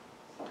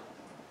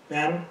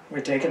 Then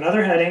we take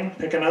another heading,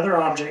 pick another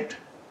object,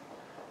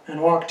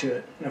 and walk to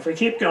it. And if we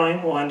keep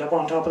going, we'll end up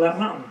on top of that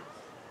mountain.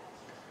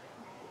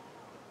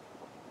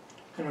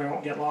 And we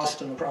won't get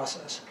lost in the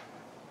process.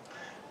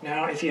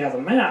 Now, if you have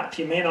a map,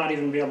 you may not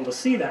even be able to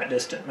see that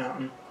distant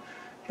mountain,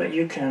 but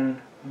you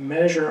can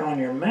measure on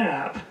your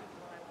map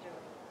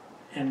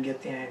and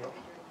get the angle.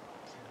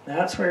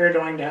 That's where you're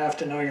going to have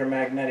to know your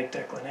magnetic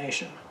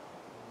declination,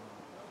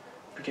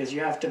 because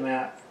you have to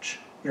match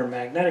your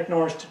magnetic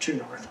north to true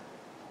north.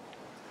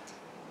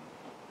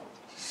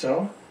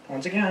 So,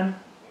 once again,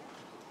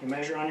 you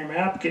measure on your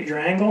map, get your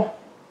angle,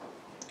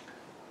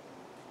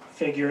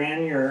 figure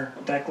in your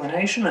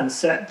declination, and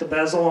set the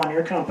bezel on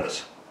your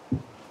compass.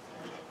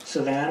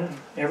 So then,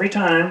 every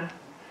time,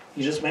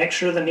 you just make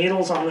sure the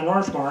needle's on the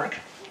north mark,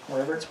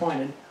 wherever it's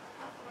pointed.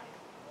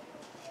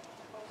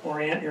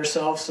 Orient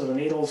yourself so the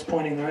needle's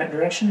pointing the right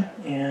direction,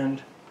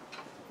 and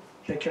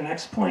pick your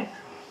next point.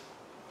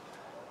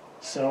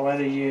 So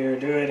whether you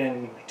do it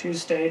in 2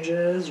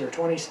 stages, or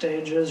 20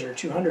 stages, or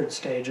 200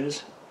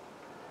 stages,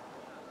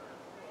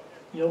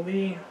 you'll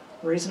be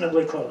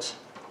reasonably close.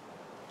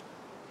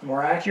 The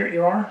more accurate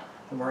you are,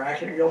 the more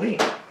accurate you'll be.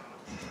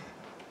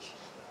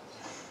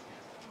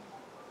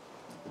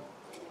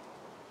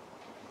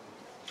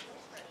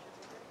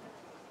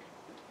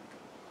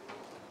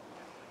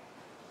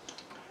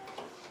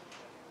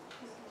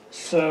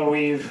 So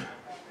we've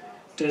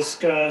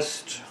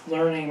discussed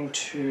learning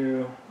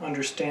to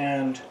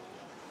understand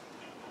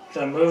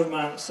the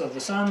movements of the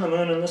sun, the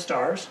moon, and the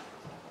stars.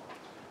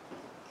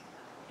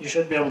 You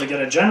should be able to get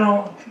a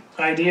general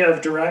idea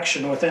of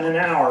direction within an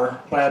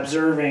hour by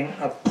observing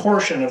a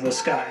portion of the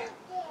sky.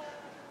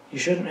 You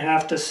shouldn't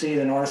have to see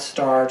the North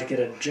Star to get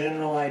a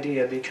general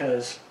idea,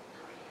 because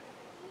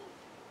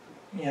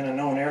in a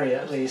known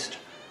area at least,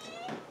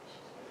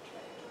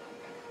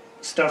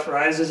 stuff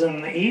rises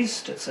in the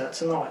east, it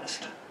sets in the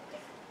west.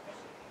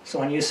 So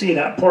when you see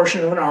that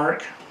portion of an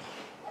arc,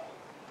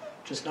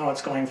 just know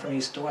it's going from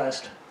east to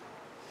west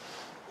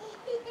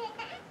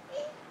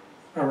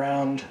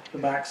around the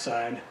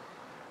backside.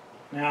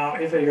 Now,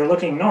 if you're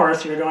looking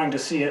north, you're going to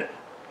see it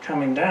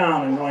coming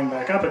down and going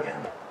back up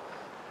again.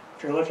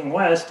 If you're looking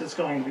west, it's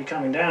going to be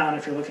coming down.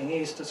 If you're looking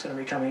east, it's going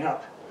to be coming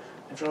up.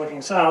 If you're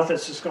looking south,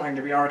 it's just going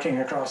to be arcing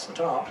across the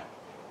top.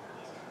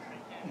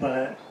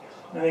 But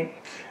I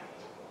think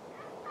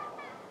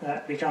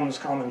that becomes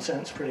common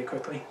sense pretty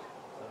quickly.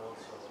 But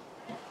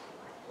also,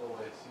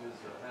 always use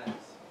your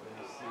hands when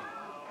you see.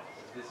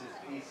 If this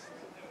is east,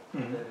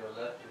 then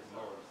your left is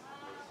north,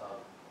 your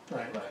south,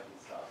 Right. right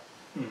is south,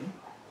 your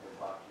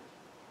back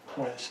is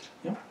West,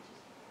 yep.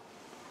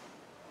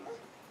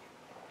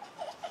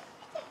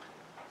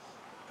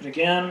 But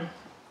again,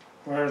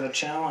 where the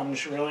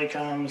challenge really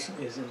comes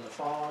is in the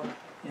fog,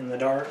 in the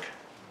dark,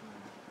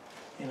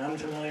 in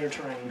unfamiliar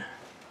terrain,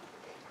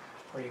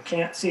 where you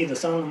can't see the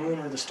sun, the moon,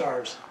 or the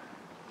stars.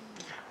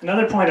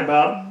 Another point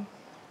about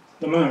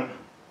the moon.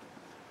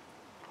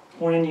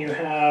 When you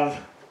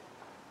have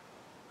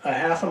a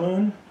half a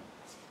moon,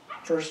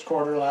 first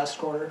quarter, last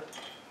quarter,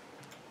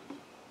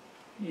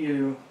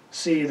 you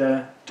see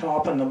the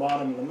top and the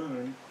bottom of the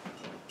moon.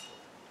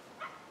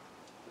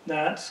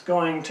 That's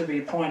going to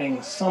be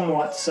pointing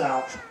somewhat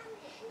south.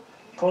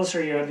 The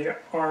closer you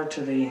are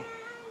to the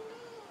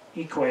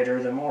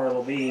equator, the more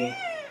it'll be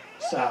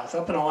south.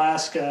 Up in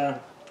Alaska,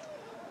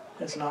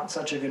 it's not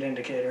such a good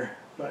indicator,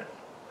 but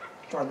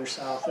farther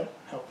south it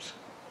helps.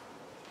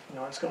 You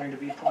know, it's going to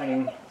be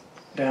pointing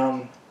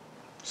down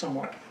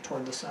somewhat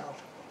toward the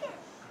south.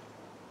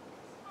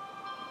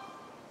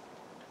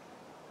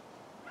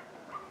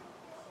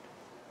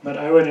 But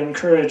I would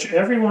encourage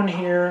everyone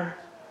here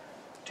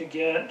to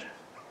get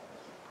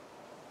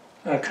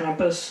a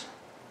compass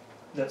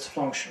that's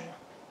functional.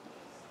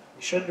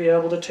 You should be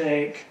able to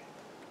take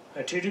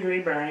a 2-degree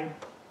bearing,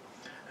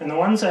 and the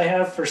ones I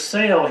have for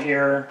sale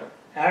here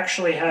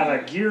actually have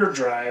a gear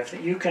drive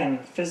that you can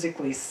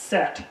physically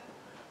set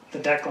the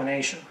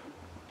declination.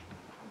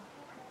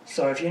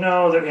 So if you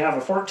know that we have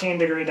a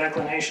 14-degree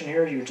declination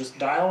here, you just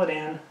dial it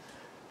in,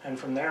 and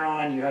from there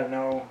on you have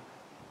no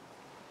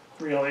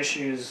real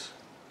issues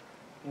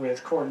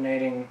with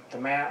coordinating the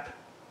map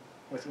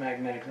with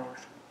magnetic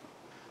north.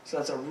 So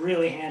that's a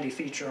really handy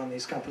feature on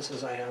these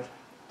compasses I have.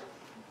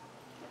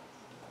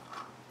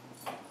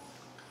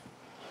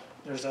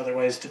 There's other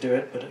ways to do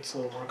it, but it's a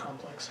little more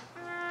complex.